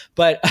on it.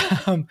 But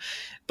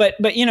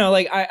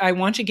like I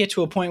want to get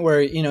to a point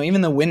where,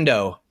 even the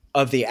window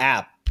of the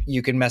app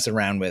you can mess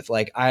around with.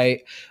 Like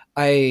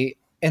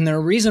and the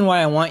reason why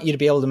I want you to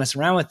be able to mess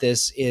around with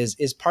this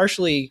is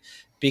partially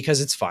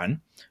because it's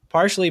fun,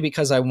 partially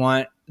because I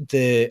want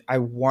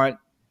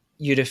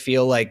you to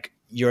feel like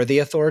you're the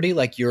authority,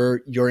 like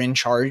you're in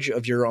charge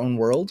of your own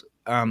world.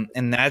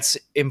 And that's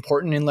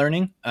important in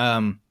learning.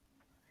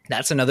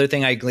 That's another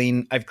thing I've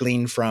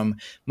gleaned from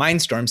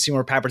Mindstorm,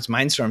 Seymour Pappert's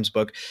Mindstorm's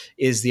book,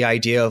 is the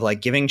idea of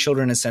like giving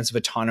children a sense of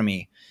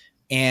autonomy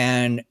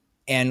and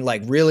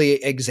like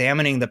really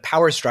examining the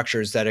power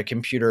structures that a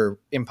computer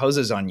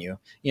imposes on you.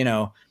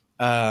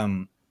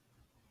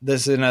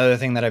 This is another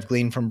thing that I've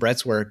gleaned from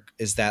Brett's work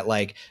is that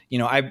like,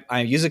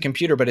 I use a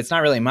computer, but it's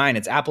not really mine.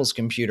 It's Apple's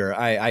computer.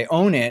 I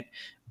own it,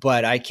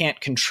 but I can't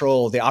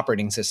control the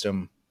operating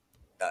system,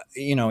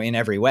 in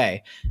every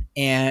way.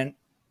 And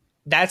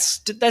that's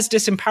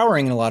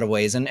disempowering in a lot of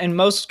ways. And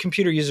most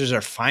computer users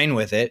are fine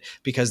with it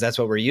because that's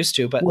what we're used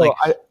to. But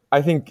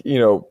I think,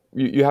 you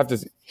have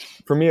to,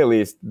 for me at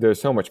least,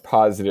 there's so much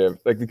positive.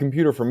 Like the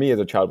computer for me as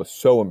a child was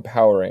so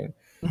empowering.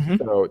 Mm-hmm.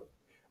 So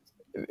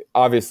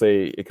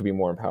obviously it could be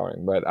more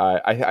empowering, but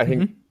I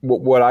think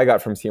what I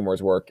got from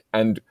Seymour's work,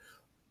 and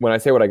when I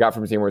say what I got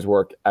from Seymour's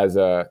work as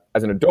an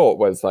adult,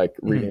 was like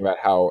reading about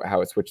how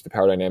it switched the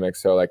power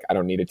dynamics. So like I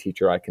don't need a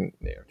teacher, I can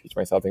teach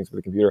myself things with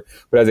a computer.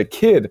 But as a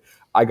kid,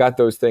 I got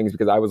those things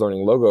because I was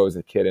learning Logo as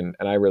a kid, and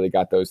I really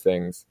got those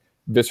things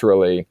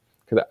viscerally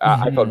because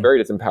I felt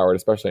very disempowered,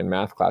 especially in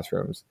math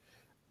classrooms.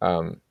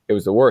 It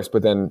was the worst.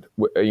 But then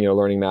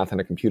learning math on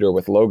a computer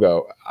with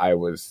Logo, I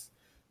was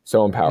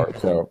so empowered.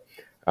 So.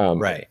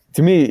 Right.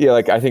 To me,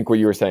 like I think what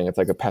you were saying, it's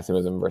like a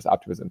pessimism versus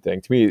optimism thing.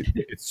 To me,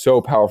 it's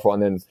so powerful.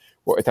 And then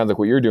it sounds like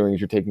what you're doing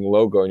is you're taking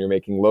Logo and you're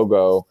making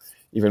Logo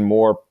even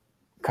more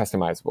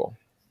customizable.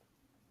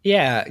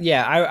 Yeah.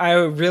 I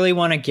really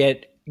want to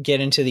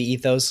get into the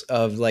ethos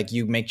of like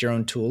you make your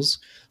own tools.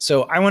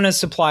 So I want to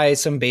supply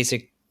some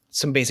basic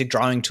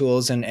drawing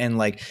tools and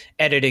like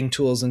editing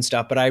tools and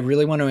stuff, but I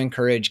really want to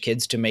encourage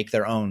kids to make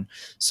their own.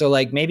 So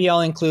like maybe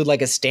I'll include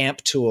like a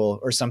stamp tool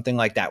or something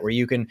like that, where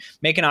you can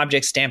make an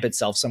object stamp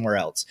itself somewhere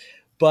else.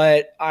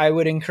 but I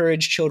would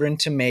encourage children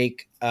to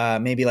make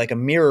maybe like a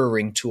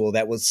mirroring tool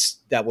that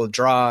will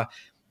draw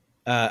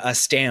a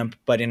stamp,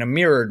 but in a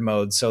mirrored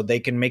mode, so they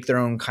can make their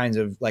own kinds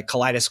of like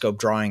kaleidoscope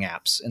drawing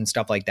apps and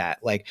stuff like that.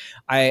 Like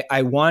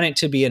I want it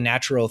to be a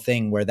natural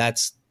thing where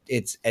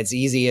it's as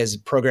easy as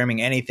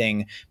programming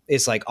anything.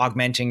 It's like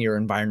augmenting your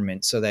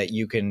environment so that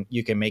you can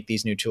make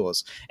these new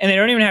tools. And they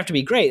don't even have to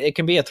be great. It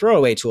can be a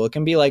throwaway tool. It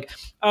can be like,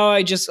 oh,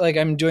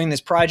 I'm doing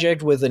this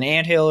project with an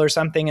anthill or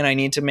something, and I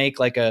need to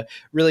make like a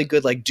really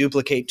good like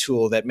duplicate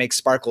tool that makes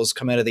sparkles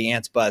come out of the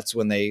ants' butts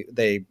when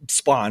they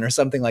spawn or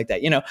something like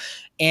that,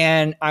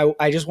 And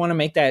I just want to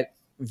make that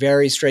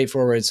very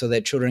straightforward so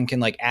that children can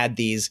like add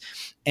these,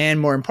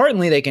 and more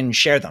importantly, they can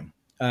share them.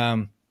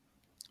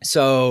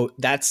 So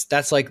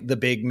that's like the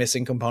big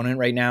missing component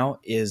right now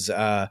is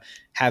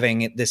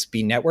having this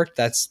be networked.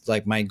 That's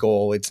like my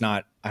goal.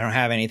 I don't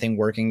have anything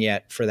working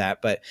yet for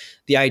that, but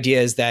the idea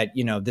is that,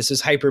 this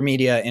is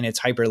hypermedia and it's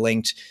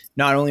hyperlinked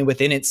not only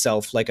within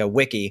itself like a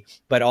wiki,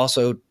 but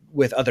also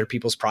with other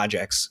people's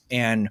projects.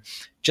 And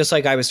just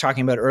like I was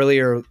talking about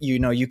earlier,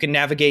 you can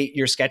navigate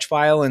your sketch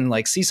file and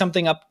like see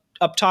something up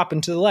top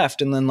and to the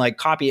left, and then like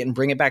copy it and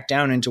bring it back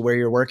down into where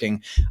you're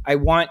working. I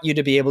want you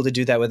to be able to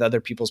do that with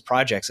other people's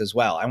projects as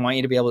well. I want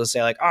you to be able to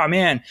say like, oh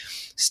man,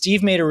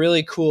 Steve made a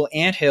really cool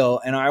anthill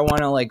and I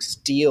want to like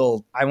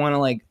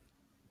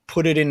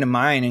put it into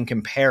mine and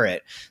compare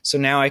it. So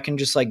now I can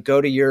just like go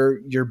to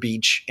your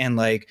beach and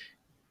like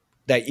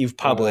that you've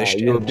published.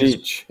 Your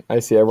beach. I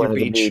see. I went to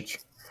the beach.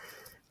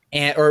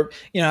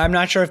 I'm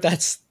not sure if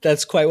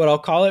that's quite what I'll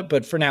call it,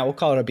 but for now we'll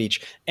call it a beach.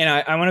 And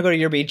I want to go to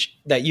your beach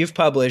that you've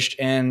published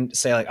and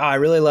say like, oh, I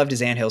really loved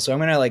his anthill. So I'm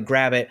going to like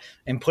grab it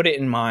and put it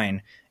in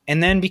mine.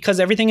 And then because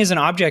everything is an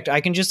object,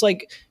 I can just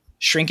like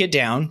shrink it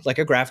down like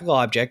a graphical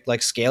object,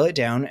 like scale it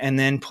down and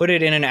then put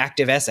it in an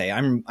active essay.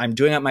 I'm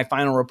doing up my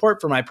final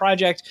report for my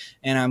project.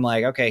 And I'm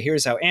like, okay,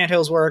 here's how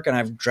anthills work. And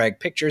I've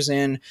dragged pictures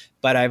in,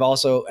 but I've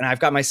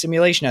got my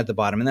simulation at the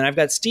bottom, and then I've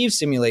got Steve's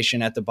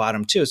simulation at the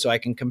bottom too. So I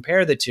can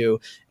compare the two.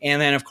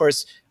 And then of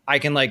course I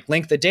can like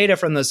link the data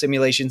from those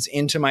simulations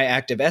into my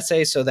active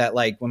essay so that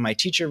like when my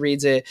teacher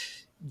reads it,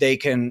 they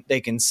can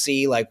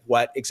see like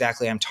what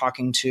exactly I'm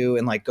talking to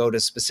and like go to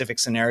specific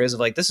scenarios of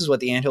like, this is what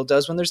the anthill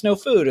does when there's no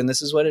food. And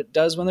this is what it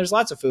does when there's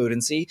lots of food,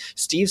 and see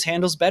Steve's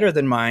handle's better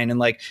than mine. And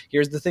like,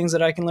 here's the things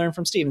that I can learn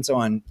from Steve and so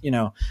on.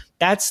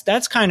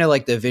 That's kind of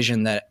like the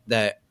vision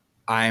that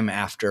I'm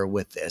after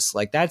with this.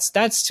 Like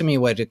that's to me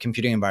what a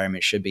computing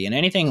environment should be. And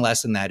anything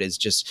less than that is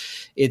just,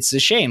 it's a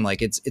shame.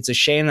 Like it's a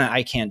shame that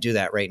I can't do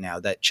that right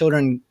now, that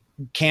children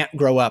can't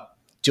grow up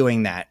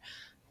doing that.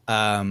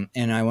 And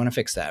I want to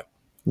fix that.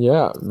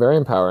 Yeah, very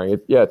empowering.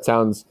 It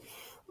sounds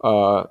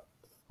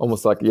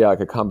almost like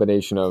a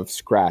combination of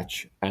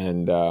Scratch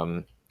and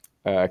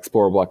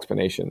explorable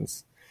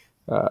explanations.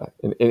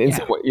 In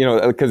some way,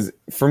 because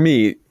for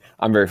me,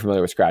 I'm very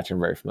familiar with Scratch and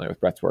very familiar with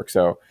Brett's work.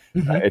 So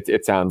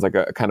it sounds like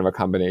a kind of a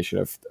combination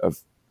of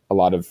a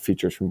lot of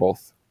features from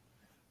both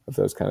of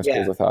those kind of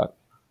schools of thought.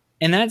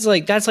 And that's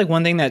like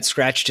one thing that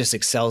Scratch just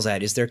excels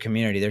at is their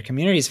community. Their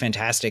community is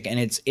fantastic, and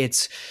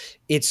it's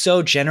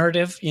so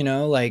generative.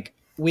 Like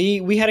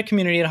we had a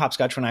community at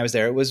Hopscotch when I was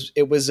there.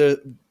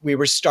 We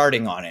were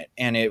starting on it,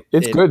 and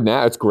it's good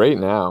now. It's great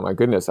now. My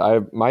goodness, all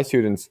of my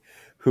students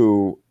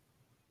are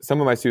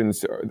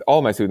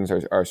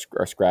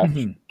Scratch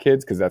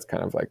kids, because that's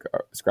kind of like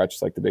Scratch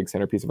is like the big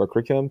centerpiece of our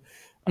curriculum.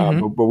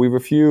 But we have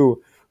a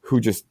few who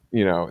just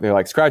they're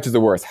like, Scratch is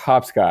the worst,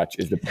 Hopscotch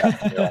is the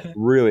best. They're like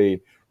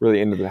really really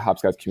into the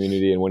Hopscotch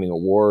community and winning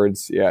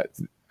awards. Yeah,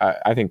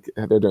 I think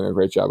they're doing a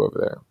great job over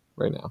there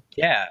right now.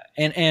 Yeah.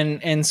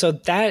 And so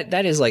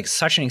that is like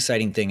such an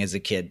exciting thing as a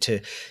kid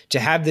to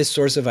have this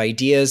source of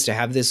ideas, to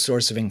have this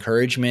source of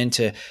encouragement,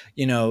 to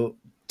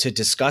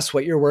discuss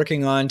what you're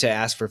working on, to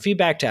ask for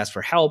feedback, to ask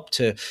for help,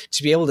 to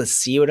be able to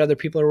see what other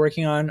people are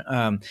working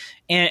on.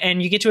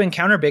 And you get to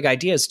encounter big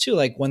ideas too.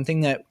 Like one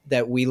thing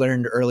that we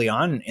learned early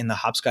on in the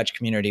Hopscotch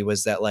community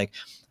was that like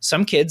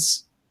some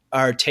kids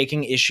are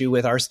taking issue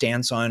with our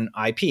stance on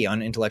IP,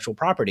 on intellectual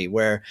property,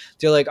 where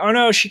they're like, oh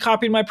no, she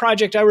copied my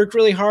project. I worked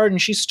really hard and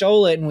she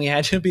stole it. And we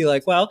had to be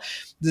like, well,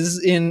 this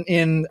is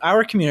in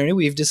our community,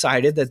 we've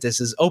decided that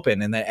this is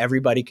open and that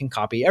everybody can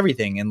copy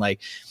everything. And like,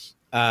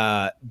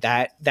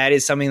 that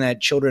is something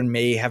that children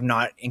may have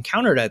not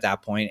encountered at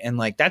that point. And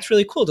like, that's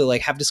really cool to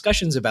like have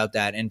discussions about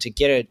that and to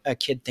get a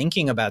kid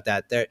thinking about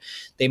that.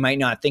 They might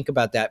not think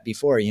about that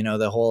before,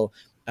 the whole,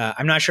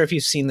 I'm not sure if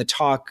you've seen the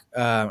talk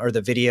or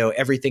the video,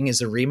 Everything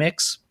is a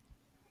Remix.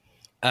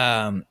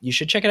 You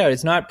should check it out.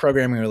 It's not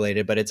programming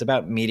related, but it's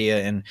about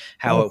media and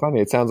how funny.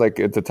 It sounds like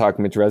it's a talk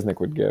Mitch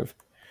Resnick would give.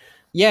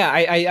 Yeah,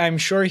 I'm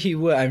sure he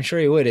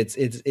would.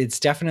 It's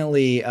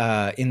definitely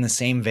in the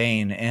same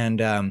vein.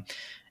 And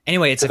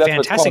anyway, it's a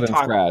fantastic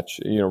talk. Scratch,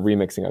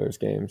 remixing others'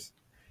 games.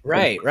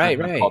 Right.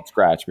 It's called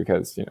Scratch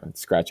because it's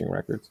scratching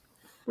records.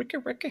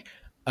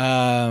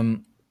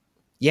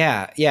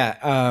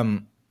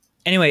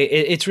 Anyway,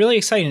 it's really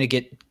exciting to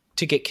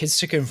get kids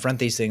to confront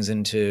these things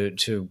and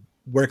to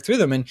work through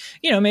them. And,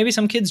 maybe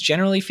some kids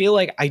generally feel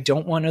like I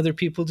don't want other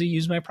people to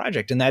use my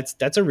project. And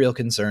that's a real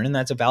concern, and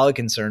that's a valid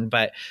concern.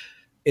 But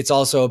it's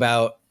also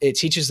about, it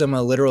teaches them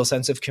a literal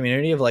sense of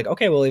community of like,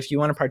 okay, well, if you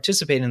want to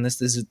participate in this,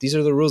 these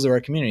are the rules of our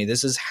community.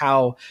 This is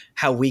how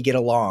we get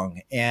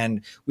along.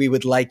 And we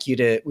would like you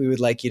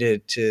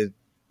to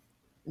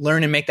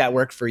learn and make that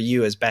work for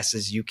you as best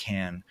as you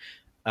can,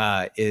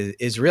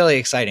 is really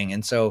exciting.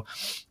 And so,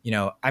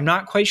 I'm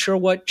not quite sure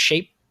what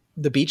shape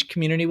the Beach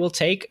community will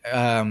take.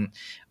 I'm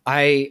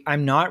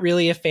not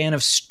really a fan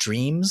of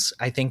streams.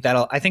 I think that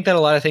a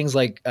lot of things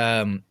like,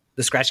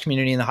 the Scratch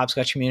community and the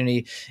Hopscotch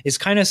community is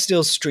kind of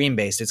still stream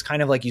based. It's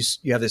kind of like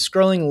you have this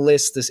scrolling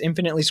list, this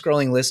infinitely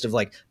scrolling list of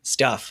like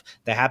stuff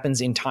that happens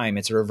in time.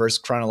 It's a reverse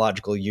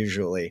chronological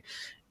usually.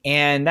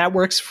 And that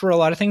works for a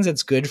lot of things.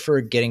 It's good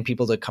for getting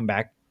people to come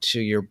back to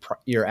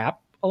your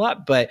app a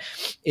lot, but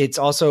it's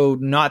also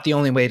not the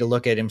only way to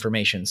look at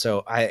information.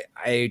 So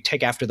I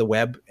take after the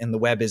web, and the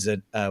web is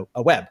a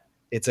web.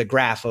 It's a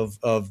graph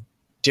of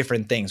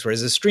different things,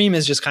 whereas a stream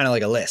is just kind of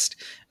like a list.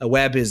 A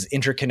web is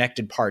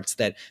interconnected parts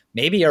that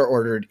maybe are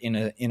ordered in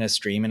a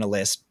stream, in a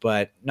list,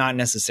 but not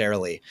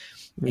necessarily.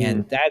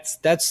 And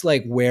that's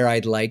like where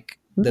I'd like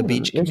the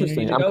Beach community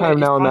to go. I'm kind of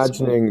now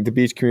imagining the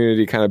Beach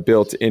community kind of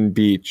built in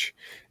Beach,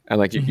 and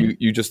like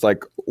you just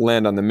like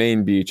land on the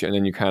main beach, and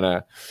then you kind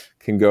of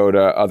can go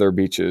to other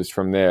beaches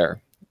from there.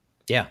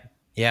 Yeah.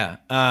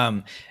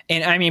 And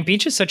I mean,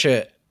 Beach is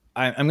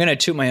I'm going to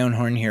toot my own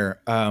horn here.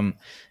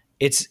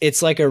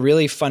 It's like a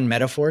really fun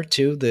metaphor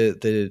too,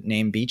 the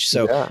name Beach.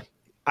 So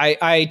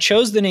I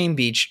chose the name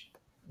Beach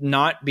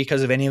not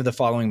because of any of the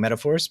following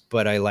metaphors,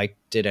 but I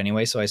liked it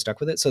anyway, so I stuck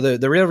with it. So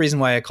the real reason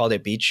why I called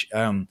it Beach,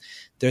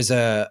 there's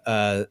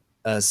a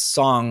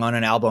song on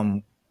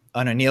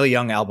a Neil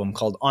Young album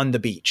called On the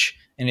Beach,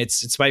 and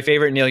it's my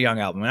favorite Neil Young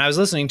album. And I was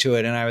listening to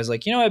it, and I was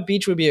like, you know what,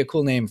 Beach would be a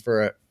cool name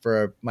for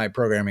my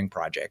programming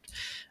project.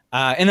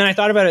 And then I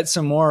thought about it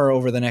some more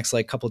over the next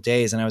like couple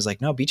days, and I was like,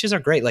 no, beaches are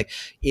great. Like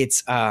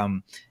it's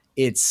a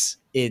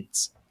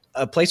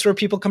place where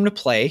people come to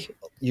play,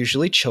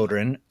 usually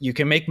children. You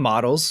can make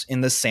models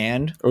in the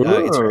sand.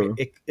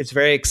 It's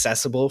very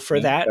accessible for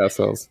that.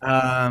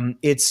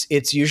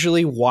 It's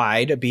usually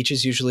wide. A beach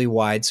is usually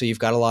wide, so you've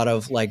got a lot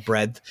of like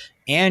breadth,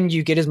 and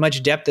you get as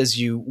much depth as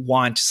you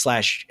want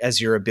 / as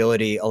your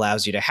ability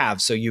allows you to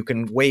have. So you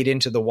can wade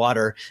into the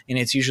water, and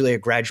it's usually a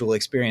gradual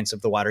experience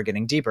of the water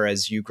getting deeper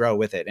as you grow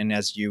with it and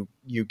as you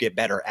get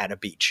better at a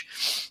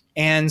beach.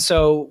 And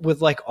so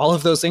with like all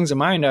of those things in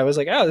mind, I was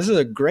like, oh, this is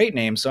a great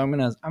name. So I'm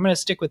gonna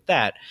stick with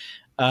that.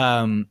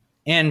 And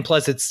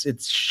plus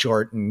it's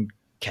short and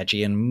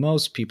catchy, and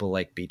most people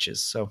like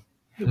beaches, so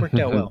it worked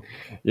out well.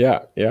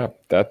 Yeah,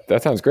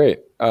 that sounds great.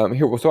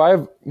 So I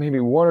have maybe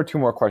one or two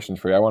more questions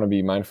for you. I want to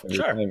be mindful of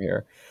your time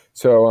here.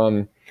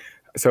 So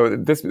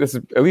this is,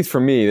 at least for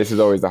me, this is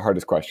always the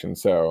hardest question.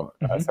 So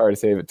sorry to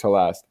save it till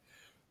last.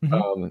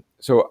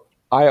 So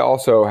I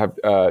also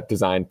have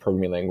designed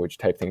programming language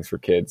type things for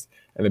kids,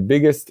 and the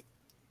biggest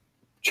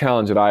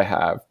challenge that I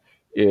have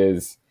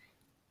is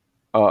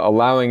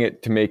allowing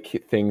it to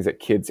make things that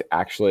kids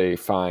actually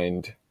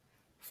find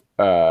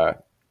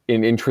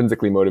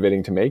intrinsically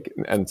motivating to make,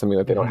 and something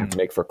that they don't have to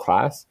make for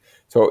class.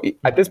 So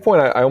at this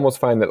point, I almost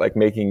find that like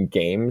making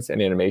games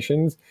and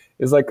animations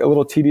is like a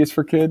little tedious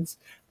for kids.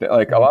 That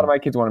like a lot of my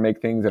kids want to make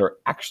things that are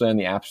actually on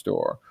the App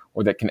Store,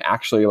 or that can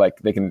actually like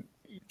they can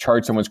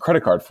charge someone's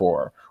credit card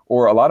for.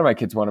 Or a lot of my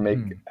kids want to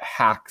make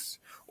hacks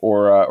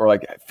or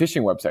like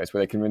phishing websites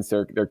where they convince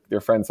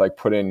their friends like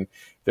put in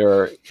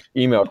their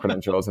email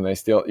credentials and they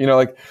steal.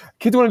 Like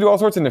kids want to do all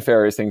sorts of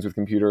nefarious things with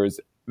computers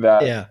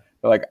that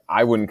like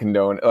I wouldn't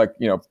condone. Like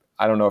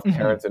I don't know if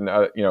parents and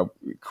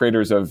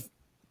creators of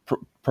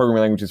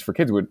programming languages for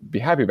kids would be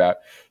happy about.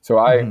 So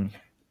I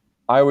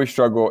always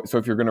struggle. So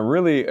if you're going to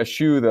really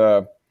eschew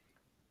the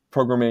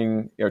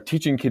programming,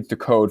 teaching kids to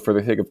code for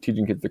the sake of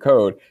teaching kids to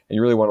code, and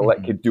you really want to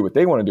let kids do what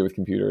they want to do with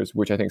computers,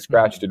 which I think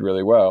Scratch did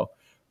really well.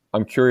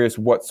 I'm curious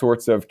what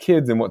sorts of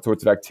kids and what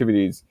sorts of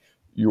activities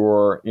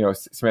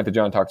Samantha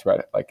John talks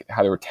about, like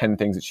how there were 10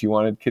 things that she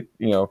wanted,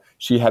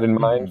 she had in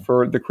mind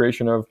for the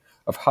creation of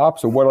Hop.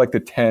 So what are like the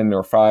 10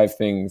 or 5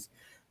 things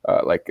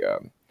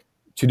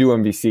to do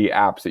MVC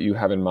apps that you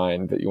have in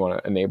mind that you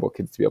want to enable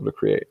kids to be able to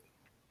create?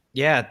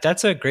 Yeah,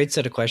 that's a great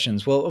set of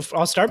questions. Well,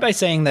 I'll start by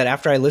saying that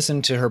after I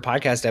listened to her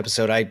podcast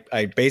episode,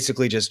 I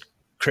basically just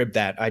cribbed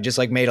that. I just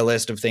like made a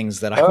list of things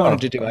that I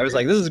wanted to do. I was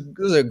like, this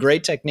is a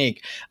great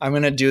technique. I'm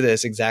going to do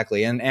this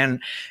exactly. And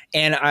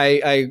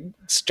I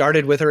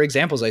started with her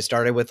examples. I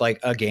started with like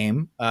a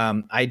game.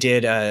 I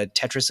did a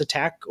Tetris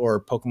Attack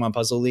or Pokemon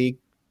Puzzle League.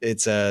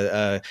 It's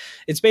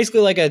basically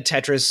like a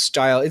Tetris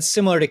style. It's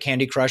similar to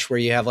Candy Crush, where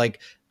you have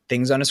like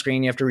things on a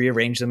screen. You have to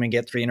rearrange them and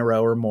get 3 in a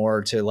row or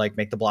more to like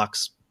make the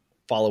blocks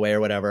fall away or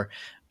whatever.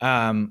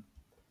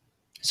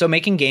 So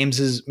making games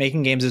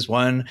is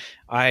one.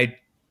 I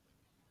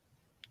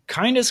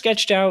kind of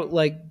sketched out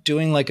like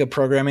doing like a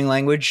programming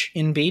language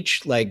in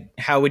Beach. Like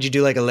how would you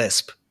do like a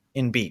Lisp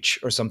in Beach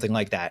or something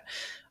like that?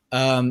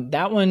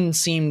 That one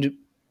seemed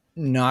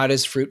not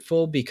as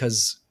fruitful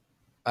because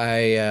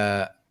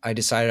I I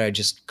decided I'd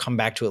just come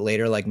back to it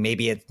later. Like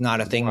maybe it's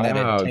not a thing that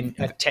Wow.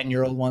 a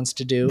 10-year-old wants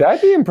to do.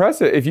 That'd be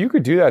impressive. If you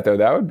could do that though,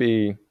 that would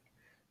be,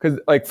 because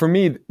like for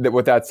me,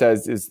 what that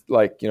says is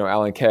like,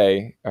 Alan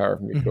Kay or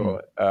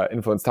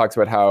Influence talks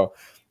about how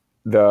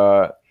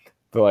the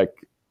like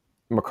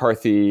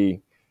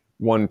McCarthy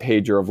one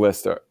pager of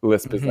Lisp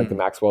is like the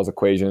Maxwell's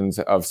equations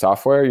of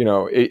software.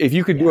 If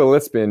you could do a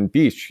Lisp in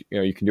Beach,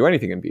 you can do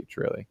anything in Beach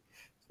really.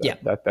 So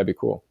that'd be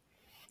cool.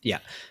 Yeah.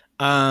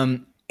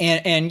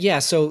 And yeah,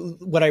 so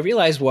what I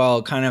realized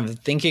while kind of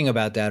thinking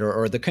about that,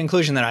 or the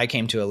conclusion that I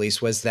came to at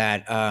least, was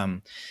that,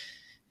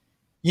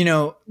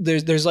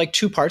 there's like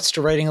two parts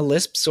to writing a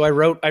Lisp. So I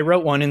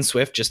wrote one in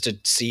Swift just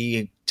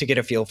to get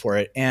a feel for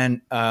it. And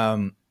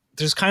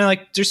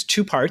there's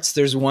two parts.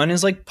 There's one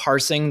is like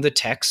parsing the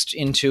text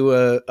into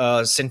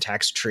a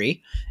syntax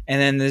tree.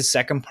 And then the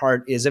second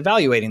part is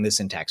evaluating the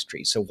syntax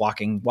tree. So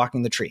walking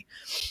the tree.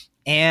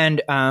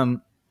 And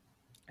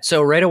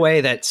so right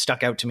away that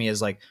stuck out to me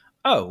as like,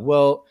 oh,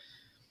 well,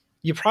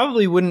 you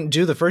probably wouldn't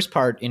do the first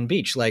part in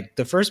Beach. Like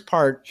the first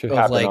part should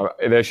happen.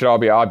 There should all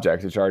be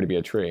objects. It should already be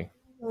a tree.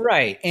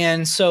 Right.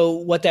 And so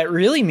what that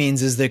really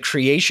means is the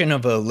creation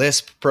of a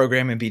Lisp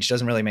program in Beach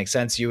doesn't really make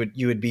sense. You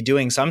would be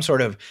doing some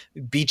sort of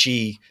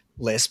Beachy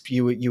Lisp.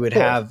 You would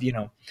have,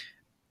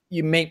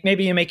 you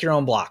make your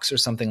own blocks or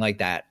something like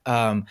that.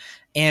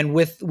 And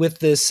with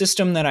the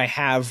system that I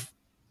have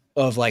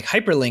of like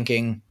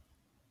hyperlinking,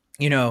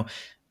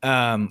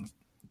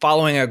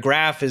 following a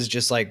graph is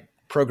just like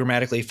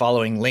programmatically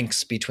following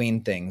links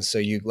between things. So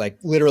you like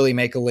literally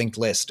make a linked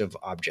list of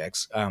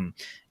objects.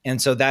 And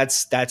so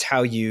that's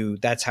how you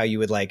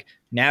would like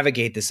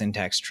navigate the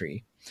syntax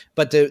tree.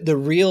 But the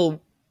real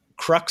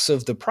crux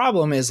of the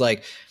problem is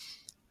like,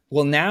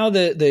 well, now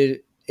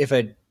if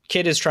a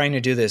kid is trying to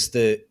do this,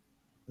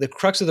 the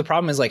crux of the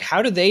problem is like,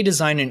 how do they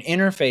design an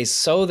interface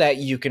so that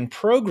you can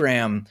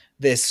program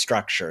this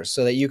structure,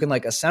 so that you can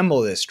like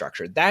assemble this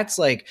structure? That's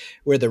like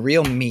where the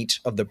real meat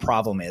of the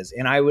problem is.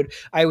 And I would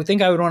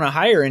think I would want to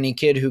hire any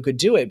kid who could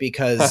do it,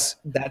 because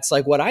that's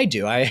like what I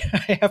do. I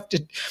have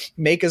to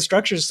make a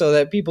structure so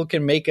that people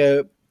can make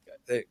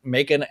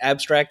an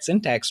abstract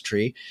syntax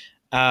tree.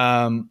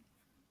 So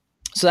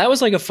that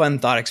was like a fun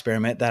thought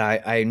experiment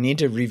that I need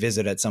to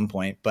revisit at some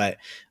point. But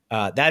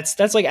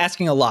that's like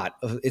asking a lot.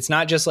 It's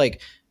not just like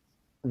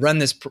run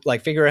this,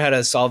 like figure out how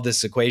to solve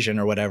this equation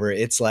or whatever.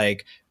 It's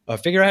like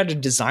figure out how to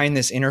design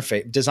this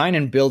interface, design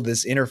and build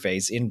this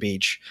interface in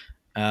Beach.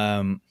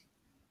 And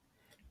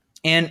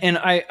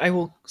I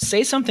will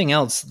say something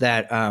else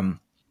that,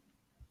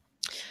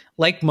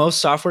 like most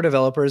software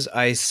developers,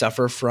 I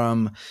suffer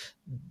from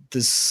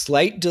the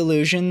slight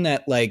delusion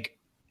that like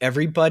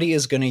everybody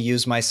is going to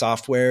use my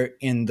software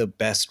in the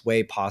best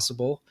way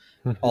possible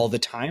all the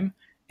time,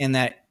 and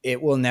that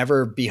it will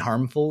never be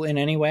harmful in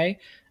any way.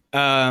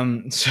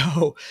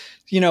 So,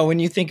 when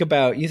you think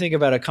about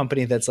a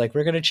company that's like,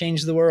 we're going to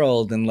change the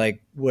world, and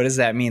like, what does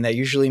that mean? That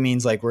usually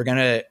means like, we're going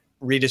to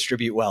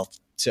redistribute wealth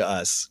to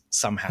us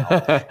somehow.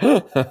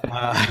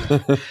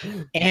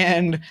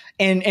 And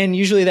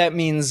usually that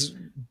means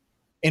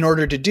in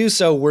order to do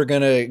so, we're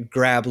going to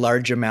grab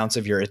large amounts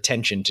of your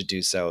attention to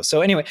do so. So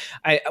anyway,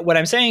 what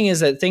I'm saying is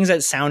that things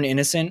that sound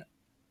innocent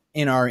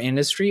in our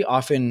industry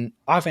often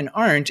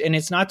aren't. And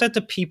it's not that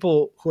the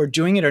people who are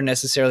doing it are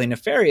necessarily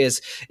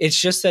nefarious. It's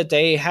just that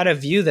they had a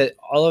view that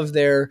all of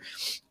their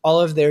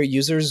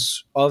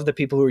users, all of the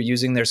people who are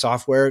using their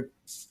software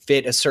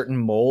fit a certain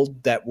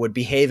mold that would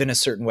behave in a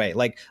certain way.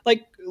 Like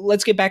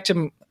let's get back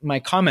to my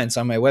comments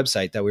on my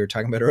website that we were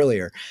talking about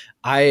earlier.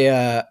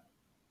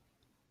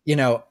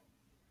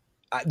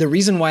 The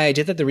reason why I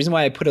did that, the reason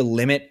why I put a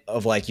limit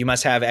of like, you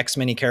must have X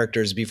many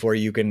characters before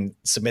you can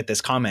submit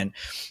this comment,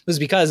 was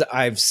because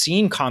I've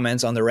seen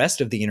comments on the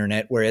rest of the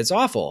internet where it's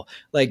awful.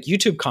 Like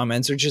YouTube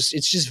comments are it's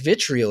just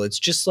vitriol. It's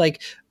just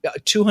like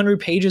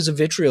 200 pages of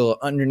vitriol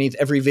underneath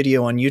every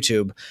video on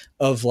YouTube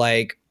of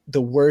like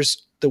the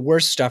worst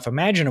stuff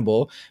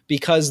imaginable,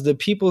 because the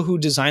people who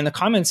designed the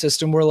comment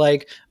system were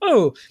like,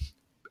 oh,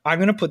 I'm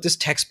going to put this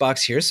text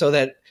box here so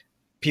that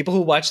people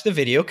who watch the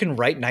video can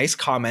write nice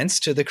comments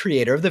to the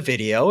creator of the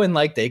video, and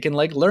like they can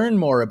like learn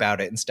more about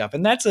it and stuff.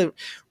 And that's a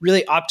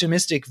really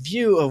optimistic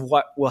view of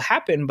what will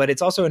happen, but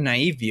it's also a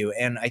naive view.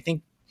 And I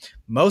think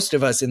most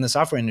of us in the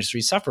software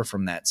industry suffer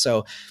from that.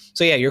 So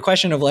yeah, your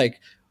question of like,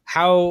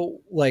 how,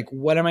 like,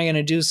 what am I going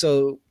to do?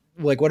 So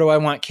like, what do I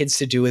want kids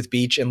to do with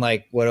Beach? And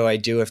like, what do I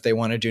do if they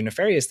want to do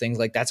nefarious things?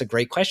 Like, that's a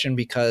great question,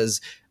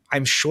 because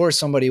I'm sure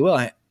somebody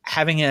will.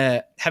 Having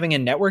a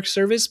network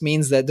service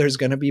means that there's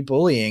going to be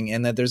bullying,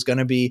 and that there's going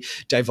to be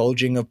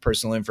divulging of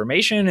personal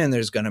information, and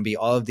there's going to be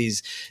all of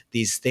these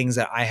things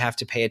that I have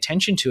to pay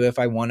attention to if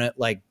I want to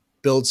like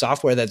build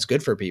software that's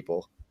good for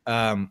people.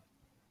 And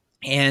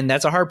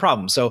that's a hard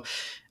problem. So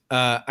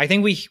I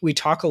think we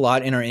talk a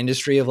lot in our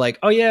industry of like,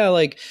 oh yeah,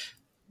 like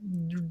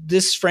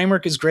this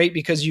framework is great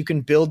because you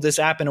can build this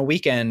app in a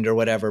weekend or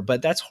whatever, but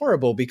that's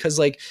horrible, because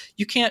like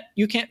you can't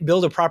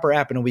build a proper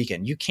app in a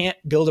weekend. You can't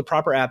build a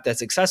proper app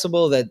that's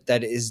accessible,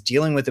 that is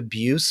dealing with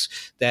abuse,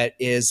 that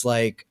is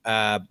like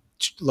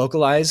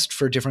localized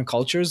for different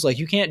cultures. Like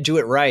you can't do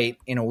it right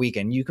in a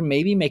weekend. You can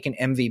maybe make an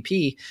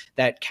MVP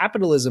that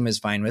capitalism is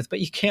fine with, but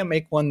you can't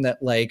make one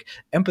that like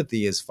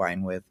empathy is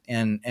fine with.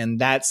 And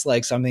that's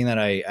like something that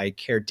I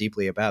care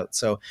deeply about.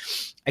 So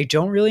I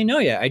don't really know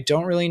yet. I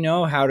don't really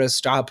know how to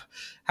stop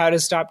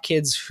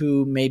kids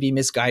who may be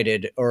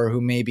misguided or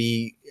who may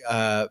be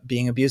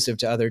being abusive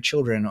to other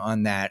children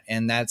on that.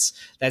 And that's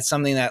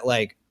something that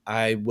like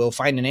I will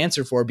find an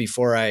answer for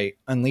before I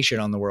unleash it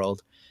on the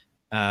world.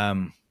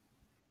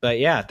 But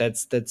yeah,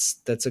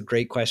 that's a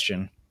great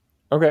question.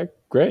 Okay,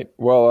 great.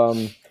 Well,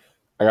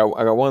 I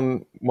got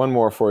one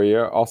more for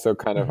you, also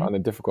kind of on the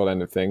difficult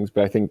end of things,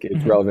 but I think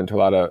it's relevant to a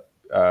lot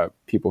of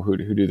people who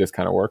do this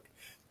kind of work,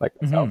 like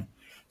myself.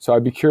 So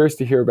I'd be curious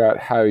to hear about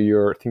how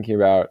you're thinking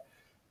about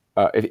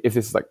if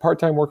this is like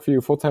part-time work for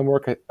you, full-time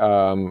work,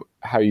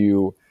 how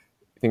you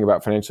think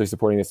about financially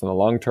supporting this in the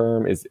long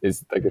term. Is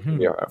like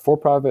a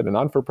for-profit, a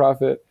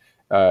non-for-profit?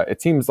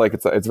 It seems like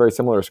it's very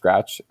similar to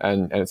Scratch,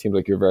 and it seems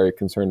like you're very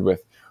concerned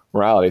with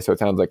morality. So it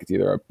sounds like it's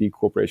either a B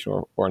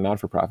corporation or a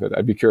non-for-profit.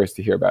 I'd be curious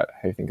to hear about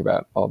how you think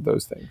about all of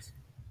those things.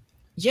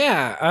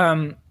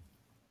 Yeah,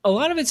 a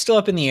lot of it's still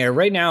up in the air.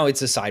 Right now,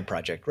 it's a side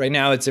project. Right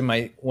now, it's in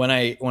my when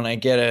I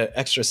get an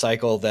extra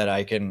cycle that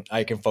I can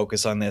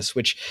focus on this,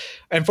 which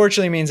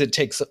unfortunately means it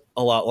takes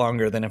a lot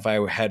longer than if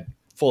I had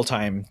full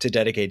time to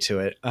dedicate to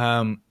it.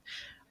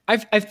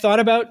 I've thought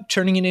about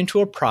turning it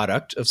into a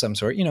product of some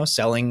sort,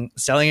 selling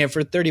it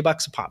for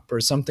 $30 a pop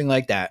or something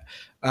like that.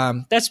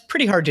 That's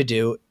pretty hard to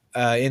do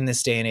in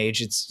this day and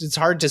age. It's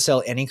hard to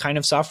sell any kind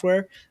of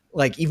software,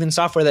 like even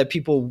software that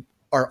people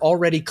are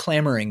already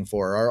clamoring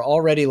for, are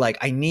already like,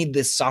 I need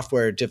this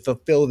software to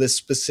fulfill this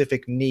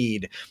specific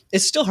need.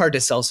 It's still hard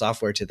to sell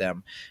software to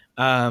them,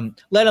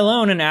 let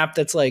alone an app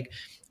that's like,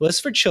 well, it's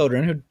for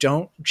children who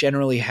don't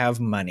generally have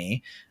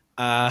money.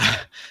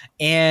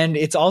 And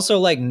it's also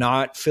like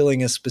not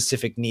filling a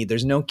specific need.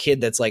 There's no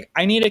kid that's like,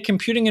 I need a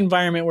computing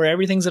environment where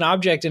everything's an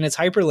object and it's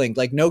hyperlinked.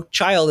 Like no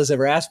child has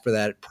ever asked for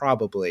that,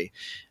 probably.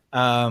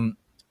 And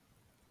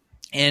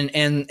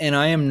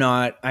I'm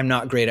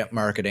not great at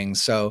marketing.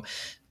 So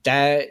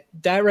that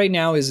right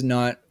now is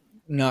not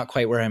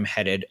quite where I'm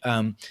headed.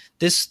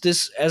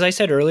 This, as I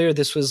said earlier,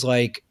 this was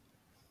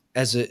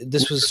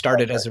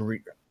started as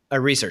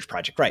a research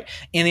project. Right.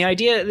 And the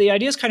idea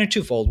is kind of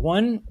twofold.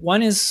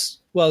 One is,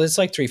 well, it's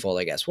like threefold,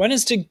 I guess. One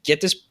is to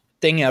get this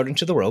thing out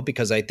into the world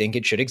because I think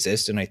it should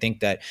exist. And I think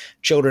that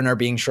children are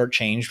being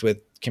shortchanged with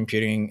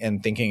computing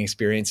and thinking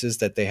experiences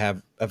that they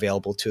have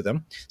available to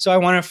them. So I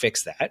want to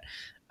fix that.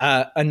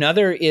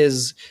 Another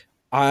is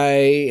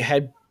I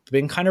had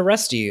been kind of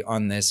rusty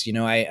on this.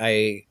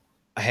 I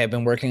have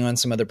been working on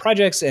some other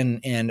projects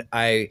and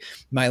my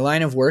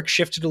line of work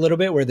shifted a little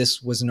bit where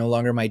this was no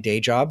longer my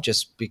day job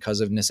just because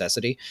of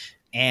necessity.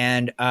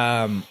 And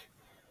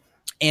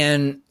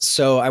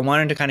so I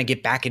wanted to kind of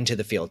get back into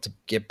the field, to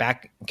get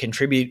back,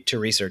 contribute to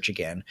research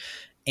again.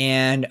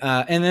 And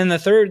then the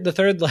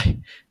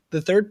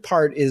third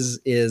part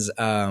is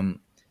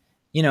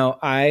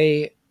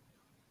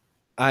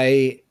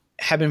I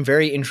have been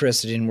very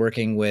interested in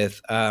working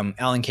with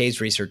Alan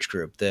Kay's research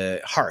group,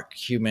 the HARC,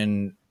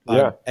 Human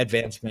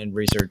Advancement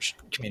Research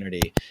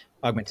Community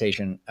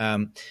Augmentation.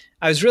 I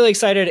was really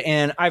excited,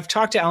 and I've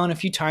talked to Alan a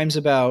few times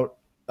about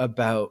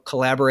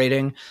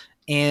collaborating,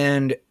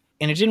 and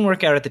it didn't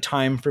work out at the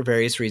time for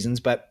various reasons.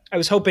 But I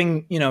was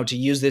hoping, to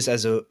use this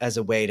as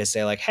a way to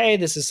say like, hey,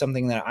 this is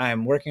something that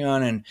I'm working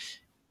on, and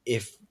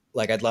if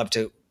like I'd love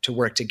to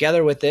work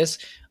together with this.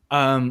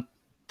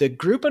 The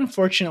group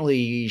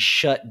unfortunately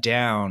shut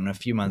down a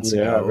few months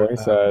ago. Yeah, very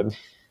sad.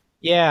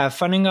 Yeah,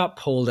 funding got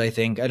pulled, I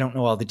think. I don't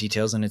know all the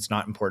details and it's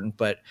not important,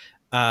 but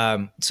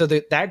so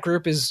that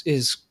group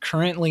is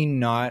currently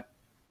not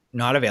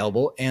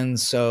available. And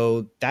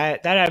so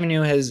that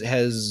avenue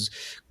has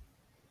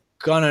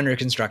gone under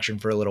construction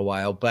for a little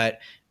while. But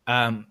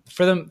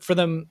for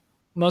the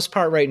most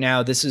part right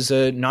now, this is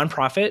a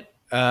nonprofit.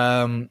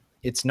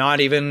 It's not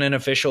even an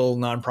official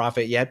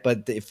nonprofit yet,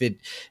 but if it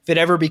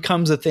ever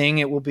becomes a thing,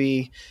 it will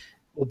be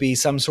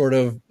some sort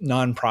of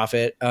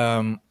nonprofit.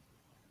 I'm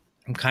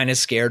kind of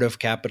scared of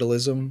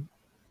capitalism.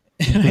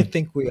 I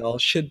think we all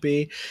should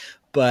be,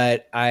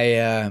 but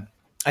I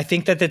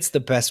think that that's the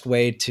best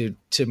way to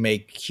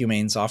make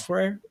humane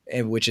software,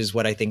 which is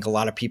what I think a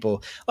lot of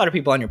people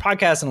on your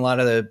podcast and a lot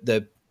of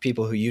the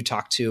people who you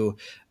talk to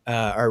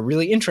are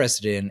really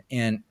interested in.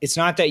 And it's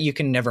not that you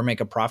can never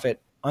make a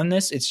profit on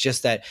this. It's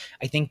just that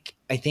I think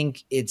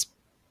it's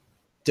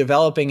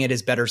developing it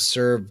is better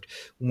served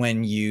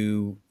when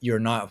you're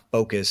not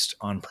focused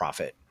on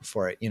profit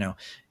for it.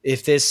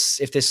 If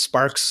this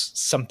sparks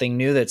something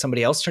new that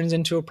somebody else turns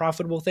into a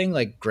profitable thing,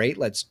 like great,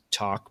 let's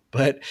talk.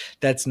 But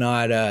that's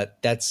not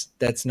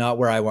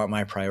where I want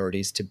my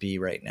priorities to be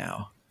right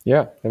now.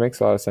 Yeah, that makes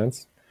a lot of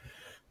sense.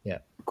 Yeah.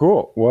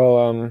 Cool.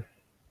 Well,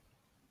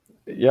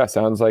 yeah,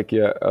 sounds like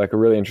a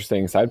really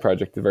interesting side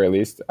project at the very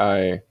least.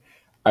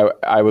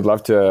 I would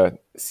love to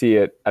see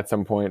it at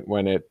some point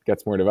when it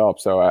gets more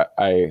developed. So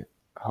I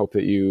hope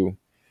that you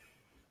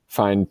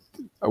find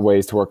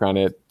ways to work on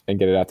it and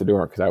get it out the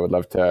door, because I would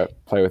love to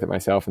play with it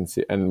myself and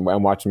see and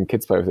watch some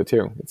kids play with it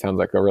too. It sounds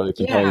like a really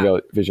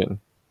compelling vision.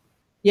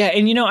 Yeah,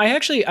 and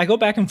I go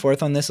back and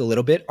forth on this a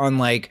little bit on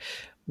like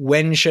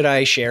when should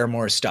I share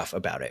more stuff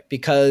about it,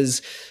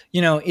 because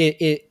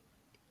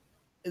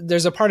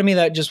there's a part of me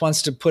that just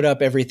wants to put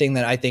up everything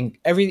that I think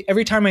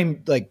every time I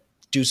like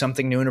do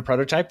something new in a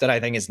prototype that I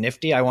think is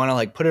nifty, I want to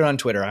like put it on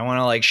Twitter. I want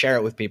to like share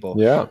it with people.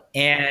 Yeah.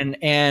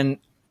 And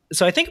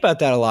so I think about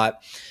that a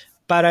lot,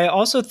 but I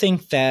also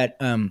think that,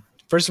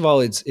 first of all,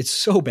 it's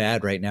so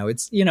bad right now.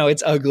 It's,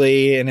 it's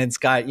ugly and it's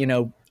got,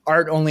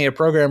 art only a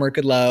programmer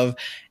could love,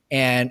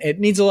 and it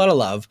needs a lot of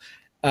love.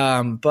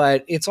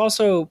 But it's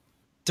also,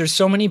 there's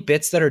so many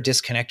bits that are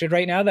disconnected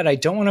right now that I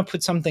don't want to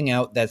put something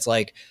out that's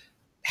like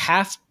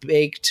half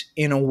baked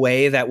in a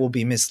way that will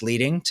be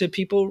misleading to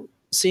people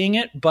seeing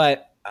it.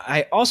 But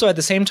I also at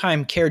the same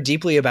time care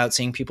deeply about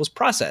seeing people's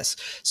process.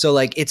 So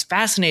like, it's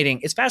fascinating.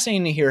 It's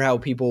fascinating to hear how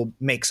people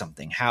make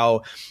something,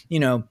 how,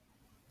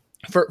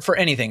 for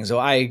anything. So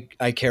I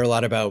care a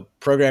lot about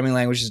programming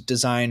languages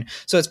design.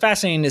 So it's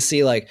fascinating to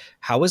see like,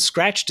 how was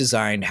Scratch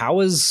designed? How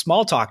was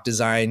Smalltalk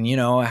designed?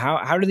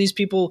 How do these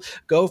people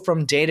go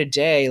from day to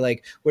day?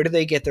 Like, where do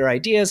they get their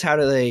ideas? How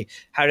do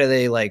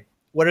they like,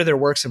 what are their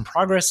works in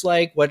progress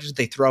like? What did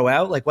they throw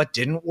out? Like, what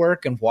didn't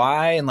work and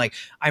why? And like,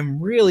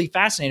 I'm really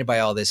fascinated by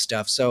all this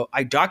stuff. So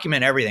I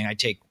document everything.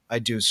 I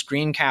do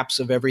screen caps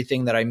of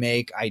everything that I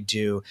make. I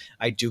do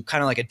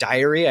kind of like a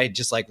diary. I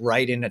just like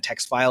write in a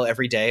text file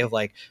every day of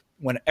like,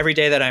 every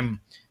day that I'm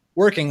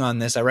working on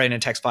this, I write in a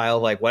text file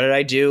of like, what did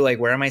I do? Like,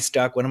 where am I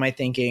stuck? What am I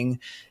thinking?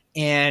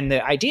 And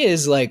the idea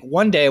is like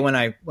one day when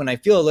I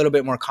feel a little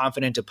bit more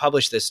confident to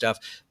publish this stuff,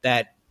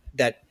 that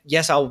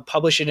yes, I'll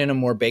publish it in a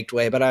more baked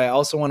way, but I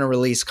also want to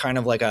release kind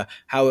of like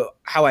how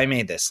I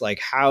made this, like,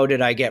 how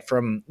did I get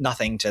from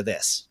nothing to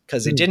this?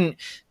 Cause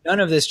none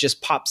of this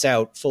just pops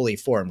out fully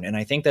formed. And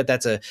I think that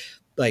that's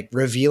like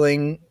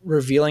revealing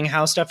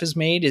how stuff is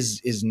made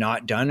is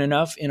not done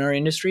enough in our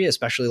industry,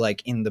 especially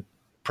like in the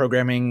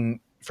programming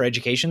for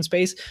education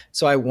space.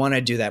 So I want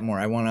to do that more.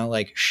 I want to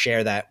like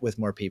share that with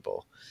more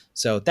people.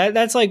 So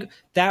that's like,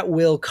 that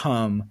will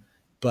come,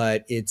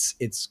 but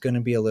it's going to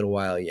be a little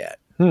while yet.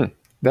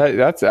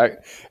 It's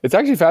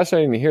actually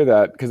fascinating to hear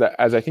that, because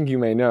as I think you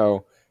may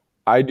know,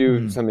 I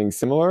do something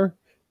similar.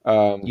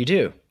 You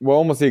do? Well,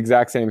 almost the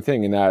exact same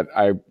thing, in that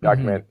I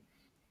document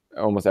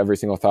almost every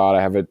single thought.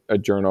 I have a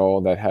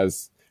journal that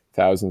has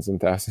thousands and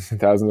thousands and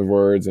thousands of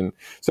words. And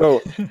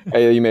so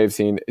you may have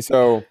seen.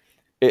 So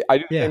I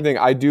do the same thing.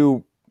 I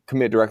do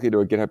commit directly to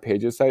a GitHub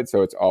Pages site.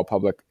 So it's all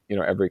public,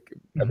 every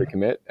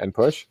commit and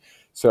push.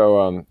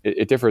 So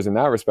it differs in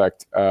that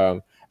respect.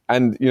 And,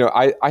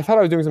 I thought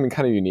I was doing something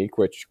kind of unique,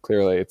 which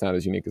clearly it's not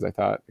as unique as I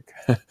thought.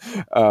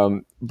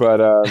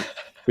 But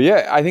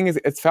yeah, I think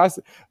it's fast.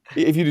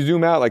 If you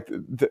zoom out, like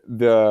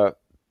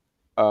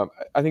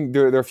I think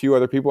there are a few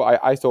other people.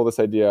 I stole this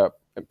idea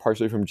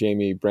partially from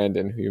Jamie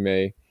Brandon, who you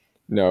may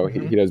know.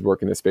 He does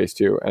work in this space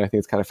too. And I think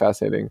it's kind of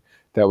fascinating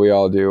that we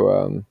all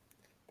do,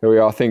 that we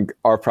all think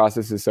our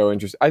process is so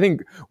interesting. I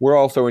think we're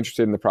all so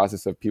interested in the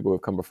process of people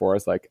who've come before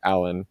us, like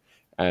Alan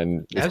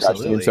and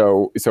absolutely.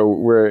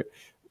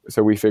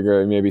 So we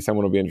figure maybe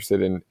someone will be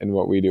interested in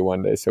what we do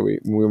one day. So we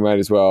might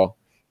as well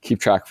keep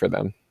track for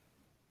them.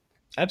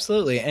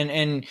 Absolutely.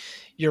 And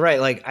you're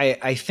right. Like,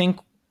 I think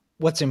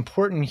what's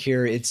important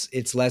here,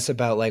 it's less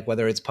about like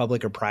whether it's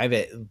public or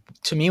private.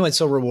 To me, what's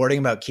so rewarding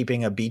about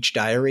keeping a beach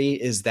diary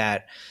is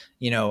that,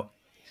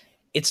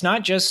 it's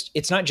not just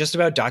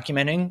about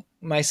documenting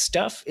my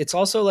stuff. It's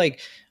also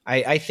like,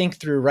 I think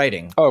through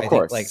writing. Oh, of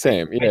course. Like,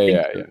 same.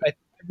 Yeah.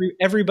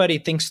 Everybody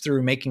thinks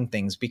through making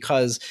things,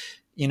 because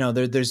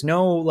there's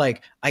no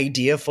like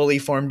idea fully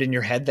formed in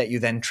your head that you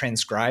then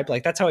transcribe.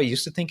 Like, that's how I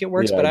used to think it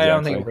works, but exactly. I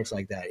don't think it works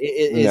like that.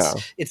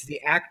 It's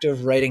the act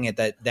of writing it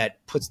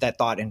that puts that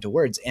thought into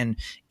words, and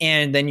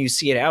then you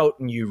see it out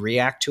and you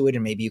react to it,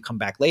 and maybe you come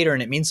back later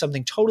and it means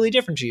something totally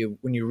different to you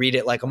when you read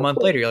it like a month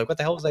later. You're like, what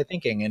the hell was I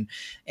thinking? And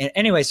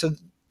anyway, so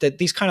that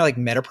these kind of like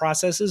meta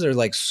processes are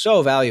like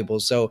so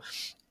valuable. So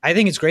I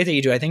think it's great that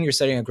you do. I think you're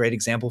setting a great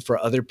example for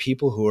other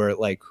people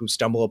who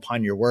stumble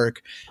upon your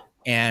work.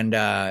 And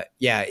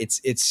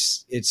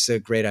it's a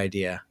great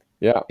idea.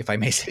 Yeah, if I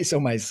may say so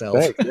myself.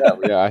 Thanks.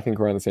 Yeah, I think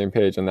we're on the same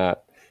page on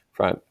that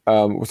front.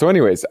 So,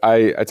 anyways,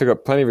 I took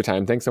up plenty of your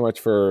time. Thanks so much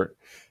for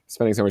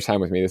spending so much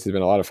time with me. This has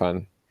been a lot of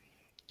fun.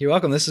 You're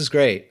welcome. This is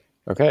great.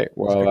 Okay,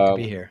 well, it's great to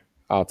be here.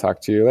 I'll talk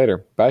to you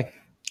later. Bye.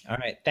 All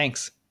right.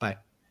 Thanks.